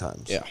it so many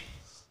times. Yeah.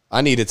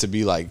 I need it to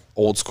be like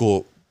old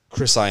school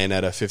Chris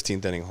Iannetta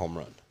 15th inning home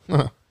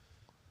run.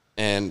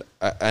 And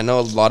I know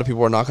a lot of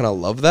people are not going to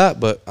love that,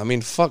 but I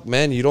mean, fuck,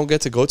 man, you don't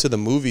get to go to the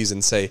movies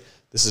and say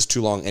this is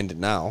too long, end it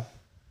now.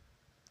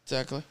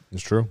 Exactly.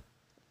 It's true.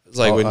 It's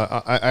like when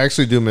I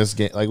actually do miss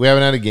game. Like we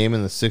haven't had a game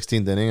in the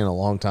 16th inning in a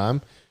long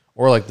time,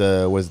 or like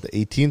the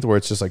 18th where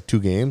it's just like 2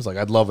 games. Like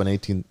I'd love an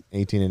 18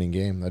 inning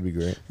game. That'd be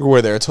great.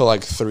 we're there till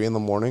like 3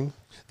 a.m.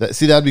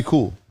 That'd be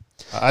cool.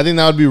 I think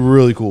that would be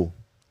really cool.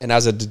 And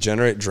as a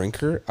degenerate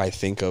drinker, I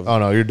think of Oh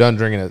no, you're done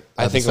drinking it.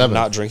 I at think the of 7th.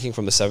 not drinking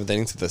from the 7th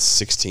inning to the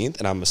 16th,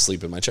 and I'm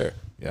asleep in my chair.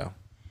 Yeah.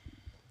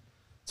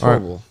 It's All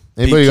right. horrible.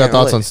 Anybody got can't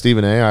thoughts relate. on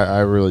Stephen A? I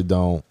really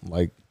don't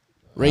like.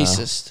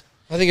 Racist.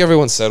 I think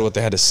everyone said what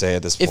they had to say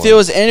at this point. If it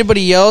was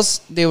anybody else,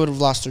 they would have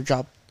lost their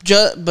job.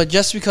 But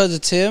just because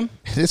it's him,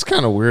 It's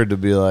kind of weird to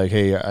be like,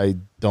 hey, I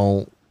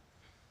don't.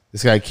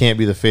 This guy can't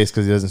be the face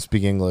because he doesn't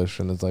speak English,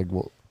 and it's like,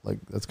 well, like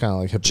that's kind of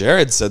like hypocrite.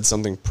 Jared said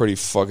something pretty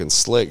fucking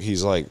slick.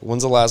 He's like,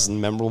 "When's the last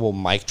memorable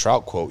Mike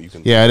Trout quote you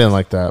can?" Yeah, I didn't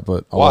like that,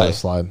 but I'll Why? let it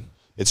slide.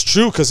 It's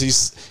true because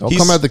he's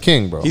Come at the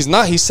king, bro. He's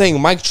not. He's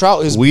saying Mike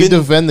Trout has We been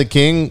defend the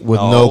king with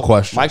no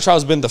question. Mike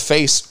Trout's been the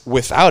face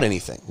without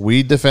anything.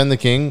 We defend the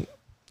king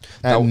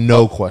at Now,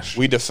 no question.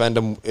 We defend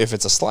him if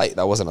it's a slight.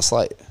 That wasn't a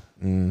slight.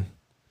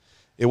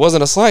 It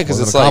wasn't a slight because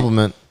Wasn't it's a like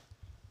compliment.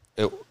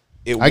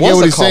 it I was get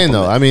what a he's saying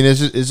though. compliment. I mean,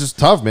 it's just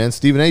tough, man.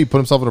 Stephen A. He put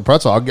himself in a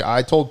pretzel.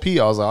 I told Pete,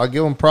 I was like, I'll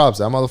give him props.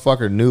 That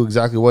motherfucker knew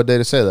exactly what day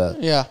to say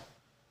that. yeah,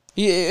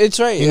 it's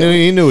right.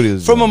 He knew what he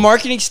was From a doing.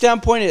 marketing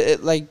standpoint,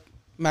 it like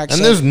Max And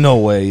said, there's no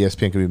way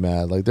ESPN could be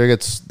mad. Like there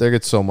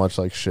gets so much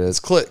like shit. It's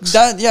clicks.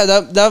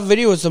 that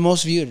video was the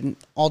most viewed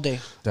all day.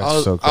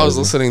 That's so crazy. I was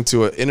listening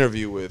to an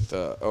interview with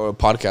or a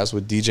podcast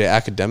with DJ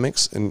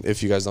Academics, and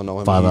if you guys don't know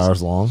him, 5 he's-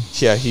 hours long.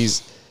 Yeah,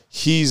 he's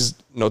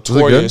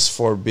notorious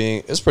for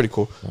being. It's pretty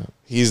cool.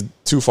 He's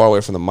too far away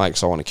from the mic,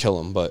 so I want to kill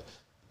him. But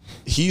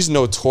he's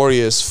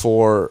notorious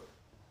for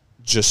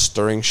just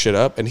stirring shit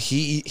up. And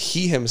he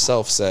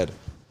himself said,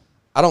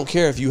 "I don't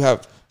care if you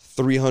have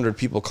 300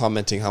 people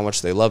commenting how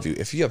much they love you.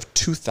 If you have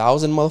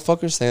 2,000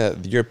 motherfuckers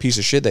saying that you're a piece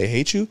of shit, they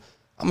hate you.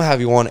 I'm gonna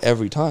have you on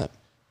every time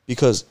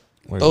because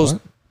Wait, those."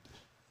 what?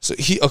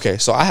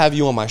 So I have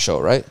you on my show,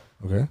 right?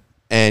 Okay.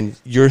 And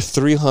your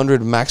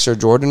 300 Max Air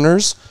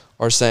Jordaners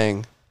are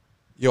saying,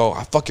 "Yo,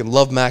 I fucking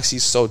love Max.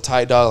 He's so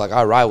tight, dog. Like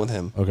I ride with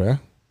him." Okay.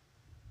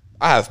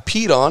 I have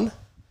Pete on.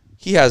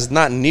 He has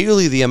not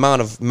nearly the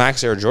amount of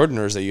Max Air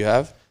Jordaners that you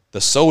have. The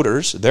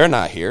Soders, they're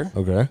not here.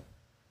 Okay.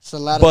 It's a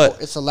ladder. But-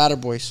 It's a ladder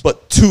boys.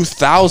 But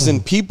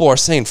 2,000 people are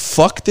saying,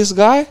 "Fuck this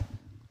guy."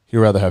 You'd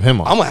rather have him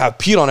on. I'm gonna have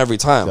Pete on every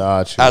time,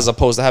 Gotcha. as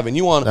opposed to having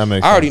you on. That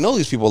makes I already sense. know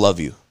these people love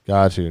you.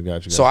 Got you.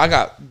 So I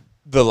got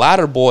the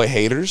ladder boy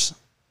haters.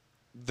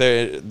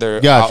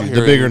 They're Got out you. here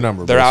The bigger in-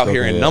 number, They're out basically,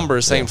 here in yeah.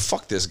 numbers saying, Yeah.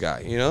 "Fuck this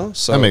guy," you know.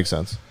 So that makes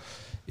sense.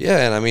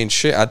 yeah, and I mean,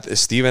 shit.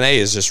 Stephen A.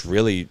 is just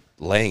really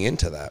laying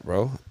into that,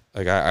 bro.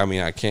 Like I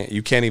mean,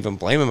 you can't even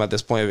blame him at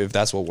this point if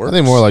that's what works. I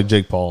think more like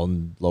Jake Paul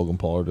and Logan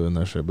Paul are doing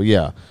that shit. But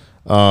yeah,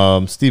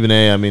 Stephen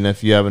A. I mean,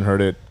 if you haven't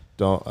heard it,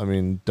 don't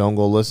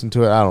go listen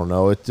to it. I don't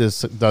know. It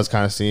just does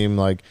kind of seem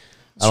like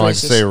I don't like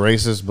to racist. say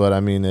racist, but I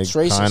mean, it It's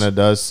racist. kind of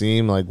does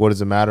seem like what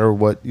does it matter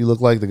what you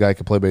look like? The guy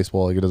can play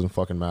baseball. Like it doesn't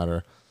fucking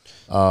matter.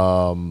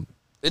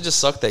 It just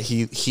sucked that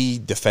he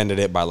defended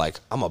it by like,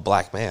 "I'm a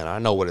black man. I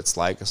know what it's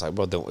like." It's like,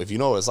 bro, if you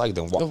know what it's like,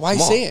 then But why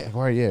come on. say it?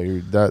 Why? Yeah,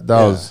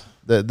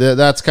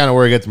 that's kind of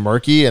where it gets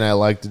murky. And I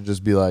like to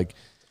just be like,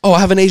 Oh, I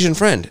have an Asian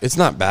friend. It's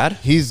not bad.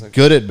 he's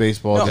good at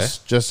baseball. No.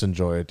 Just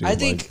enjoy it, dude. I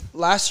think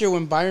last year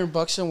when Byron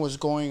Buxton was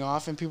going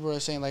off and people were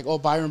saying like, "Oh,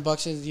 Byron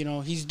Buxton,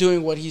 he's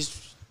doing what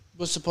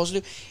was supposed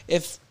to do."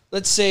 If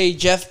let's say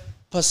Jeff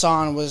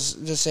Passan was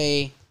to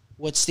say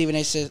what Stephen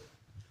A.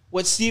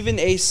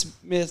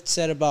 Smith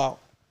said about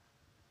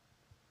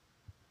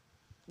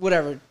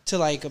whatever to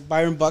like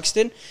Byron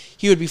Buxton,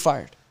 he would be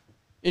fired,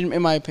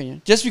 in my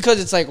opinion, just because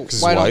it's like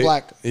white on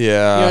black.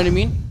 Yeah. You know what I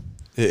mean?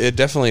 It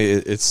definitely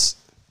it's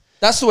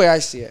That's the way I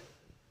see it.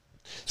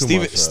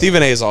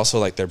 Stephen A. is also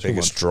like their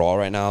biggest draw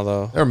right now,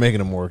 though. they're making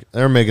him work.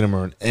 They're making him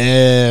earn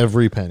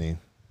every penny.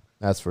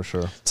 That's for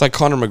sure. It's like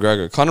Conor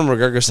McGregor. Conor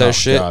McGregor says Oh,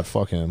 shit God,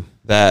 fuck him.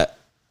 that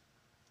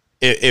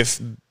if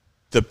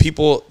the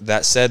people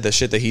that said the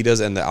shit that he does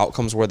and the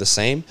outcomes were the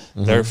same,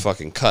 they're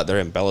fucking cut. They're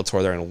in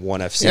Bellator. They're in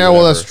ONE FC. Yeah, well,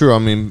 whatever. that's true. I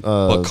mean,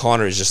 But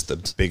Conor is just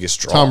the biggest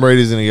draw. Tom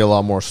Brady's going to get a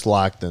lot more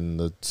slack than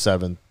the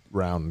 7th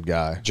round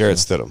guy. Jared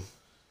Stidham.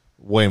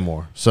 Way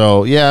more.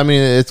 So, yeah, I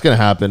mean, it's going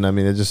to happen. I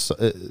mean,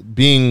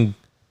 being,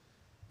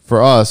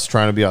 for us,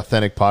 trying to be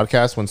authentic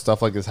podcast when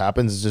stuff like this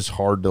happens, it's just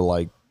hard to,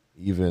 like,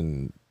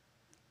 even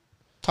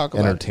Talk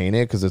about it. entertain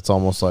it because it's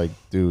almost like,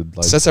 dude,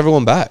 like, Sets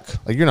everyone back.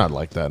 you're not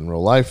like that in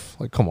real life.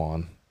 Like, come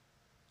on.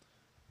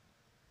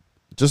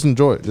 Just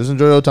enjoy it. Just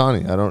enjoy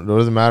Otani. It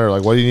doesn't matter.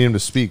 Like, why do you need him to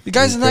speak? The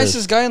guy's Who the cares?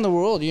 nicest guy in the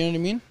world. You know what I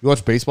mean? You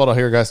watch baseball to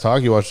hear guys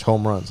talk. You watch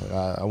home runs. Like,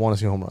 I want to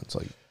see home runs.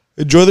 Like,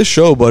 Enjoy the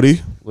show,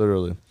 buddy.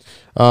 literally.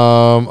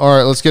 All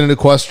right, let's get into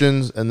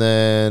questions, and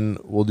then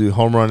we'll do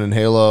home run and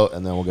Halo,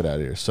 and then we'll get out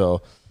of here.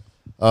 So,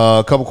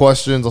 a couple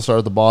questions. I'll start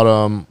at the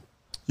bottom.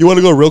 You want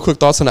to go real quick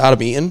thoughts on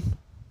Adam Eaton?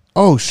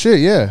 Oh shit,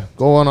 yeah.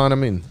 Go on. I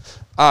mean,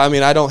 I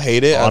mean, I don't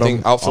hate it. I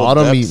think outfield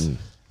Autumn depth. Eaton.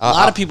 A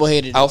lot of people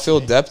hated it.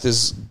 Outfield depth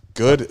is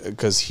good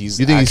because he's.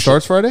 You think he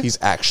starts Friday? He's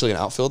actually an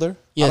outfielder.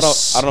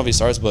 Yes. I don't know if he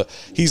starts, but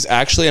he's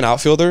actually an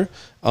outfielder.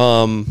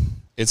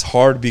 It's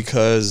hard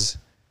because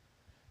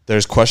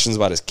there's questions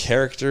about his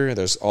character.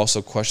 There's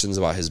also questions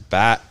about his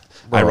bat.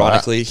 Bro,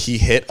 Ironically, he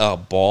hit a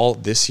ball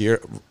this year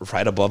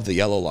right above the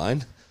yellow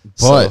line.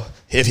 But- so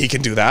if he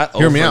can do that,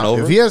 Hear over me and out.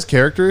 over, If he has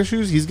character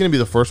issues, he's going to be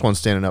the first one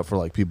standing up for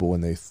like people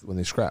when they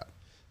scrap.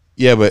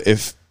 yeah. But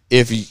if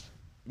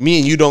me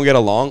and you don't get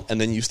along, and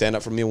then you stand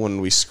up for me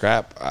when we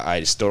scrap,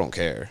 I still don't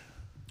care.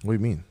 What do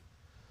you mean?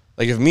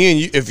 Like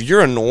if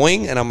you're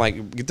annoying and I'm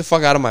like, get the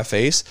fuck out of my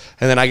face,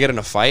 and then I get in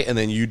a fight and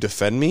then you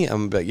defend me,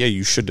 I'm like, yeah,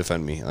 you should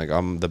defend me. Like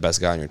I'm the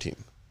best guy on your team.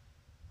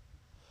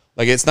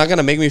 Like it's not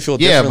gonna make me feel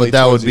Yeah, differently. but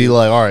that would towards be you.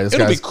 like, all right, this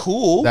It'll be guy's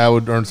cool. That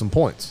would earn some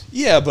points.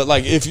 Yeah, but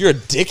like if you're a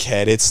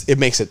dickhead, it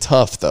makes it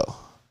tough though.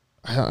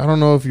 I don't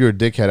know if you're a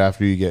dickhead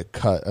after you get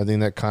cut. I think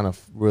that kind of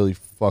really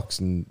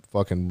fucking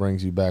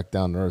brings you back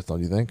down to earth.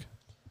 Don't you think?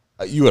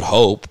 You would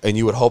hope, and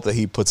you would hope that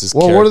he puts his.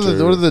 Well,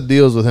 character. what are the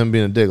deals with him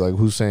being a dick? Like,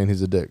 who's saying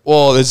he's a dick?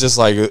 Well, it's just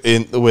like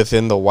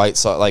within the White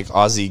Sox, like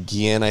Ozzie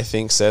Guillen, I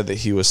think, said that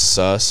he was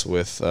sus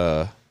with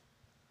Ozzie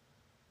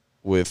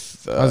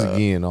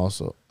Guillen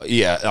also.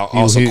 Yeah,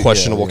 also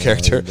questionable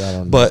character.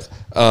 I But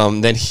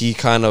then he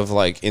kind of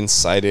like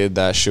incited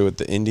that shit with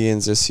the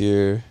Indians this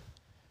year.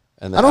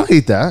 And then I don't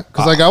hate that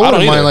because like I I don't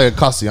wouldn't mind either. like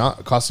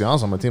a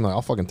Castellanos on my team. Like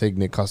I'll fucking take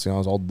Nick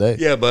Castellanos all day.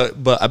 Yeah, but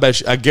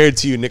I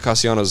guarantee you, Nick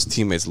Castellanos'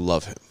 teammates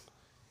love him.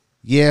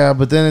 Yeah,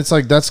 but then it's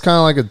like that's kind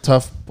of like a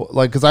tough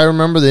like because I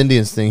remember the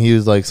Indians thing. He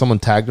was like someone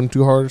tagged him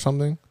too hard or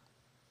something.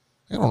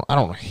 I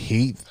don't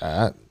hate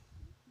that.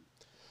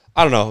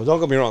 I don't know. Don't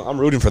get me wrong. I'm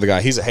rooting for the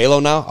guy. He's a Halo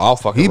now. I'll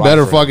fucking. He ride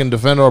better for him. fucking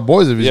defend our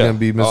boys if he's Yeah. gonna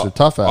be Mr.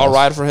 Tough Ass. I'll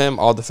ride for him.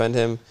 I'll defend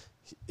him.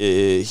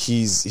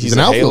 He's an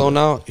a Halo outfielder.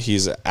 now.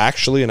 He's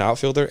actually an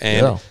outfielder,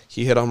 and Yeah.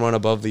 he hit home run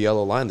above the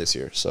yellow line this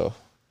year. So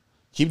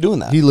keep doing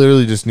that. He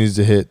literally just needs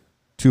to hit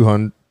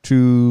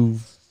 200,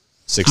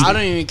 60. I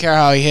don't even care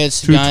how he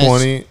hits. To be honest.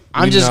 220.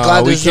 I'm just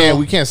glad we there's can't. no-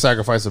 We can't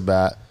sacrifice a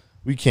bat.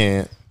 We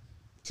can't.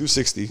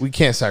 260. We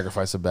can't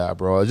sacrifice a bat,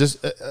 bro.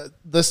 Just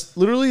this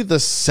literally the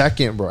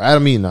second, bro.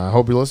 Adam Eaton, I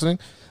hope you're listening.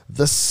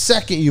 The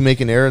second you make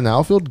an error in the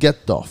outfield,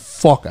 get the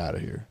fuck out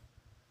of here.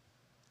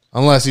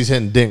 Unless he's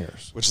hitting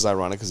dingers. Which is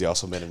ironic because he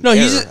also made an No, error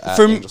he's- at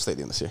for me- Angel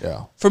Stadium this year.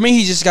 Yeah. For me,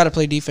 he just got to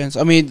play defense.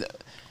 I mean,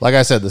 Like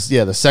I said, the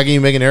second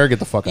you make an error, get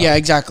the fuck out. yeah,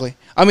 exactly.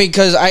 I mean,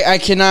 because I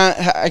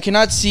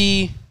cannot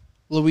see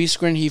Luis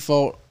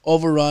Granjifo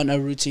overrun a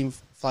routine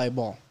fly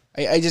ball.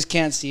 I just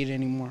can't see it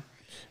anymore.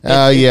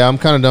 Yeah, I'm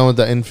kind of done with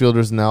the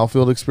infielders and the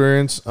outfield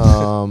experience. I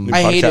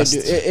hate it, podcast.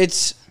 dude.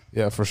 It's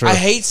Yeah, for sure. I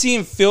hate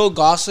seeing Phil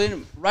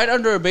Gosselin right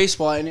under a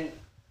baseball and it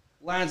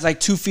lands like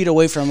 2 feet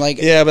away from him.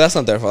 Like, Yeah, but that's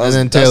not their fault. And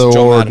then That's Taylor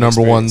Joe Ward, Madden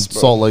number one experience,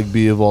 bro. Salt Lake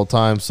B of all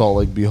time, Salt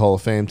Lake B Hall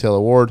of Fame. Taylor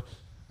Ward,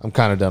 I'm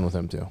kind of done with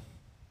him too.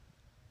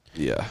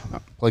 Yeah.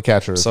 Play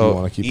catcher if So, you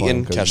want to keep Eaton,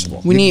 playing. 'Cause catch the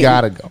ball. We you need-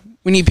 gotta go.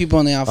 we need people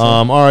in the outfield.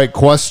 All right,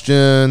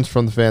 questions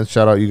from the fans.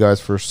 Shout out you guys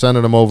for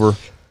sending them over.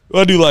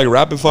 I do like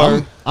rapid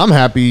fire. I'm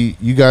happy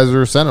you guys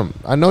are sending them.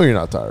 I know you're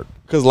not tired.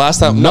 Because last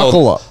time,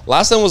 Knuckle up.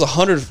 Last time was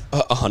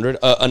 100,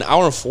 an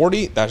hour and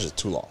 40. That's just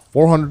too long.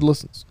 400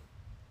 listens.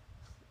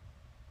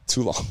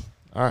 Too long.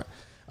 All right.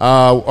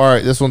 All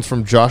right. This one's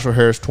from Joshua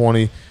Harris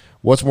 20.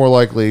 What's more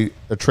likely,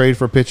 a trade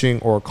for pitching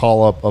or a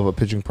call up of a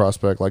pitching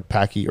prospect like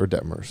Packy or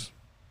Detmers?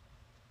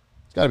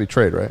 It's got to be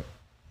trade, right?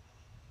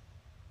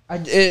 I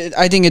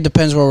think it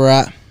depends where we're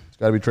at. It's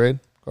got to be trade,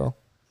 Carl.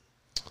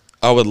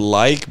 I would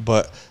like,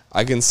 but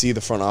I can see the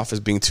front office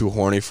being too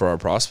horny for our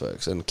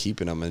prospects and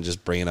keeping them and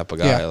just bringing up a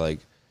guy Yeah. like,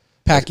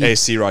 Packy. hey,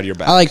 C-Rod, you're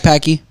back. I like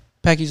Packy.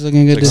 Packy's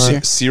looking good this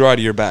year. C-Rod,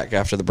 you're back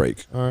after the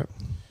break. All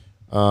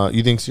right.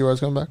 You think C-Rod's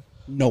coming back?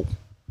 No.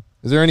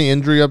 Is there any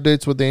injury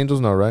updates with the Angels?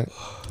 No, right?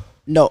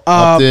 No.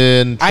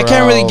 Upton, I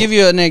can't really Trout. give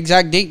you an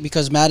exact date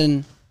because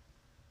Madden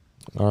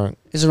All right.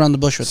 is around the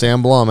bush with it.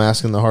 Sam Blum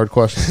asking the hard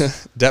question.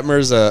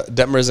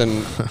 Detmers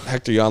and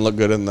Hector Yan look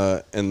good in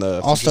the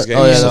All-Star- Futures game.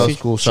 Oh yeah, Yeah, that was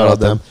cool. Shout out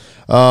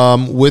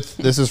them.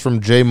 This is from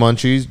Jay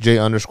Munchies,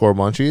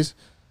 J_Munchies.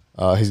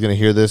 He's gonna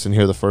hear this and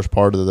hear the first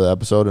part of the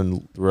episode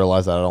and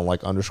realize that I don't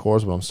like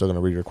underscores, but I'm still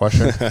gonna read your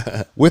question.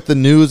 With the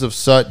news of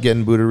Sut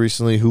getting booted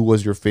recently, who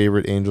was your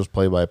favorite Angels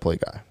play-by-play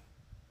guy?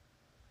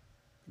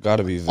 Got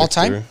to be Victor. All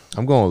time?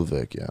 I'm going with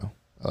Vic. Yeah,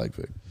 I like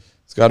Vic.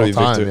 It's got to All be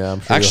time, Victor. yeah, I'm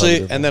sure you'll have Actually,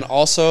 different- and then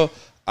also,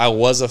 I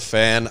was a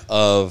fan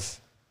of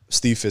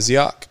Steve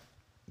Physiok.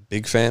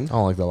 Big fan. I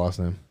don't like that last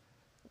name.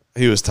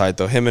 He was tight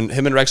though. Him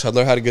and Rex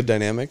Hudler had a good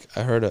dynamic.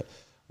 I heard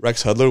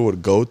Rex Hudler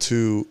would go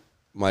to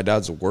my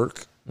dad's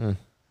work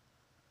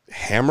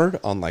hammered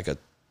on like a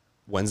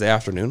Wednesday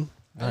afternoon.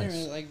 I didn't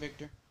really like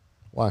Victor.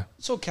 Why?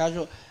 So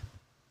casual.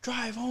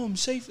 Drive home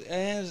safely.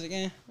 And I was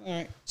like, all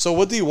right. So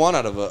what do you want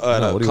out of a what do you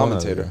want out of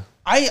commentator? it?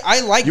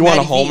 I like You want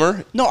a Matty V.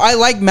 homer? No, I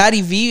like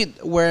Matty V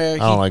where I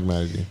don't like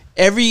Matty G.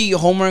 every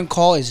homer and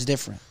call is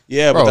different.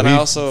 Yeah, Bro, but then he I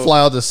also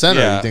fly out the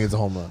center. Yeah. You think it's a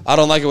home run? I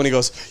don't like it when he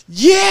goes,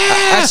 yeah,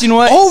 Actually, you know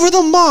what? over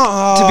the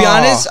mob. To be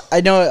honest,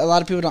 I know a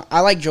lot of people don't. I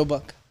like Joe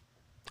Buck.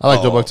 I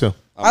like Joe Oh. Buck too.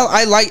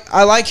 I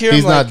like hearing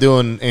He's like, not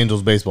doing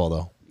Angels baseball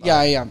though.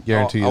 Yeah, yeah.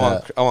 Guarantee you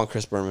that. I want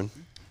Chris Berman.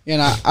 You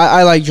know,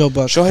 I like Joe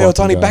Buck. Shohei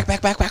Fucking Ohtani,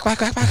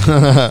 guy.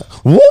 back.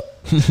 Whoop!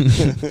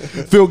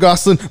 Phil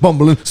Gosselin,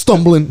 bumbling,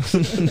 stumbling.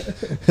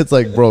 It's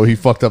like, bro, he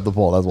fucked up the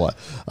ball. That's why.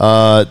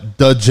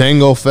 The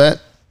Django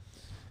Fett.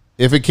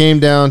 If it came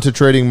down to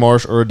trading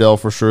Marsh or Adele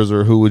for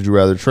Scherzer, who would you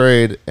rather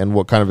trade, and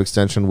what kind of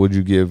extension would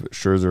you give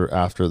Scherzer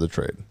after the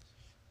trade?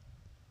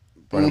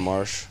 Brandon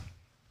Marsh.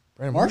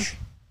 Marsh?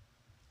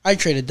 I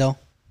traded Dell.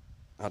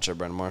 I'll trade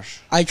Brandon Marsh.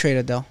 I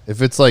traded Dell.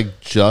 If it's like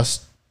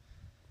just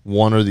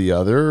one or the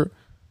other,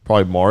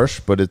 probably Marsh,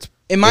 but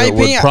In my it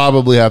opinion- would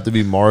probably have to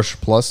be Marsh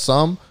plus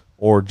some,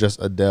 or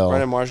just Adele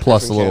Brandon Marsh,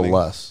 plus a Griffin little Canning.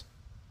 less.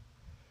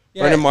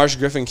 Brandon Marsh,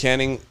 Griffin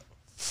Canning,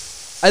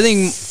 I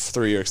think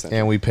 3-year extension.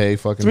 And we pay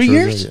fucking 3 Scherzer?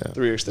 years? Yeah.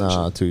 3-year extension.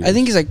 Nah, 2 years. I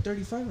think he's like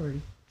 35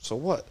 already. So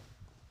what?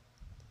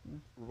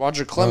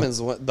 Roger Clemens,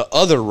 the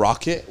other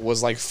Rocket,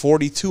 was like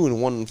 42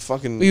 and one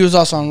fucking He was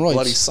also on roids.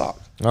 bloody sock.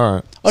 All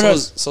right. Oh, no.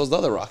 So is the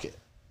other Rocket.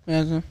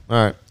 Yeah,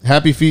 All right.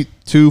 Happy Feet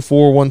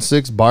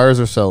 2416. Buyers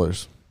or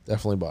sellers?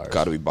 Definitely buyers.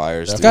 Got to be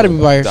buyers. dude. Gotta be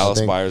buyers. Dallas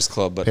I think Buyers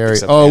Club, but Perry.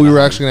 except Oh, we were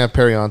Anaheim. actually gonna have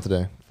Perry on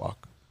today.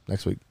 Fuck.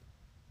 Next week.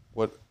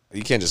 What?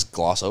 You can't just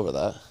gloss over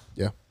that.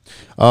 Yeah.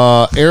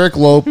 Eric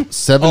Lope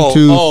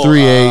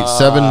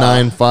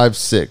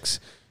 72387956.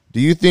 Do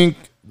you think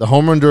the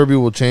home run derby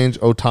will change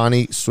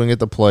Otani swing at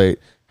the plate?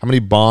 How many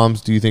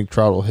bombs do you think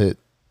Trout will hit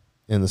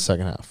in the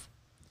second half?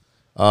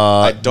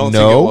 I don't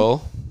think it no.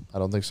 will. I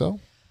don't think so.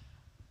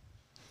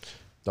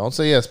 Don't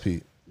say yes,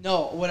 Pete.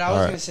 No, what I was All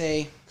right. going to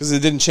say. Because it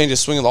didn't change his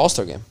swing in the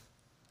All-Star game.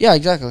 Yeah,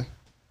 exactly.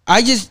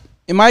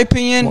 In my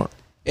opinion, Smart.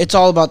 it's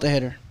all about the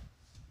hitter.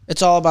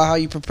 It's all about how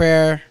you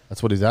prepare.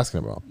 That's what he's asking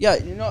about. Yeah,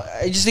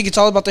 I just think it's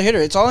all about the hitter.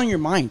 It's all in your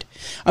mind.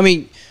 I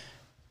mean,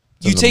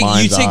 you in the take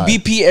mind's eye.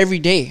 BP every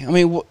day. I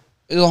mean,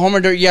 the homer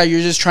derby, yeah, you're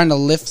just trying to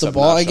lift the Except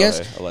ball, not I guess.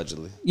 Shohei,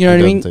 allegedly. You know what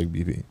I He mean? doesn't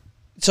take BP.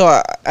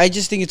 So I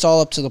just think it's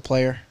all up to the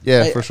player.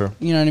 Yeah, for sure.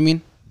 You know what I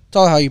mean? It's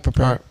all how you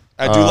prepare. All right.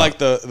 I do like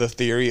the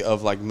theory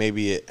of like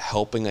maybe it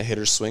helping a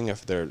hitter swing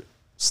if they're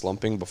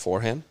slumping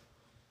beforehand.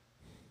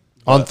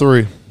 On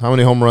 3, how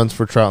many home runs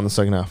for Trout in the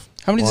second half?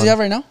 How many does he have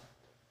right now?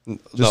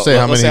 Just say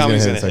how many let's he's say going to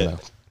hit in the second hit.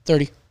 half.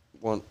 30.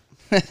 One.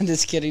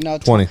 Just kidding. No,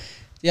 20.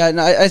 Yeah,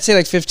 no, I'd say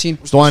like 15.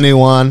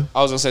 21.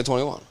 I was gonna say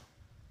 21.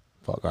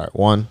 Fuck. All right.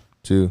 1,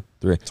 2,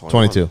 3. 21.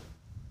 22.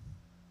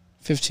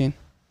 15.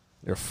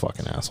 You're a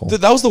fucking asshole.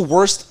 Dude, that was the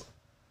worst.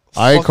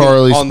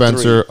 iCarly on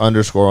Spencer three.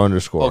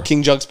 __. Oh,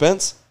 King Jug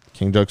Spence,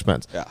 King Jug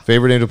Spence. Yeah.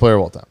 Favorite Angel player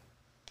of all time?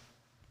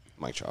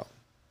 Mike Trout.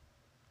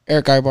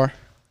 Eric Ibar.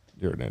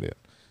 You're an idiot.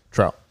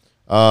 Trout.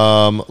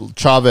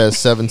 Chavez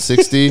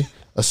 760.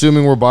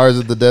 Assuming we're buyers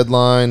at the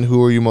deadline,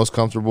 who are you most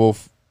comfortable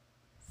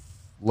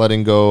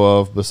letting go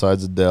of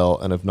besides Adele?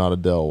 And if not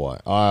Adele,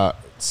 why?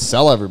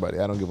 Sell everybody.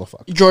 I don't give a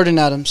fuck. Jordan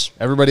Adams.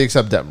 Everybody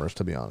except Detmers,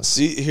 to be honest.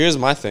 See, here's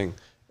my thing.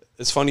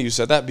 It's funny you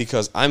said that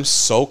because I'm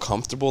so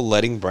comfortable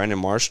letting Brandon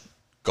Marsh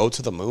go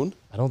to the moon.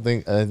 I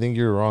think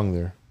you're wrong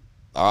there.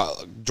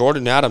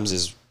 Jordan Adams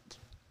is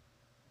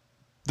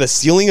the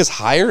ceiling is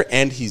higher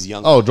and he's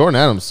younger. Oh, Jordan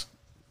Adams.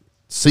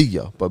 See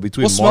ya. But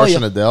between We'll smell Marsh ya.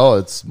 and Adele,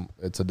 it's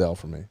Adele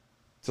for me.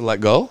 To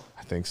let go?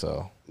 I think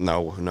so.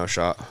 No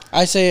shot.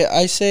 I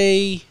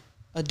say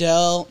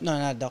Adele. No,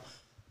 not Adele.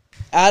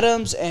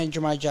 Adams and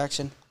Jeremiah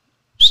Jackson.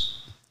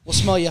 We'll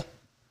smell you.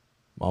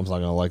 Mom's not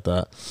gonna like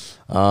that.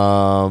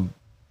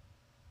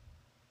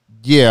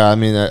 Yeah, I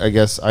mean, I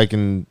guess I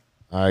can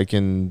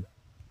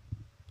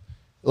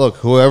look.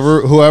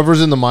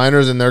 Whoever's in the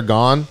minors and they're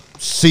gone.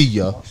 See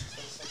ya.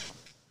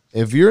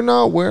 If you're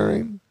not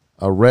wearing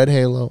a red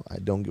halo, I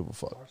don't give a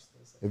fuck.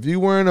 If you're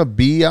wearing a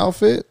B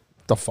outfit,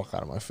 get the fuck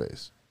out of my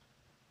face.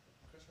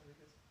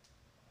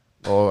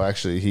 Oh,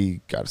 actually,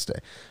 he got to stay.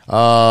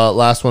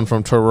 Last one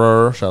from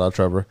Trevor. Shout out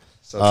Trevor.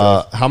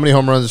 How many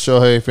home runs does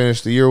Shohei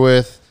finish the year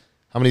with?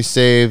 How many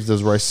saves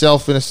does Rysel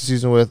finish the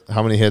season with?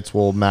 How many hits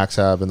will Max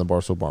have in the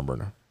Barstool Barn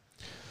Burner?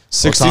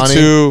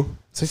 62,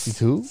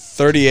 62?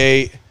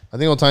 38. I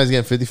think Otani's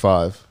getting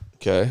 55.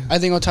 Okay. I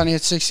think Otani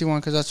hit 61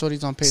 because that's what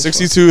he's on pace for.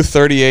 62,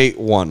 38,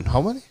 1.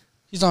 How many?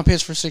 He's on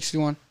pace for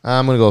 61.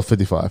 I'm going to go with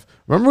 55.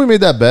 Remember we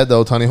made that bet,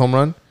 the Otani home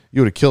run?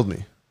 You would have killed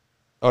me.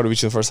 Oh, to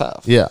reach the first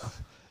half. Yeah.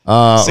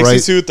 Right.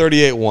 62,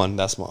 38, 1.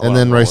 That's my. And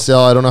then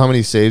Rysel, I don't know how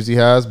many saves he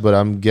has, but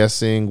I'm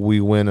guessing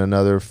we win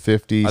another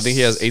 50. I think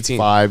he has 18.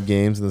 5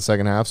 games in the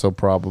second half, so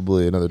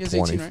probably another He has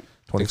 20. 18, right?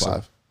 25.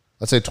 Think so.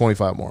 Let's say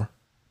 25 more.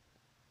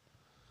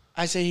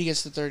 I say he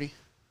gets to 30.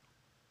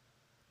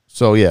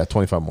 So, yeah,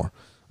 25 more.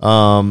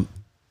 How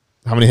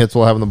many hits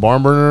will I have in the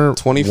barn burner?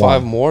 25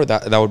 One. more.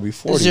 That would be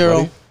 40. 0.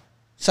 Buddy.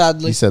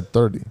 Sadly. He said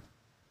 30.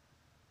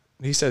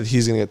 He said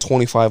he's going to get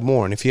 25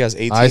 more. And if he has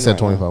 18. I said right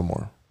now- 25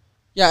 more.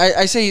 Yeah,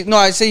 I say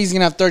he's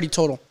going to have 30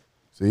 total.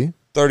 See?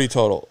 30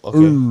 total. Okay.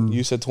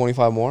 You said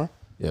 25 more?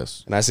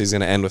 Yes. And I say he's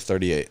going to end with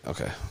 38.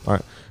 Okay. All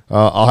right.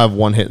 I'll have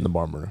 1 hit in the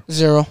barn burner.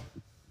 0.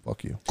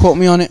 Fuck you. Quote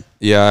me on it.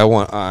 Yeah,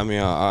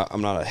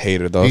 I'm not a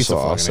hater, though. He's So a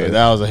I'll fucking say hater.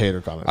 That was a hater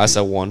comment. I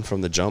said 1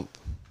 from the jump.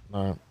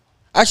 All right.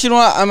 Actually,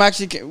 you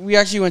know what? We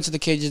actually went to the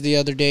cages the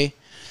other day.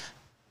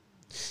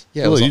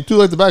 Yeah, Look, you two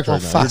like the back all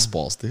right now.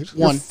 fastballs, dude.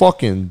 You're One.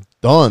 fucking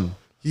done.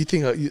 You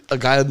think a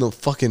guy in the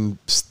fucking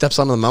steps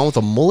onto the mound with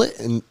a mullet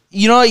and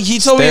You know, he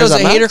told me it Stares was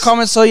at a hater Max?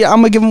 comment, so yeah, I'm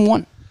going to give him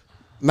 1.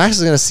 Max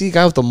is gonna see a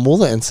guy with a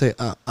mullet and say,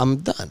 "I'm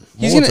done."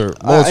 He's Mullets gonna.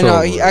 are- mullets I are know.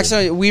 overrated. He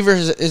actually Weaver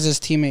is his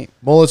teammate.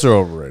 Mullets are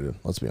overrated.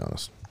 Let's be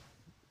honest.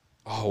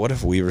 Oh, what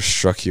if Weaver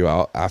struck you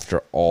out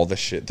after all the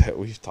shit that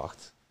we've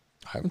talked?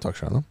 I haven't talked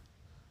shit on him.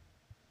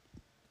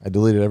 I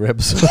deleted every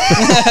episode.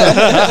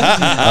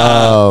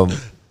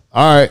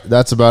 All right,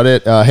 that's about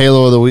it.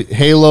 Halo of the week.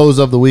 Halos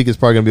of the week is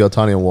probably gonna be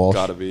Otani and Walsh.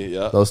 Gotta be,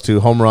 yeah. Those two.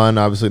 Home run,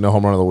 obviously no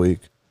home run of the week.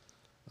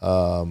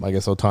 I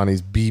guess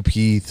Otani's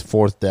BP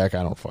fourth deck.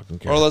 I don't fucking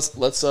care. Or let's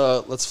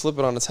flip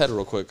it on its head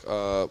real quick.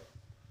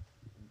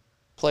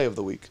 Play of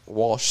the week.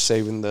 Walsh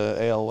saving the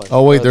AL West.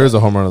 Oh wait, there is a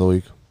home run of the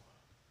week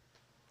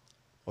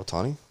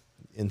Otani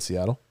in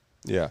Seattle.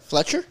 Yeah.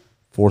 Fletcher?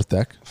 Fourth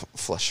deck.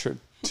 Fletcher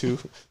two.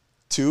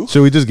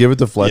 Should we just give it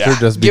to Fletcher Yeah.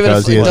 just Give it to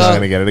because he is not Fletcher.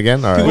 going to get it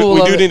again? All right. People- We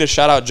love do it. need to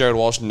shout out Jared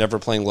Walsh never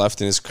playing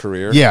left in his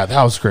career. Yeah,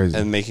 that was crazy.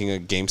 And making a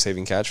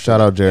game-saving catch. for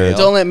Shout out Jared. AL.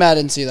 Don't let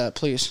Madden see that,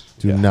 please.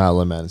 Do not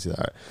let Madden see that.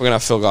 All right. We're gonna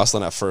have Phil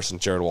Gosselin at first and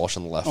Jared Walsh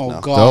on the left Oh,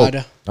 now. God.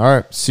 Dope. All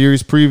right.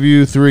 Series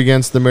preview: 3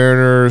 against the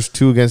Mariners,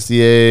 2 against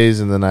the A's,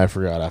 and then I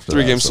forgot after that.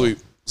 3-game so- sweep.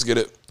 Let's get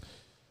it.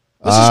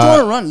 Let's just go on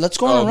a run. Let's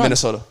go on a run.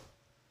 Minnesota.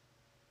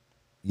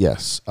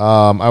 Yes.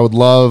 I would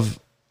love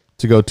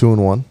to go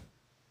 2-1.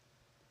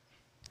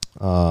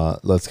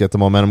 Let's get the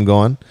momentum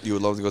going. You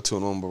would love to go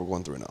 2-1, but we're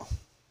going 3 now.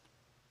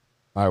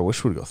 I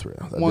wish we'd go 3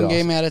 now. That'd be One awesome.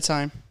 game at a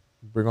time.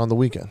 Bring on the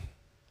weekend.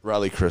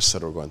 Riley Chris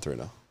said we're going 3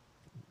 now.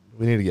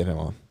 We need to get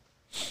him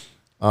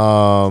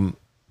on.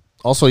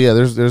 Also, yeah,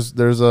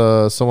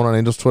 there's someone on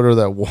Angels Twitter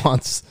that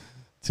wants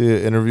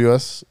to interview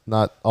us.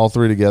 Not all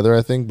 3 together,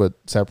 I think, but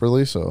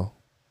separately. So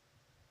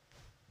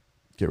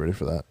get ready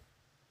for that.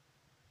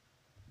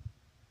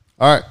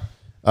 All right.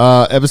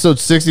 Episode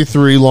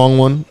 63, long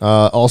one.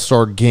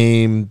 All-Star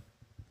game.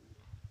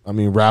 I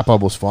mean,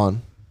 wrap-up was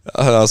fun.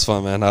 That was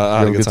fun, man. I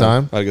had a good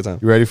time. I had a good time.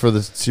 You ready for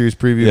the series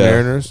preview,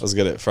 Mariners? Let's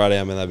get it. Friday,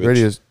 I'm in that bitch.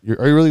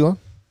 Ready? Are you really going?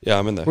 Yeah,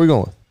 I'm in there. Where are you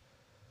going with?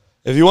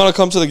 If you want to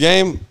come to the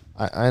game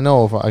I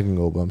know if I can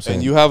go, but I'm saying.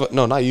 and you have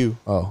no, not you.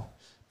 Oh.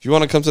 If you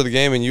want to come to the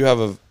game and you have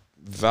a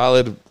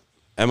valid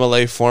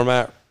MLA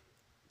format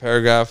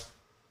paragraph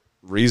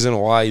reason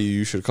why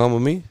you should come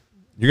with me,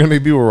 You're going to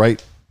make people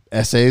write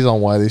essays on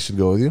why they should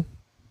go with you?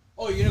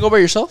 Oh, you're going to go by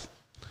yourself?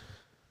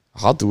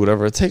 I'll do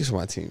whatever it takes for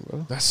my team,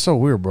 bro. That's so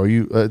weird, bro.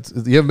 You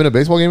haven't been a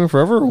baseball game in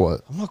forever or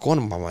what? I'm not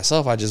going by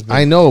myself.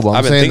 I know, but I'm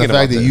I've been saying the thinking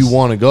fact about that you this.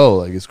 want to go,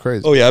 like, it's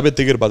crazy. Oh yeah, I've been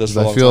thinking about this. For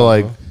a I long feel time,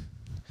 like bro.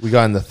 we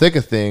got in the thick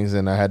of things,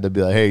 and I had to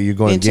be like, "Hey, you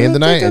going to Into the game the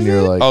tonight?" thick And of you're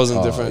it? like, I was in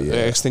 "Oh, different yeah."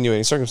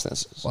 extenuating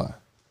circumstances. Why?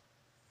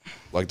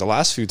 Like the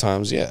last few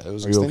times, yeah, it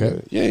was. Are you okay?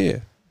 extenuating. Yeah.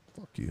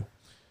 Fuck you.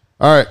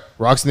 All right,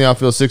 Rocks in the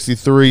Outfield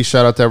 63.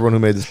 Shout out to everyone who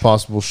made this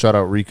possible. Shout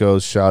out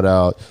Rico's. Shout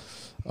out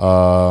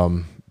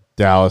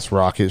Dallas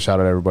Rocket.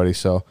 Shout out everybody.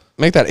 So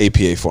Make that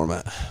APA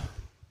format.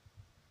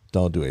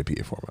 don't do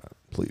APA format,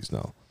 please.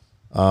 No.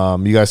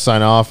 You guys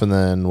sign off, and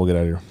then we'll get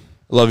out of here.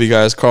 Love you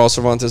guys. Carl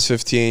Cervantes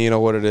 15. You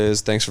know what it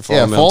is. Thanks for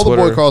following Yeah, me follow on the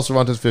Twitter. boy Carl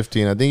Cervantes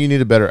 15. I think you need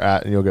a better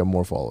 @ and you'll get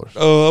more followers.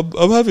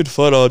 I'm having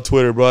fun on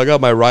Twitter, bro. I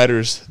got my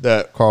riders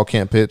that Carl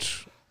can't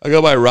pitch.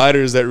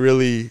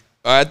 really.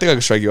 I think I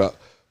can strike you out.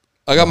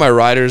 I got my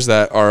riders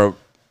that are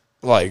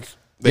like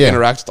they Yeah.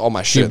 interact with all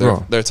my shit.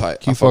 growing. They're tight.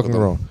 Keep I'll fuck fucking with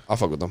them. growing. I'll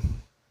fuck with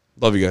them.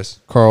 Love you guys.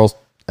 Carl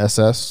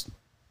SS.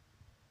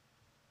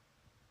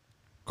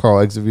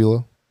 Carl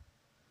Exavila.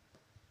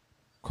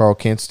 Carl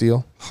can't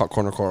steal. Hot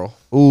corner Carl.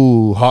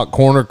 Ooh, hot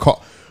corner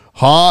Carl.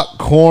 Hot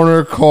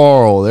corner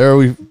Carl. There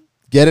we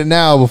get it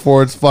now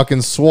before it's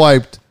fucking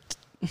swiped.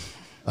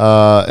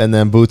 And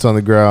then boots on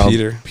the ground.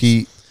 Peter.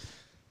 Pete.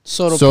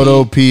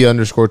 Soto P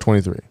 _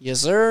 23. Yes,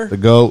 sir. The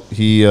GOAT.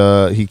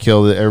 He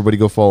killed it. Everybody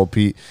go follow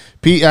Pete.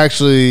 Pete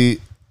actually,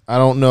 I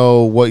don't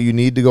know what you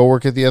need to go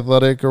work at the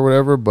Athletic or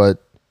whatever,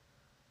 but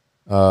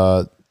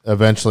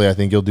eventually I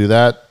think you'll do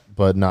that,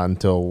 but not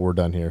until we're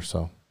done here.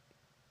 So,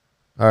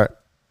 all right,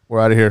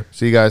 we're out of here.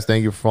 See you guys.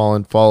 Thank you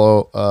for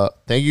following.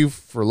 Thank you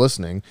for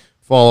listening.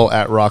 Follow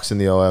at Rocks in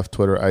the OF,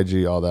 Twitter,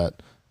 IG, all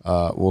that.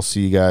 We'll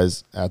see you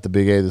guys at the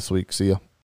Big A this week. See ya.